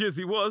cringy as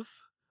it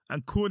was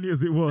and corny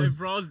as it was, hey,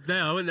 bro, I was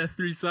there. I went there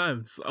 3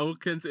 times. I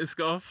walked into a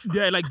scarf.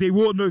 Yeah, like they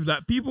won't know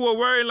that people were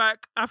wearing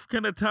like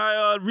African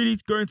attire, really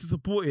going to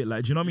support it.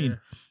 Like, do you know what I mean?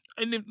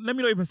 And then, let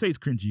me not even say it's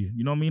cringy.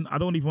 You know what I mean? I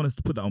don't even want us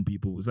to put that on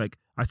people. It's like,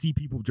 I see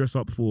people dress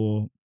up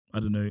for, I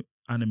don't know,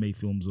 anime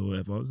films or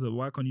whatever. So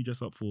why can't you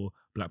dress up for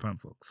Black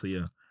Panther? So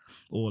yeah.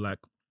 Or like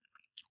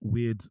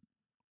weird,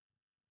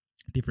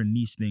 different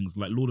niche things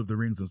like Lord of the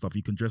Rings and stuff.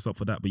 You can dress up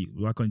for that, but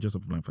why can't you dress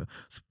up for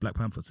Black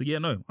Panther? So yeah,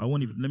 no, I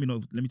won't even, let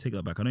me take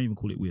that back. I don't even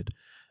call it weird.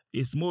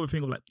 It's more of a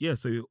thing of like, yeah,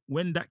 so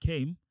when that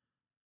came,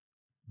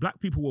 black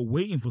people were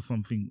waiting for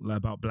something like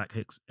about black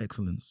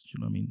excellence. Do you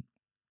know what I mean?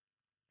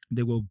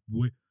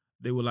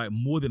 They were like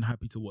more than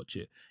happy to watch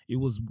it.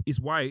 It's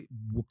why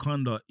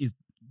Wakanda is,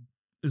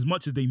 as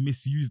much as they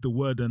misuse the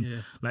word,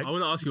 and like I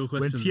want to ask you a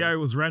question. When T.I.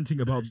 was ranting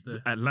about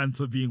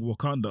Atlanta being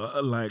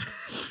Wakanda, like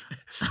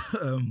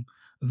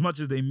as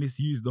much as they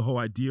misuse the whole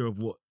idea of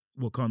what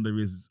Wakanda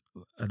is,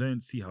 I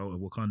don't see how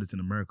Wakanda's in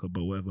America,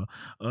 but whatever.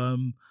 As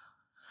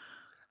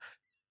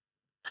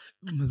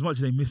much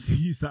as they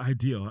misuse that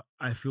idea,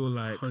 I feel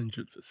like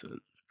 100%.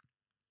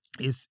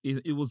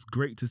 It was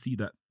great to see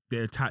that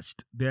they're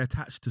attached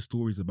to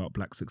stories about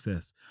black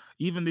success.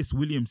 Even this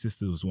Williams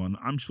sisters one,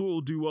 I'm sure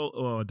it'll do well.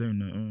 Oh, I don't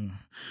know.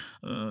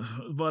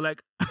 But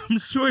like, I'm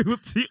sure it will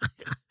do.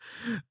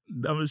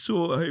 I'm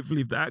sure,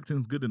 hopefully, if the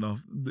acting's good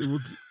enough, it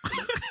will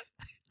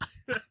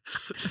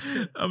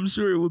I'm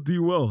sure it will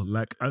do well.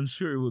 Like, I'm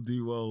sure it will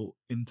do well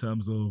in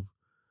terms of,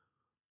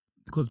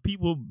 because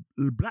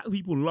black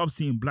people love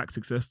seeing black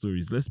success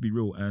stories. Let's be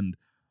real. And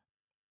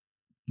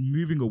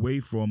moving away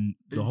from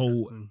the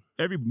whole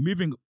Interesting.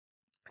 moving. Do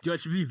you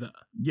actually believe that?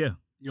 Yeah. In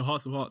your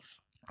heart of hearts?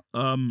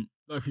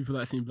 Like people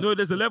that seem. No,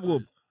 there's a level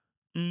of.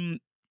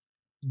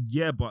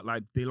 Yeah, but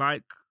like they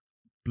like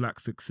black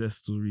success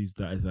stories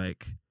that is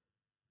like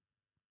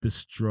the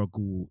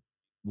struggle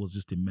was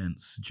just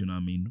immense. Do you know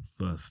what I mean?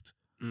 First,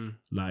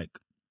 like.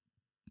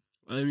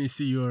 Let me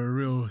see you're a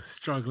real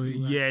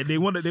struggling. Yeah, like. they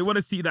want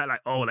to see that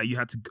like, oh, like you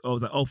had to. I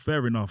was like, oh,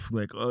 fair enough.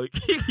 Like, oh,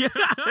 yeah,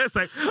 it's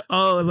like,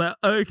 oh, I was like,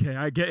 okay,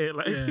 I get it.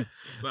 Like, yeah,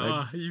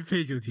 like, you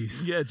paid your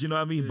dues. Yeah, do you know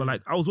what I mean? Yeah. But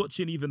like, I was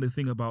watching even the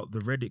thing about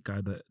the Reddit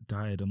guy that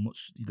died. I'm not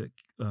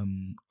like, I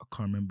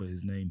can't remember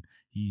his name.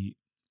 He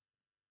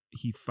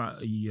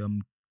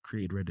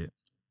created Reddit.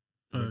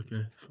 Oh,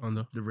 okay,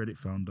 founder. The Reddit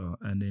founder,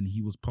 and then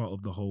he was part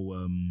of the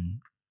whole.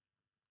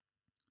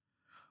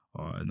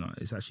 Oh no,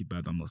 it's actually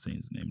bad. I'm not saying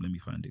his name. Let me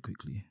find it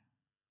quickly.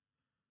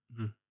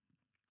 You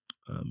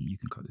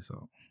can cut this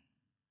out.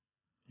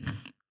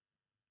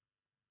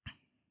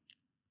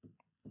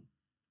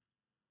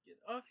 Get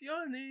off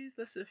your knees.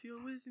 That's if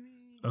you're with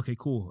me. Okay,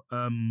 cool.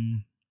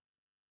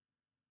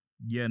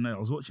 Yeah, no, I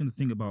was watching the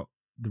thing about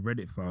the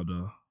Reddit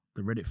founder,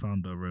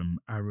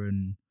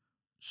 Aaron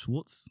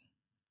Schwartz,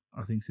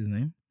 I think's his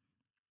name,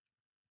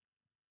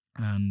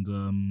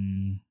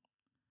 and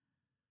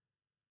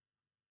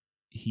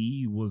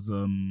he was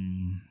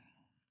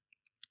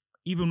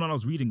even when I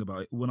was reading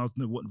about it, when I was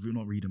not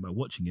reading about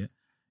watching it,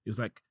 it was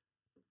like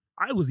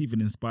I was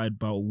even inspired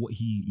by what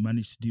he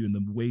managed to do and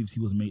the waves he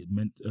was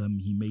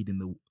he made in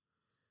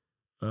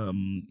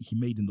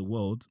the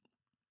world,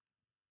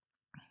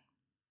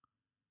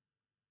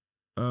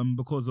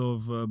 because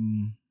of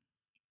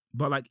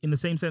but like in the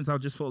same sense, I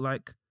just felt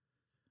like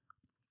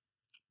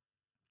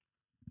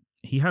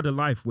he had a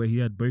life where he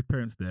had both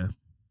parents there.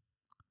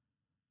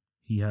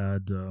 He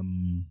had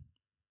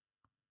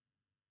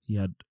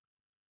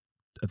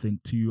I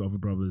think 2 other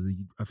brothers.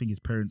 I think his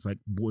parents like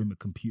bought him a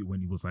computer when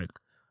he was like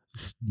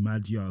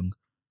mad young,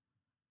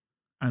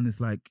 and it's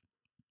like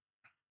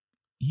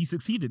he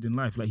succeeded in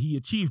life. Like he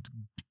achieved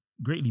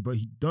greatly, but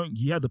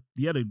he had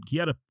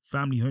a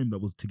family home that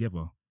was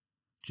together.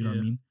 Do you know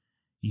what I mean?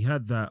 He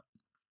had that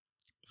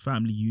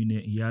family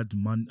unit. He had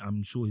money.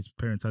 I'm sure his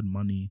parents had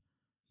money,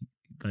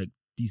 like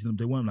decent.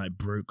 They weren't like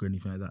broke or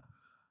anything like that.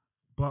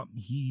 But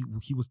he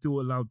was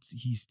still allowed.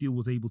 He still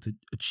was able to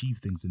achieve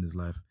things in his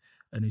life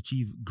and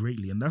achieve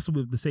greatly. And that's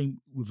with the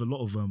same with a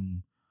lot of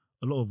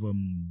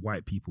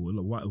white people, a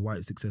lot of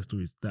white success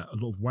stories that a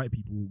lot of white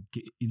people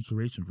get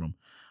inspiration from.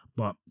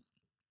 But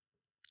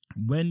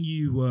when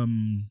you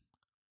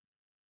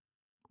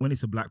when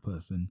it's a black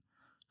person,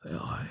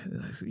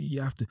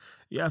 you have to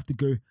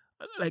go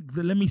like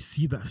let me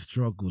see that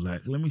struggle.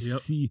 Like let me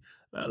see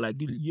like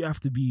you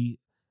have to be.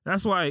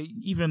 That's why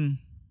even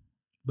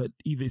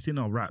it's in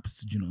our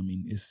raps. Do you know what I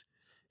mean? It's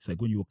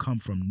like when you come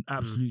from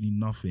absolutely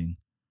nothing.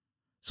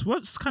 So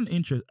what's kind of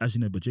interesting, as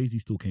you know, but Jay-Z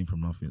still came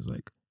from nothing. It's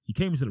like he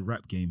came into the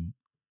rap game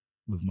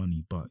with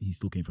money, but he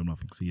still came from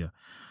nothing. So yeah,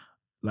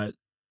 like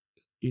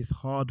it's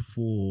hard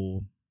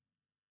for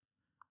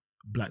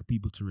black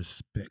people to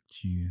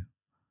respect you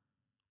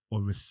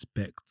or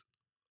respect.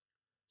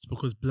 It's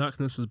because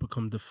blackness has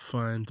become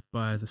defined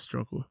by the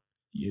struggle.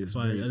 Yeah,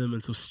 by an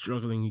element of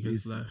struggling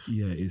against life.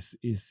 Yeah, it's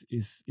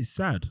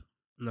sad.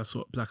 And that's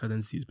what black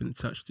identity has been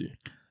attached to.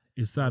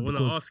 It's sad. I want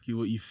to ask you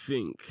what you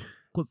think.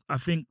 Because I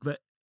think that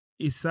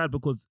it's sad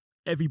because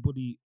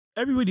everybody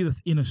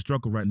that's in a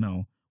struggle right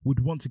now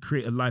would want to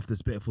create a life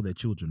that's better for their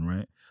children,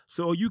 right?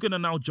 So are you going to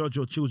now judge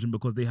your children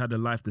because they had a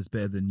life that's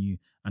better than you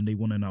and they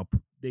want to now,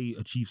 they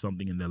achieve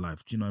something in their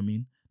life? Do you know what I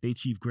mean? They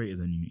achieve greater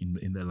than you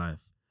in their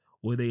life.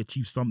 Or they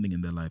achieve something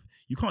in their life.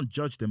 You can't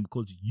judge them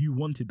because you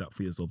wanted that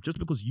for yourself. Just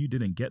because you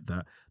didn't get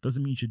that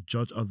doesn't mean you should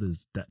judge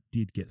others that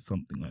did get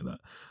something like that.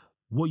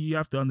 What you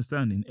have to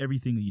understand in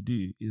everything that you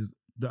do is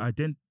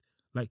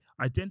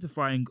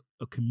identifying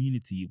a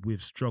community with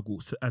struggle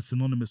as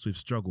synonymous with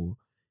struggle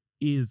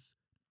is,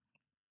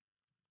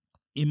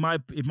 in my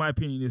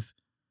opinion,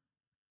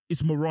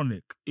 it's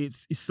moronic.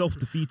 It's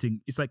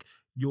self-defeating. It's like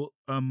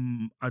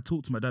I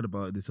talk to my dad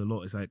about this a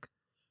lot. It's like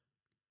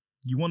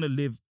you want to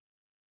live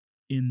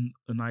in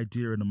an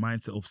idea and a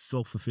mindset of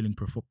self-fulfilling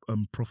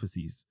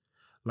prophecies.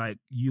 Like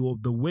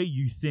the way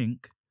you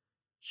think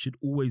should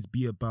always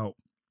be about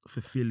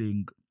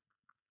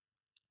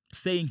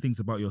saying things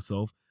about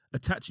yourself,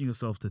 attaching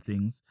yourself to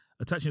things,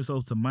 attaching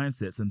yourself to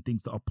mindsets and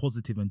things that are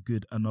positive and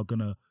good and are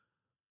gonna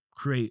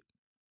create,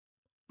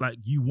 like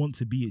you want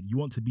to be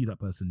that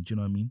person. Do you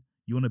know what I mean?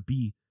 You want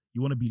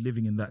to be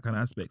living in that kind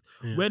of aspect.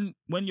 Yeah.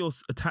 When you're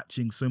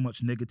attaching so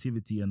much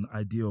negativity and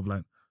idea of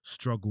like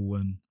struggle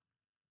and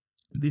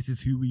this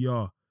is who we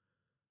are,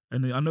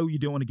 and I know you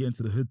don't want to get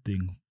into the hood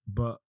thing,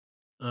 but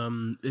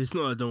it's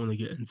not I don't want to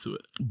get into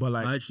it, but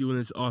like I actually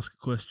wanted to ask a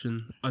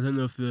question. I don't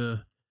know if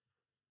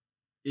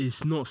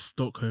it's not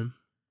Stockholm,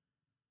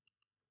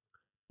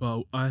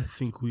 but I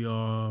think we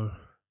are.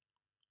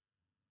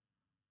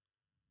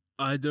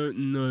 I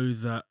don't know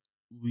that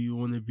we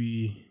want to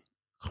be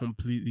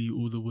completely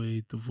all the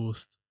way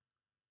divorced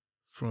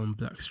from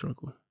black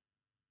struggle.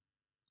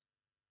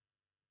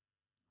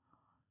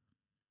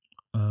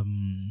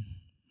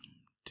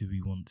 Do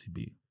we want to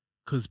be?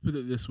 Because put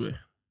it this way.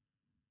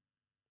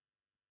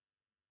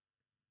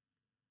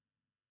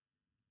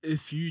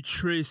 If you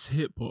trace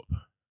hip-hop,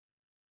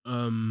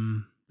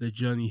 the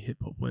journey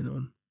hip-hop went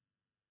on,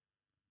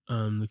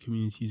 the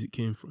communities it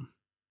came from,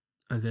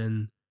 and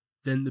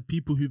then the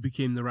people who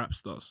became the rap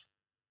stars,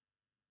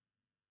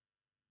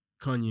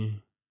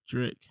 Kanye,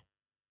 Drake,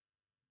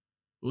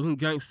 it wasn't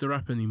gangster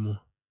rap anymore.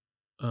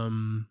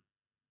 But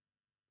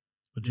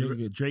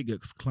Drake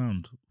gets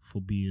clowned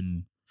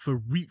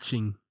for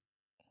reaching.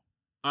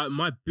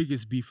 My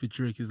biggest beef with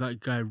Drake is that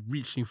guy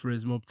reaching for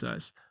his mob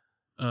ties.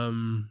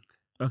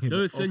 Okay,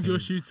 don't send your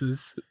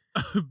shooters.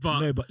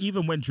 But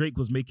even when Drake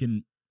was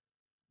making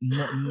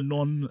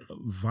non-violent,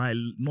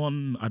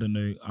 I don't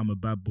know, I'm a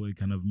bad boy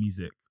kind of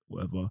music,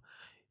 whatever.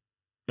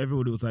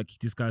 Everybody was like,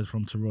 this guy's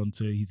from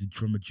Toronto. He's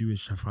from a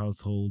Jewish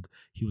household.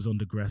 He was on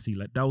Degrassi.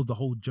 Like, that was the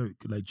whole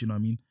joke. Like, do you know what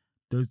I mean?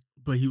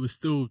 But he was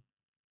still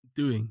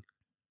doing.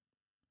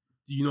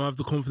 Do you not have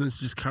the confidence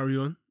to just carry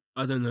on?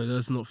 I don't know.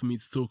 That's not for me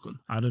to talk on.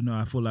 I don't know.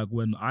 I feel like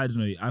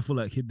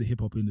the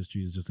hip hop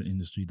industry is just an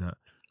industry that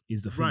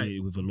is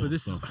affiliated with a lot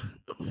of stuff.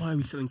 Why are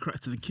we selling crack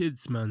to the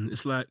kids, man?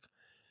 It's like,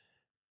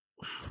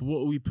 what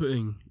are we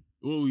putting?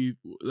 What are we,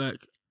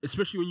 like,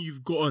 especially when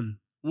you've got on,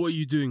 what are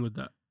you doing with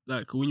that?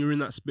 Like, when you're in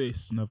that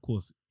space. And of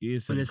course, it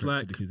is selling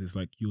crack to the kids. It's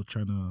like you're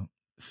trying to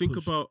think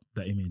about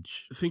that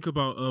image. Think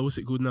about, what's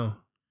it called now?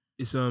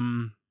 It's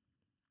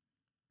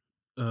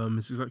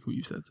exactly what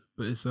you said,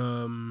 but it's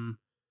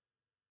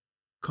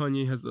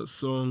Kanye has that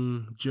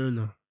song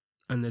Jonah,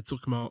 and they're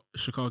talking about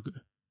Chicago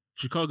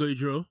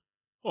drill,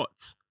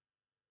 hot,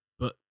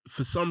 but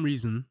for some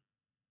reason,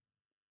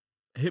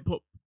 hip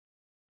hop,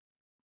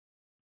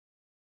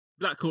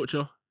 black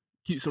culture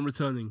keeps on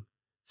returning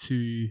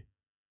to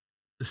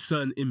a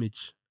certain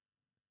image,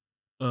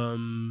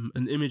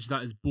 an image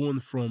that is born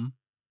from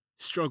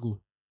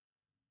struggle.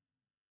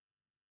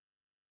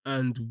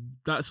 And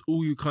that's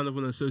all you kind of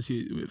want to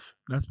associate it with.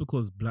 That's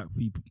because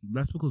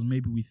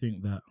maybe we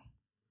think that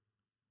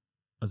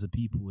as a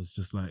people, it's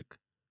just like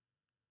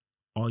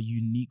our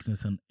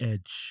uniqueness and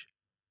edge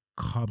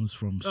comes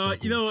from struggle.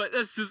 You know what?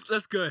 Let's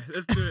go.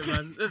 Let's do it,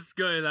 man. Let's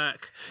go.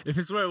 Like, if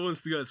it's where it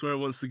wants to go, it's where it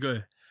wants to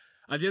go.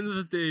 At the end of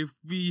the day,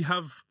 we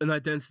have an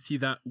identity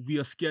that we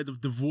are scared of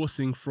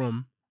divorcing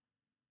from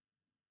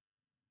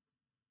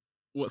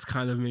what's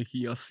kind of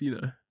making us,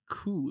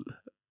 cool.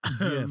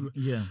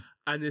 Yeah.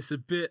 And it's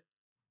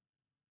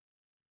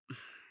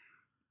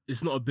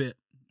not a bit,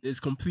 it's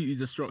completely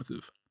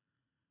destructive.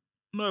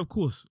 No, of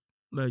course.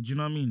 Like, do you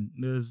know what I mean?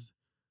 There's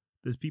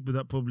people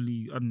that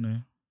probably, I don't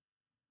know.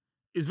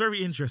 It's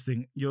very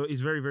interesting.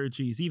 It's very, very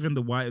cheap. It's even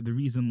the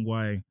reason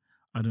why,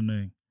 I don't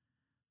know,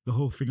 the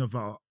whole thing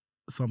about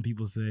some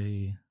people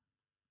say,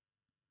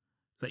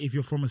 it's like if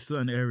you're from a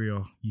certain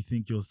area, you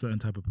think you're a certain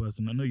type of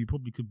person. I know you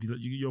probably could be, like,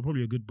 you're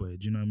probably a good boy.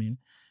 Do you know what I mean?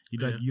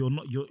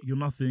 You're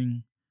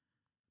nothing,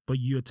 but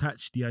you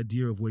attach the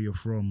idea of where you're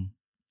from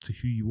to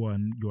who you are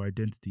and your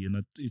identity.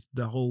 And it's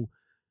the whole,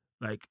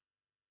 like,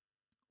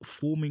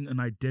 forming an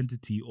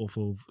identity off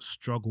of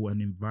struggle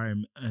and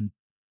environment and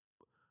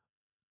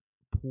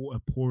a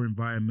poor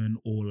environment,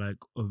 or like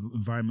an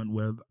environment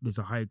where there's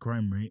a high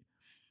crime rate.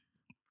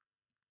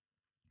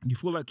 You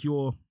feel like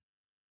you're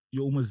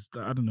almost,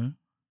 I don't know,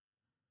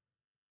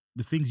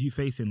 the things you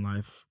face in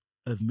life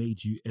have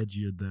made you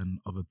edgier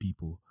than other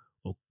people,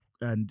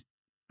 and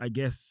I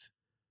guess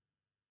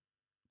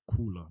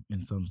cooler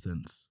in some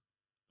sense.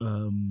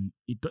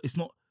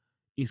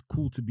 It's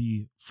cool to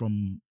be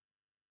from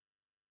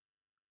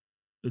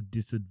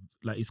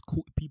it's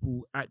cool.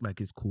 People act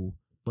like it's cool,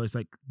 but it's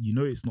like,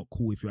 it's not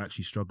cool if you're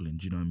actually struggling.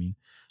 Do you know what I mean?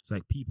 It's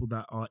like people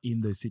that are in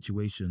those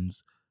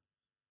situations,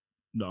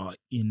 that are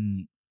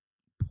in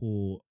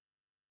poor,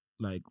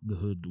 like the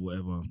hood,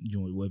 whatever you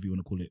want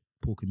to call it,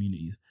 poor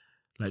communities.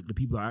 Like the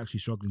people that are actually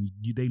struggling,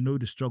 they know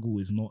the struggle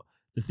is not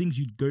the things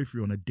you go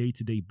through on a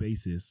day-to-day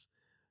basis.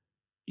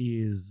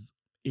 Is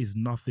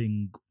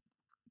nothing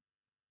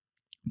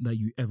that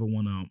you ever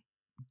want to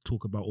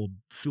talk about or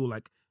feel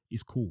like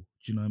is cool.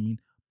 Do you know what I mean?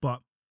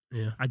 But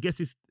yeah, I guess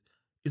it's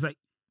like,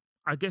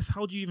 I guess,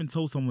 how do you even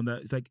tell someone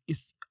that it's like,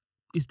 it's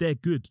their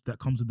good that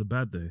comes with the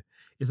bad though?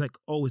 It's like,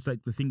 it's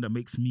like the thing that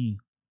makes me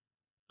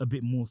a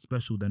bit more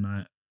special than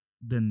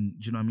do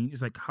you know what I mean?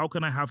 It's like, how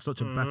can I have such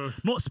a bad,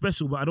 not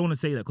special, but I don't want to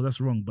say that because that's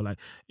wrong, but like,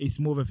 it's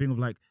more of a thing of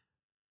like,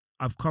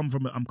 I'm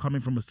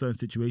coming from a certain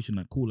situation,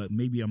 like, cool, like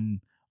maybe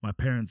my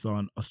parents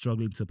are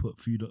struggling to put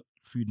food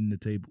on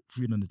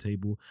the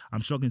table. I'm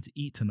struggling to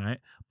eat tonight,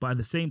 but at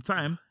the same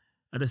time,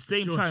 but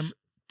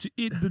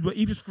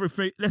even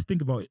let's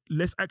think about it.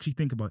 Let's actually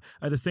think about it.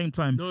 At the same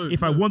time,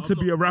 I want to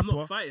be a rapper, I'm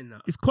not fighting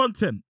that. It's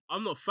content.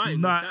 I'm not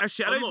fighting. Nah,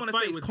 actually, I don't want to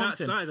say it's with content.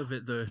 that side of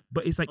it though.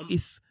 But it's like,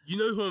 you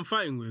know who I'm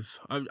fighting with?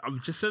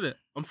 I've just said it.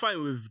 I'm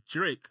fighting with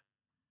Drake.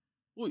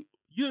 Well,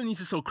 you don't need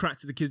to sell crack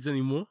to the kids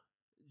anymore.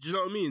 Do you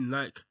know what I mean?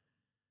 Like,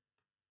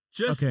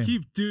 just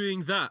keep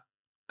doing that.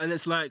 And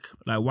it's like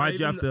why'd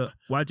you have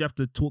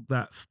to talk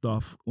that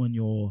stuff when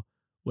you're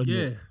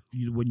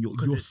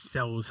because it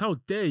sells. How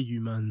dare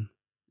you, man?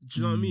 Do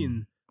you know what I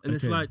mean? And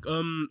it's Okay. like,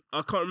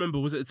 I can't remember.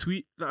 Was it a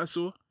tweet that I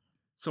saw?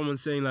 Someone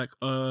saying like,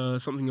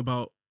 something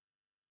to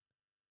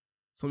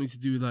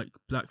do with like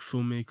black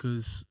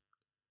filmmakers.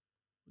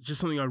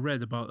 Just something I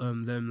read about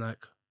them.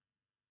 Like,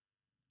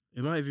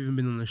 it might have even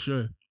been on the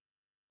show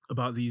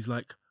about these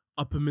like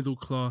upper middle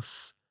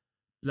class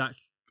black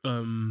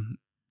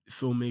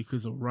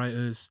filmmakers or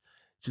writers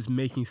just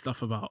making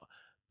stuff about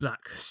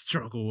black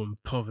struggle and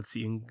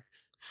poverty and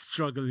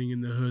struggling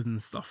in the hood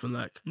and stuff, and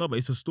like, No, but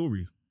it's a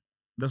story.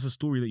 That's a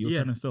story that you're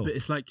trying to sell. but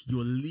it's like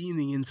you're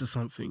leaning into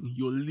something.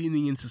 You're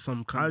leaning into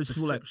some kind I of just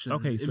feel like, perception,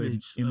 okay, so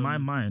image. in my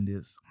mind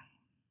is,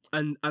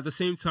 And at the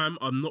same time,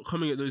 I'm not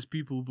coming at those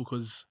people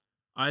because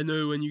I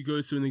know when you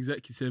go to an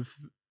executive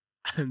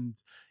and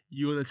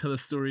you want to tell a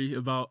story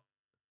about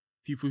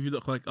people who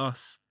look like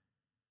us,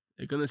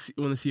 they're gonna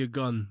want to see a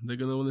gun. They're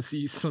gonna want to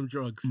see some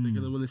drugs. They're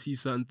gonna want to see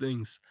certain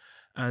things.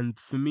 And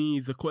for me,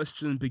 the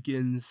question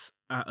begins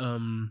at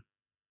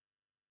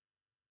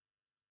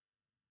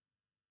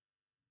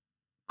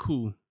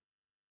cool.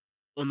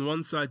 On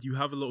one side, you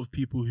have a lot of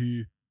people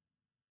who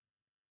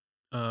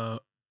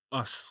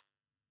us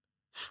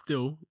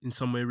still in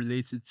some way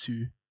related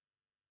to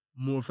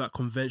more of that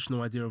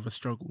conventional idea of a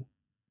struggle.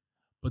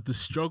 But the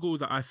struggle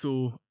that I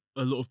feel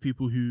a lot of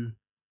people who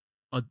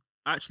are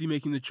actually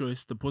making the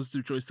choice, the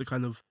positive choice to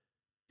kind of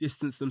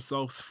distance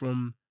themselves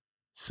from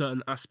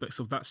certain aspects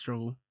of that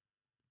struggle,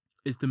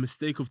 is the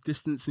mistake of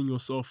distancing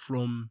yourself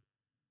from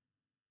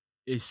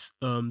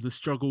the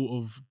struggle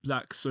of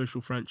black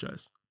social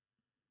franchise.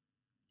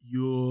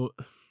 Your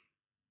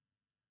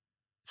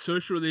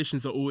social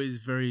relations are always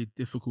very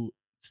difficult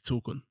to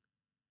talk on.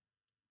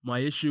 My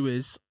issue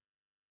is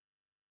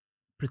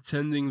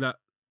pretending that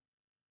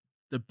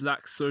the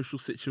black social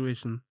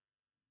situation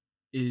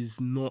is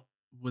not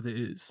what it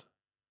is.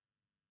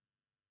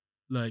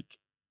 Like,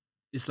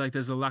 it's like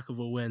there's a lack of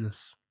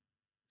awareness.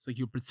 It's like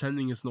you're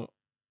pretending it's not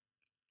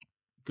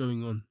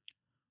going on.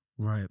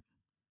 right.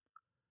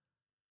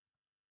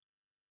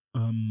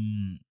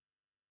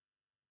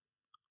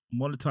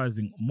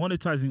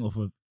 Monetizing off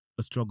of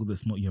a struggle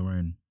that's not your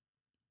own.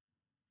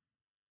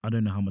 I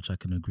don't know how much I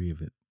can agree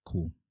with it.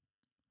 Cool.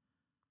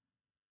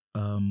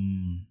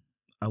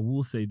 I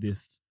will say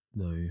this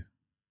though.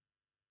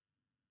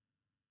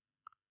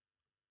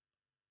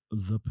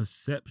 The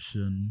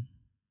perception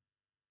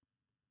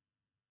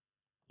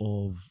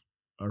of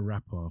a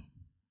rapper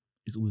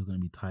is always going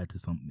to be tied to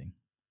something.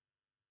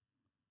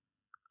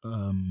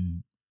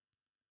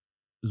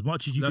 As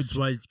much as you That's could,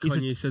 why it's a-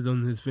 Kanye said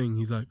on his thing,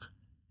 he's like,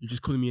 "You're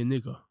just calling me a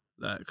nigger."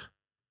 Like,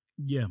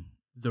 yeah,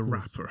 the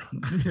course. rapper.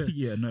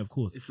 yeah, no, of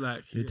course. It's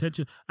like, The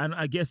attention, and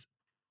I guess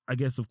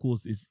of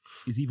course is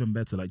even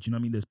better. Like, do you know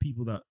what I mean? There's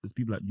people like,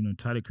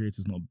 Tyler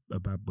Creator's not a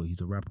bad boy.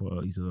 He's a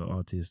rapper. He's an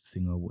artist,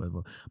 singer,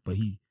 whatever. But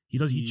he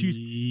chooses.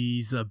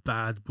 He's a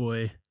bad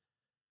boy.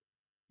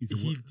 He's a,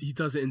 He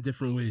does it in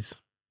different ways.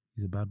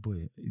 he's a bad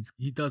boy. He's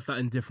He does that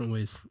in different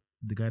ways.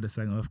 the guy that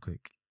sang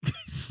Earthquake.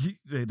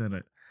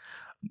 no.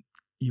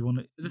 You want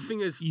to? The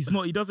thing is, He's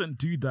not. He doesn't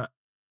do that.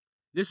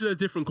 this is a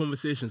different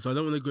conversation, so I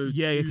don't want to go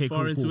too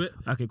far into cool. it.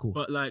 Okay, cool.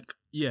 But like,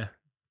 yeah,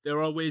 there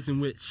are ways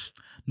in which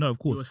No, of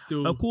you are course,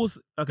 still of course.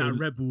 Okay, that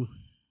rebel. Do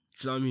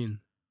you know what I mean?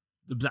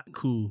 The black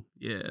cool,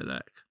 yeah,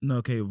 like. no,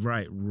 okay,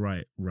 right.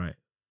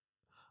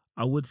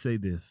 I would say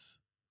this.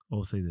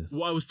 I'll say this.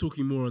 What I was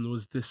talking more on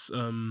was this.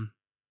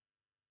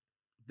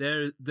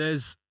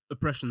 There's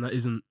oppression that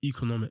isn't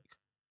economic.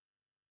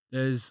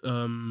 There's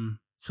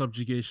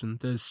subjugation.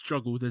 There's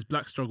struggle. There's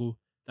black struggle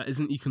that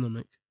isn't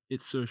economic.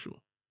 It's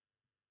social.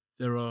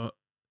 There are.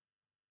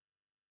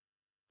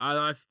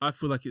 I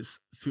feel like it's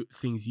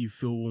things you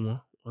feel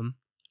warmer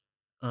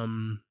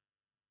on.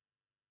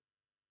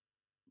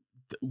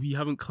 We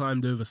haven't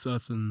climbed over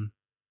certain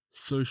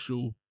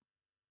social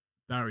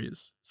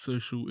barriers,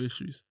 social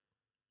issues.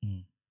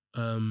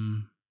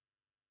 And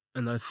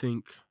I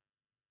think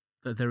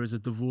that there is a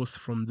divorce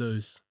from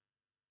those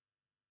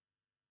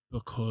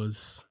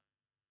because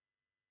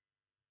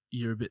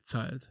you're a bit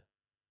tired.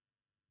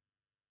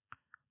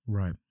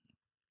 Right.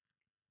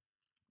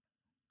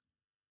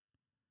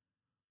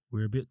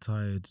 We're a bit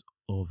tired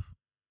of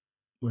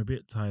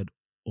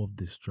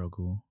this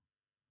struggle.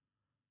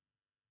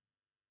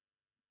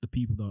 The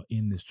people that are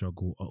in this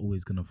struggle are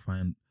always gonna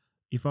find.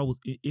 If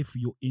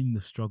you're in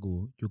the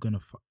struggle, you're gonna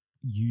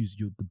use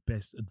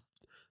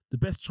the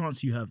best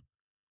chance you have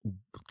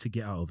to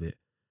get out of it.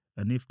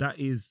 And if that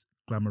is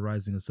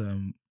glamorizing a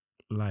certain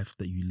life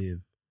that you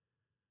live,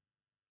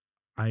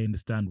 I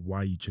understand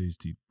why you chose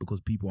to,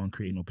 because people aren't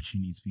creating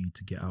opportunities for you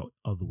to get out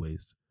other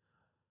ways.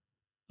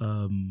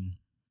 I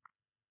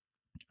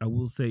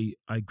will say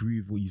I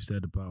agree with what you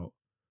said about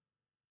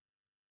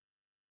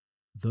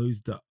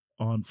those that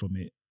aren't from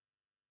it,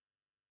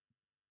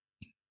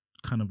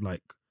 kind of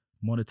like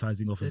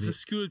monetizing off There's of a it.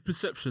 skewed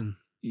perception.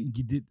 You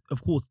did,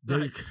 of course.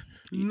 Like,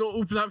 not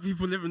all black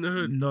people live in the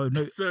hood. No,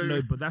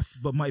 So,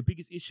 but my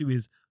biggest issue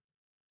is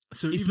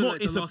so it's even not.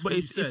 like it's the a last but thing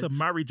it's you it's a said,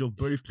 marriage of it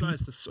both people.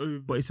 applies to so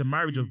But it's a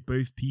marriage few. of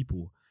both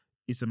people.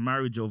 It's a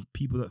marriage of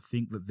people that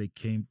think that they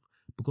came,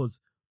 because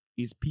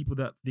it's people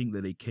that think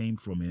that they came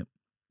from it,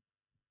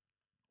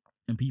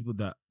 and people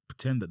that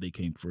pretend that they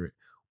came for it,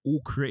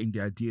 all creating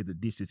the idea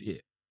that this is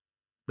it.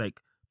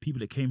 Like people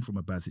that came from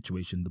a bad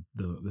situation,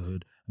 the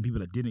hood, and people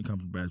that didn't come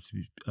from a bad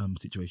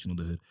situation or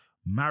the hood,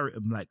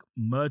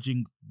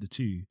 merging the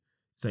two.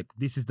 It's like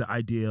this is the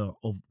idea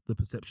of the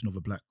perception of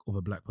a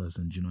black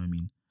person. Do you know what I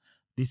mean?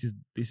 This is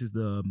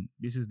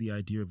the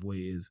idea of what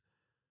it is.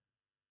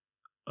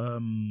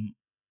 And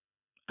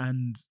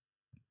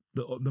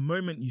the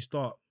moment you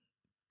start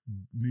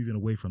moving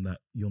away from that,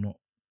 you're not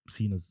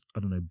seen as, I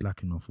don't know,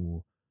 black enough,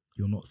 or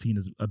you're not seen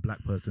as a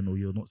black person, or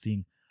you're not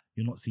seen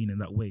in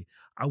that way.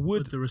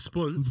 But the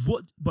response.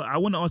 But I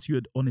want to ask you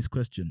an honest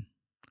question.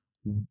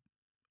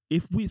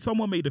 If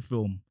someone made a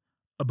film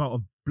about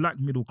a black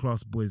middle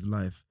class boy's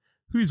life,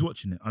 who's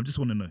watching it? I just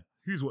want to know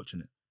who's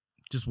watching it.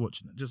 Just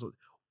watching it. Just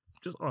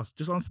ask.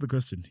 Just answer the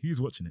question. Who's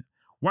watching it?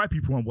 White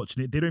people aren't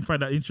watching it. They don't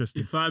find that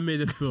interesting. If I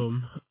made a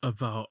film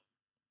about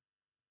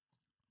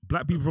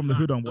black people from the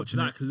hood aren't watching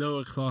black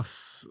lower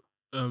class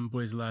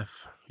boy's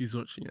life, who's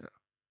watching it?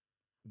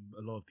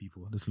 A lot of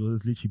people. There's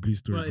literally Blue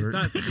Story.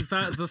 But is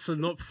that the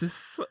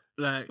synopsis?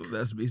 Like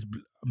it's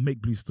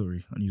make Blue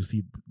Story, and you'll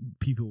see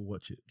people will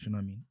watch it. Do you know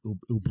what I mean?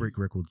 It'll break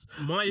records.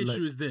 My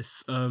issue is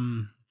this: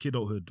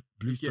 Kidulthood,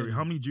 Blue Story.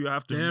 How many do you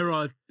have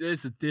to?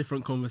 There's a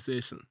different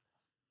conversation.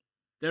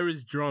 There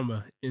is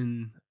drama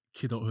in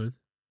Kidulthood.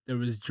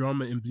 There is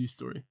drama in Blue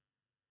Story.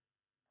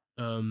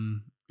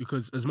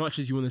 Because as much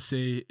as you want to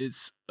say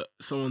it's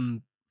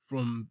someone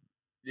from,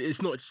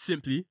 it's not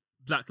simply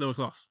black lower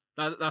class.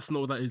 That's not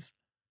what that is.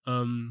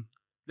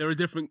 There are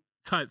different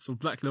types of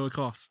black lower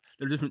class.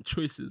 There are different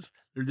choices.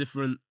 There are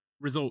different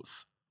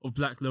results of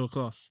black lower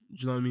class. Do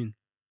you know what I mean?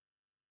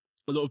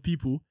 A lot of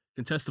people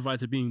can testify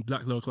to being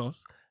black lower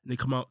class, and they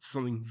come out to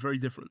something very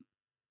different.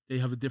 They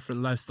have a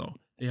different lifestyle.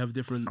 They have a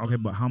different. Okay,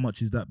 but how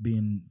much is that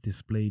being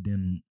displayed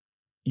in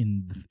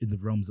the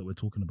realms that we're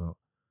talking about?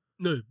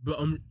 No, but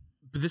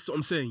this is what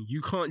I'm saying.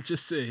 You can't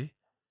just say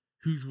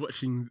who's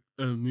watching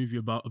a movie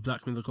about a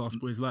black middle class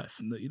boy's life.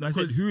 No, I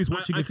said who is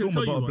watching a film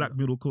about a black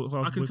middle class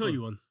boy? I can tell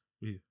you one.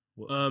 Yeah.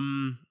 What?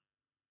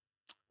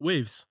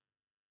 Waves.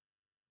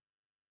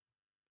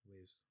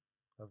 Waves.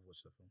 I haven't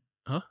watched that film.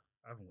 Huh?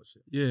 I haven't watched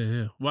it.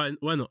 Yeah. Why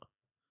not?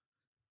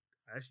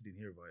 I actually didn't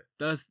hear about it.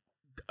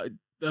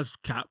 That's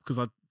cap because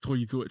I told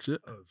you to watch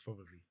it. Oh,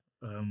 probably.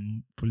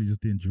 Probably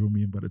just didn't draw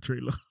me in by the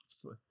trailer.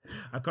 So,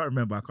 I can't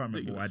remember why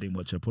I didn't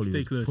watch it.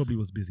 Probably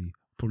was busy.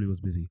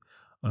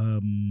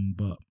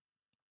 But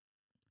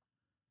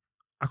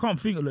I can't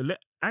think of it.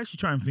 Actually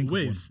try and think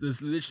Waves. of one.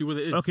 That's literally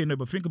what it is. Okay, no,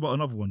 but think about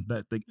another one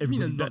that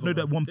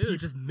everybody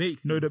just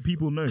make that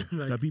people know.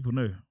 Like, that people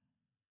know.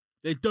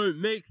 They don't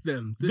make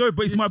them. No,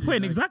 but it's my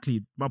point.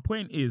 Exactly. My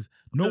point is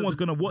no one's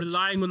gonna watch.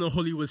 Relying on a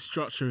Hollywood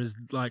structure is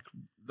like,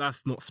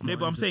 that's not smart. No,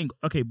 but I'm saying,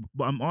 okay, but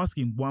what I'm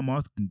asking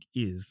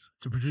is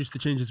to produce the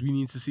changes we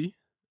need to see.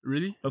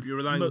 Really? You're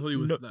relying on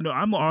Hollywood for that? No,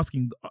 I'm not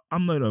asking.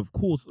 I'm not. Of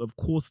course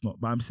not.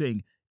 But I'm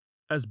saying,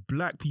 as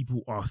black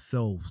people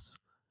ourselves,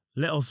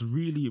 let us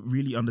really,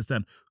 really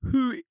understand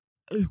who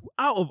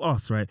out of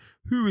us, right?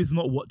 Who is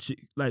not watching?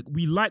 Like,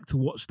 we like to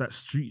watch that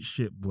street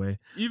shit, boy.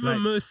 Even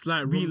most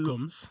like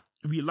rom-coms.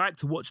 We like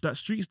to watch that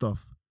street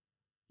stuff.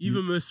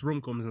 Even most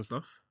rom-coms and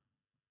stuff.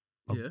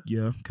 Yeah.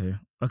 Yeah.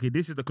 Okay.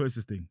 This is the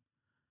closest thing.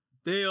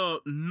 They are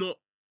not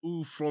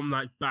all from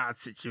like bad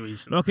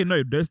situations. Okay,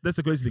 no, that's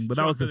the closest thing. But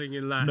that was the the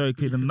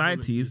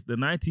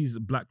 90s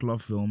black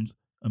love films,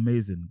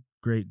 amazing,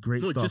 great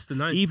not stuff. Just the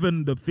 90s.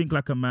 Even the Think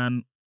Like a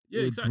Man,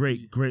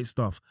 exactly. great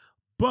stuff.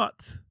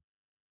 But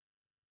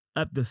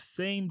at the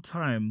same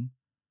time,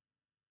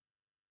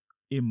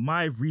 in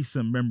my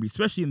recent memory,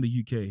 especially in the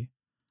UK,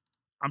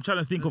 I'm trying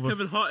to think Has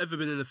Kevin Hart ever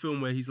been in a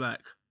film where he's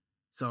like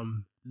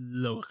some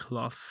lower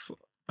class?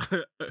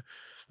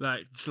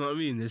 Like, do you know what I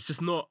mean? It's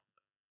just not.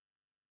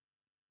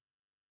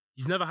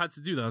 He's never had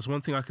to do that. That's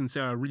one thing I can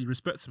say I really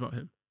respect about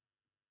him.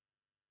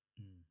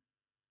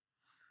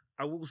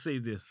 I will say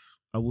this.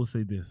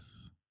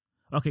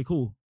 Okay,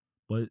 cool.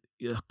 But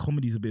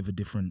comedy's a bit of a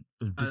different.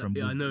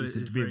 I know it's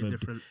very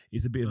different.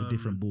 It's a bit of a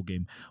different ball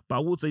game. But I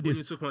will say this. When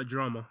you're talking about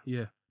drama,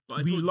 yeah.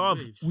 But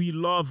we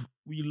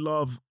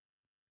love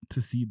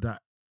to see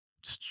that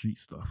street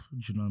stuff. Do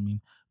you know what I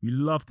mean? We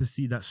love to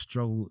see that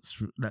struggle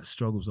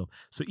stuff.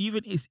 So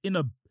even it's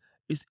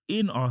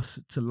in us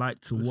to like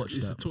to watch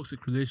it's that. A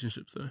toxic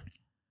relationship, though.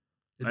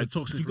 Like,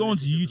 if you go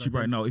onto YouTube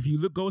right now, if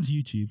you go onto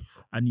YouTube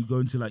and you go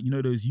into like, you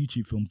know, those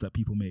YouTube films that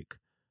people make,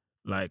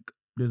 like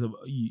there's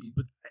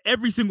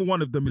every single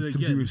one of them is to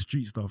do with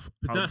street stuff.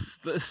 But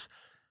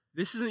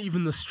this isn't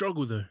even the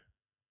struggle though,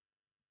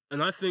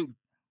 and I think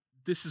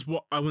this is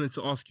what I wanted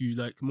to ask you,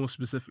 like more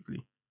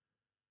specifically.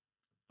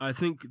 I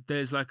think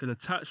there's like an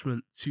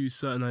attachment to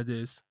certain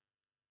ideas,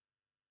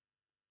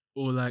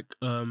 or like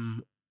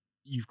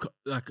you've got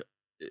like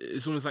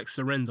it's almost like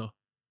surrender to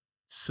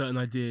certain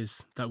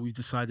ideas that we've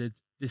decided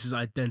this is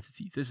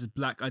identity, this is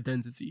black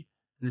identity,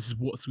 and this is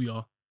what we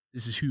are,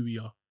 this is who we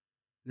are,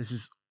 this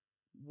is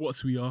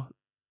what we are,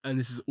 and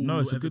this is all. No,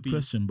 it's a good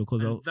question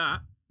because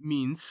that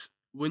means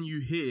when you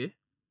hear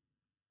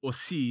or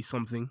see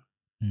something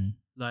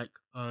like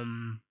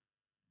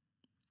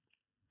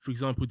For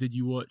example, did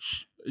you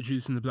watch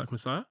Judas and the Black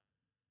Messiah?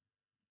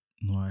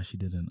 No, I actually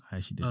didn't. I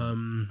should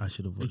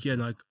have watched. Again,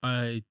 like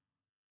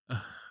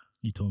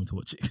you told me to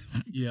watch it.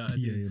 Yeah, I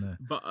did.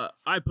 But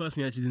I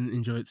personally actually didn't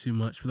enjoy it too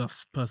much. But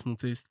that's personal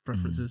taste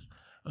preferences.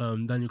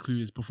 Daniel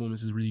Kaluuya's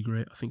performance is really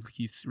great. I think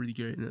Keith's really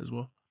great in it as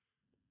well.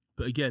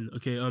 But again,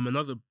 okay.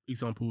 Another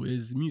example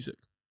is music.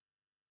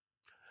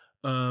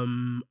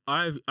 I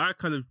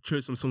kind of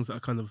chose some songs that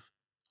are kind of,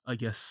 I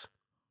guess,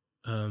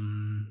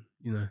 you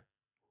know,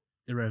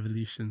 a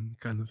revolution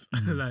kind of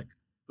like.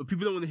 But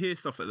people don't want to hear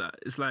stuff like that.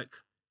 It's like,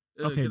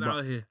 okay, get out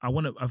of here. I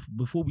want to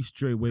before we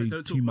stray away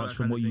too much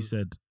from what you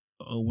said.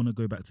 I want to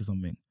go back to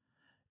something.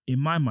 In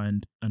my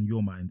mind and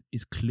your mind,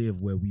 it's clear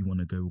where we want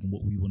to go and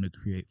what we want to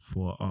create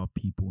for our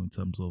people in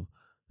terms of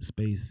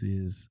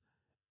spaces,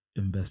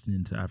 investing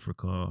into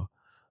Africa,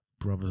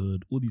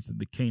 brotherhood, all these,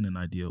 the Canaan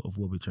idea of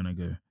where we're trying to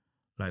go,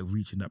 like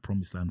reaching that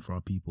promised land for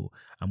our people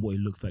and what it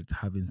looks like to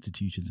have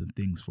institutions and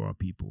things for our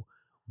people.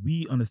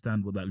 We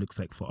understand what that looks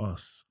like for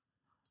us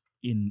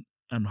and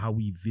how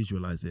we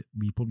visualize it.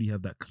 We probably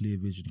have that clear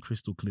vision,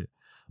 crystal clear.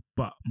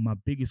 But my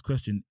biggest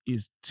question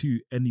is to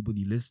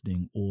anybody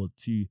listening or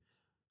to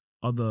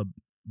other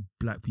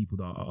black people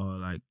that are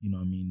like, you know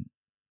what I mean,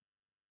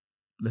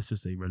 let's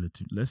just say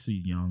let's say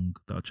young,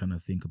 that are trying to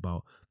think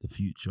about the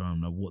future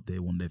and what they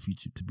want their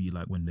future to be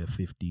like when they're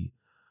 50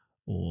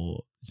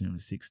 or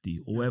 60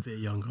 or whatever. A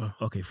bit younger.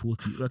 Okay,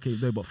 40. Okay,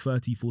 no, but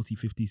 30, 40,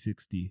 50,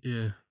 60.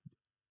 Yeah.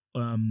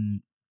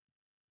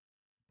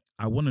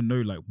 I want to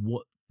know like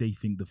what they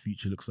think the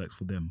future looks like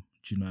for them.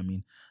 Do you know what I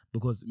mean?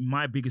 Because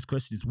my biggest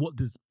question is what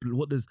does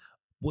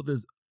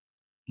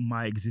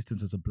my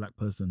existence as a black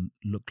person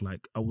look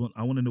like? I want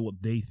to know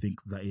what they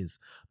think that is,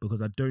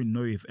 because I don't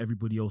know if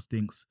everybody else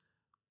thinks,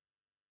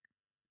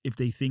 if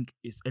they think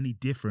it's any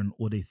different,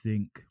 or they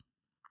think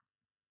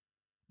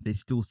they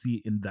still see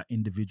it in that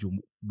individual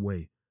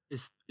way.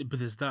 But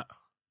there's that.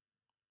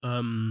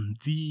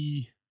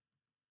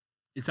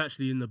 It's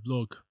actually in the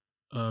blog.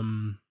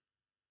 One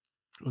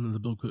of the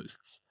blog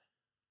posts.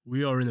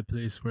 We are in a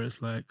place where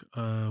it's like,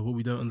 what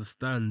we don't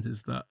understand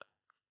is that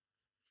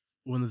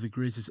one of the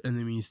greatest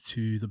enemies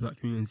to the black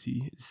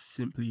community is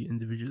simply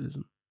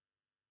individualism.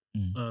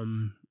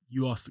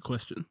 You asked the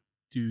question,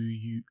 do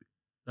you,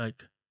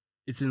 like,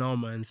 it's in our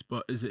minds,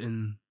 but is it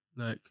in,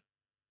 like,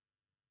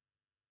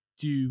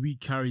 do we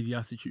carry the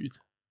attitude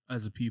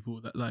as a people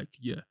that, like,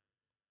 yeah,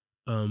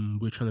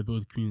 we're trying to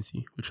build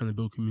community,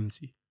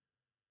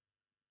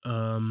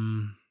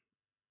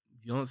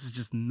 The answer is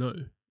just no,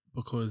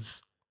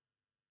 because,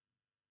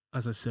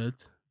 as I said,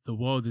 the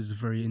world is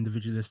very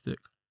individualistic.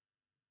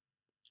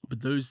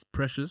 But those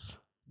pressures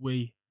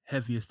weigh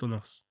heaviest on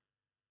us.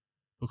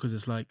 Because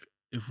it's like,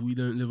 if we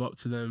don't live up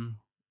to them,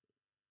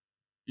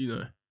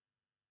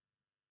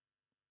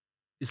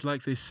 it's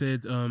like they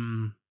said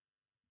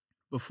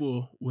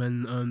before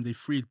when they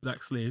freed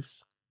black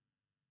slaves.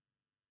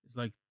 It's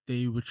like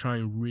they were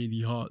trying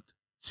really hard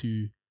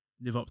to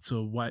live up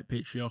to white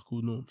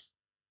patriarchal norms.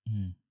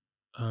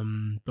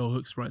 Bell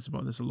Hooks writes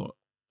about this a lot.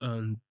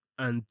 And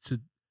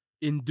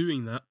in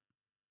doing that,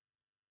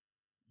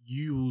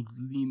 you'll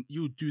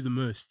do the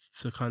most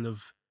to kind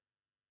of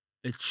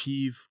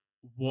achieve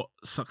what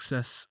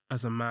success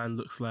as a man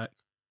looks like,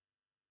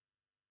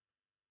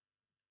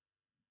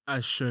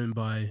 as shown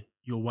by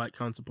your white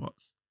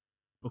counterparts.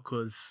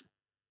 Because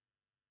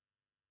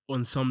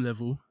on some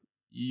level,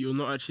 you're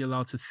not actually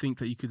allowed to think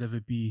that you could ever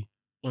be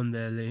on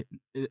their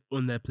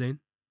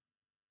plane.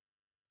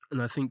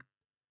 And I think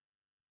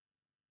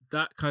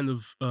that kind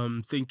of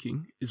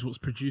thinking is what's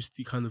produced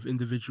the kind of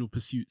individual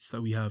pursuits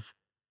that we have.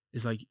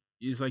 It's like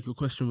your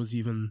question was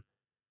even,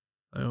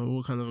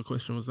 what kind of a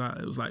question was that?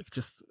 It was like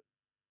just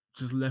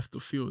left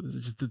of field.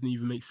 It just didn't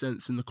even make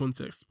sense in the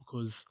context,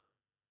 because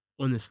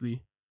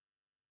honestly,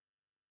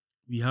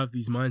 we have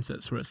these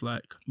mindsets where it's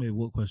like, wait,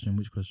 what question?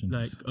 Which question?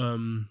 Like,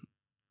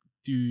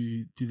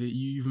 do they?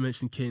 You even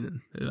mentioned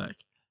Canaan. They're like,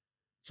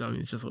 do you know what I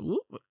mean? It's just like,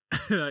 whoop,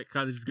 like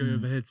kind of just going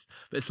over heads.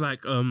 But it's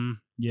like,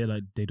 yeah,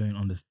 like they don't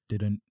understand. They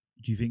don't.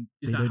 Do you think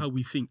is that how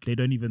we think? They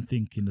don't even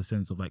think in the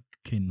sense of like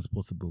Canaan's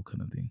possible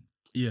kind of thing.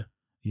 Yeah.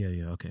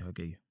 Yeah. Okay, I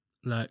get you.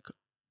 Like,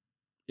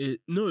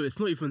 it's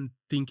not even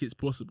think it's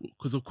possible,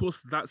 because of course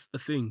that's a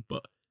thing,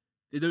 but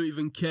they don't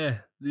even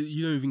care.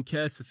 You don't even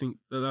care to think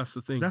that that's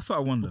the thing. That's what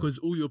I wonder. Because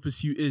all your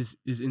pursuit is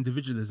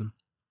individualism.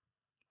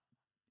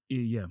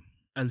 Yeah.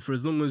 And for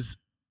as long as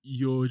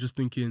you're just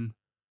thinking,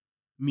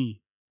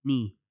 me,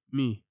 we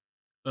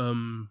are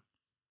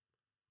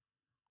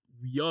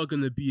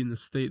going to be in the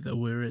state that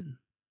we're in.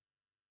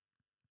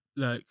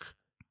 Like,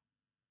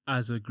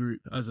 as a group,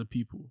 as a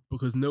people,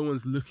 because no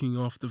one's looking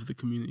after the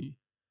community.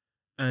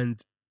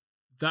 And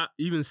that,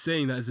 even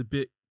saying that, is a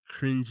bit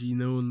cringy.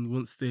 No one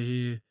wants to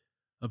hear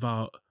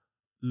about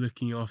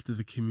looking after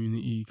the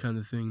community kind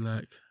of thing.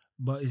 Like,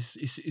 but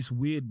it's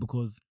weird,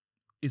 because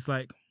it's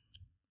like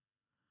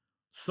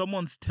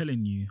someone's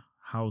telling you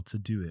how to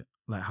do it,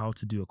 like how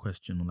to do a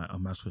question, or like a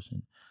math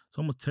question.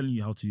 Someone's telling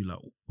you how to do like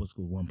what's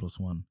called 1 +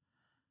 1.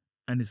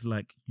 And it's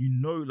like,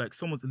 like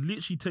someone's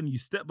literally telling you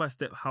step by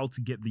step how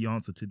to get the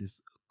answer to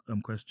this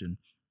question.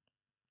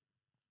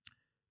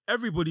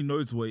 Everybody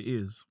knows what it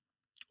is,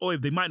 or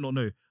if they might not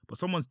know, but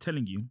someone's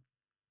telling you,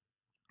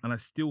 and I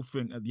still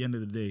think at the end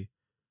of the day,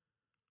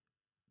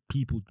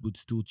 people would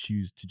still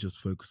choose to just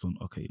focus on,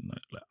 okay,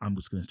 like I'm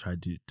just going to try to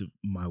do it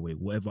my way.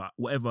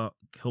 Whatever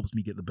helps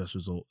me get the best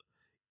result,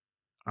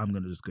 I'm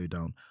going to just go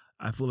down.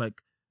 I feel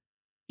like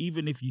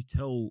even if you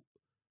tell,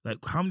 like,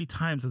 how many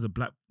times as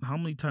black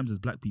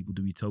people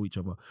do we tell each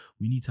other,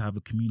 we need to have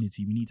a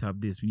community, we need to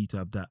have this, we need to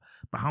have that.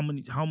 But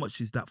how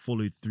much is that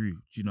followed through?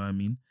 Do you know what I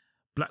mean?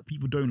 Black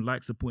people don't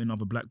like supporting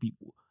other black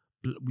people.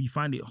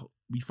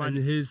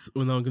 Here's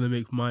when I'm going to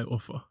make my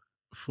offer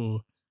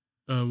for,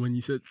 when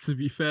you said to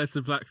be fair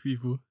to black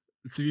people,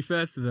 to be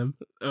fair to them,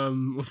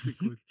 what's it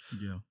called?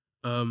 Yeah.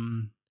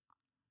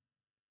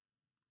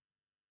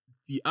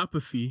 The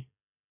apathy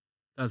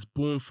that's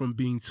born from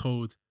being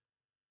told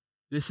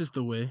this is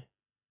the way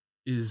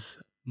is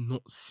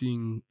not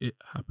seeing it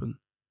happen.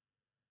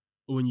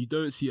 But when you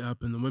don't see it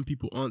happen, and when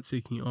people aren't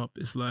taking it up,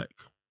 it's like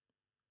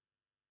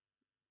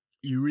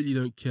you really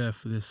don't care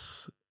for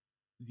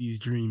these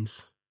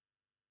dreams.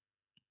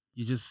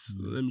 You just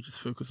let me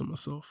just focus on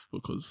myself,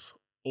 because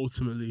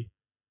ultimately,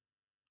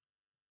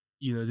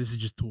 this is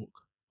just talk.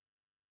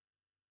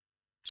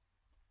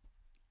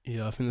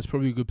 Yeah, I think that's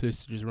probably a good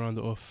place to just round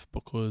it off,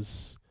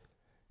 because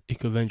it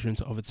could venture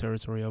into other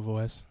territory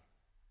otherwise.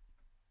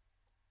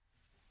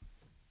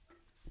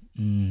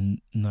 No,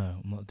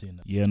 I'm not doing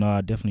that. Yeah, no,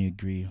 I definitely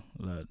agree.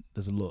 Like,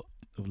 there's a lot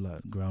of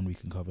ground we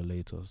can cover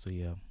later. So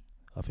yeah,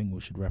 I think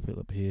we should wrap it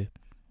up here.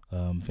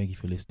 Thank you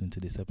for listening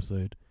to this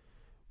episode.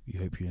 We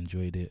hope you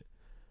enjoyed it.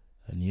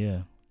 And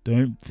yeah,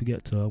 don't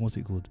forget to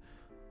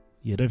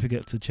don't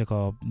forget to check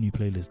our new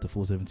playlist, the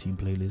 417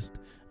 playlist,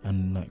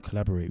 and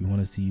collaborate. We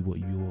want to see what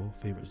your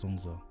favorite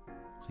songs are.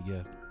 So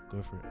yeah,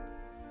 go for it.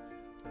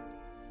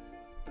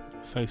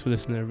 Thanks for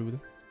listening, everybody.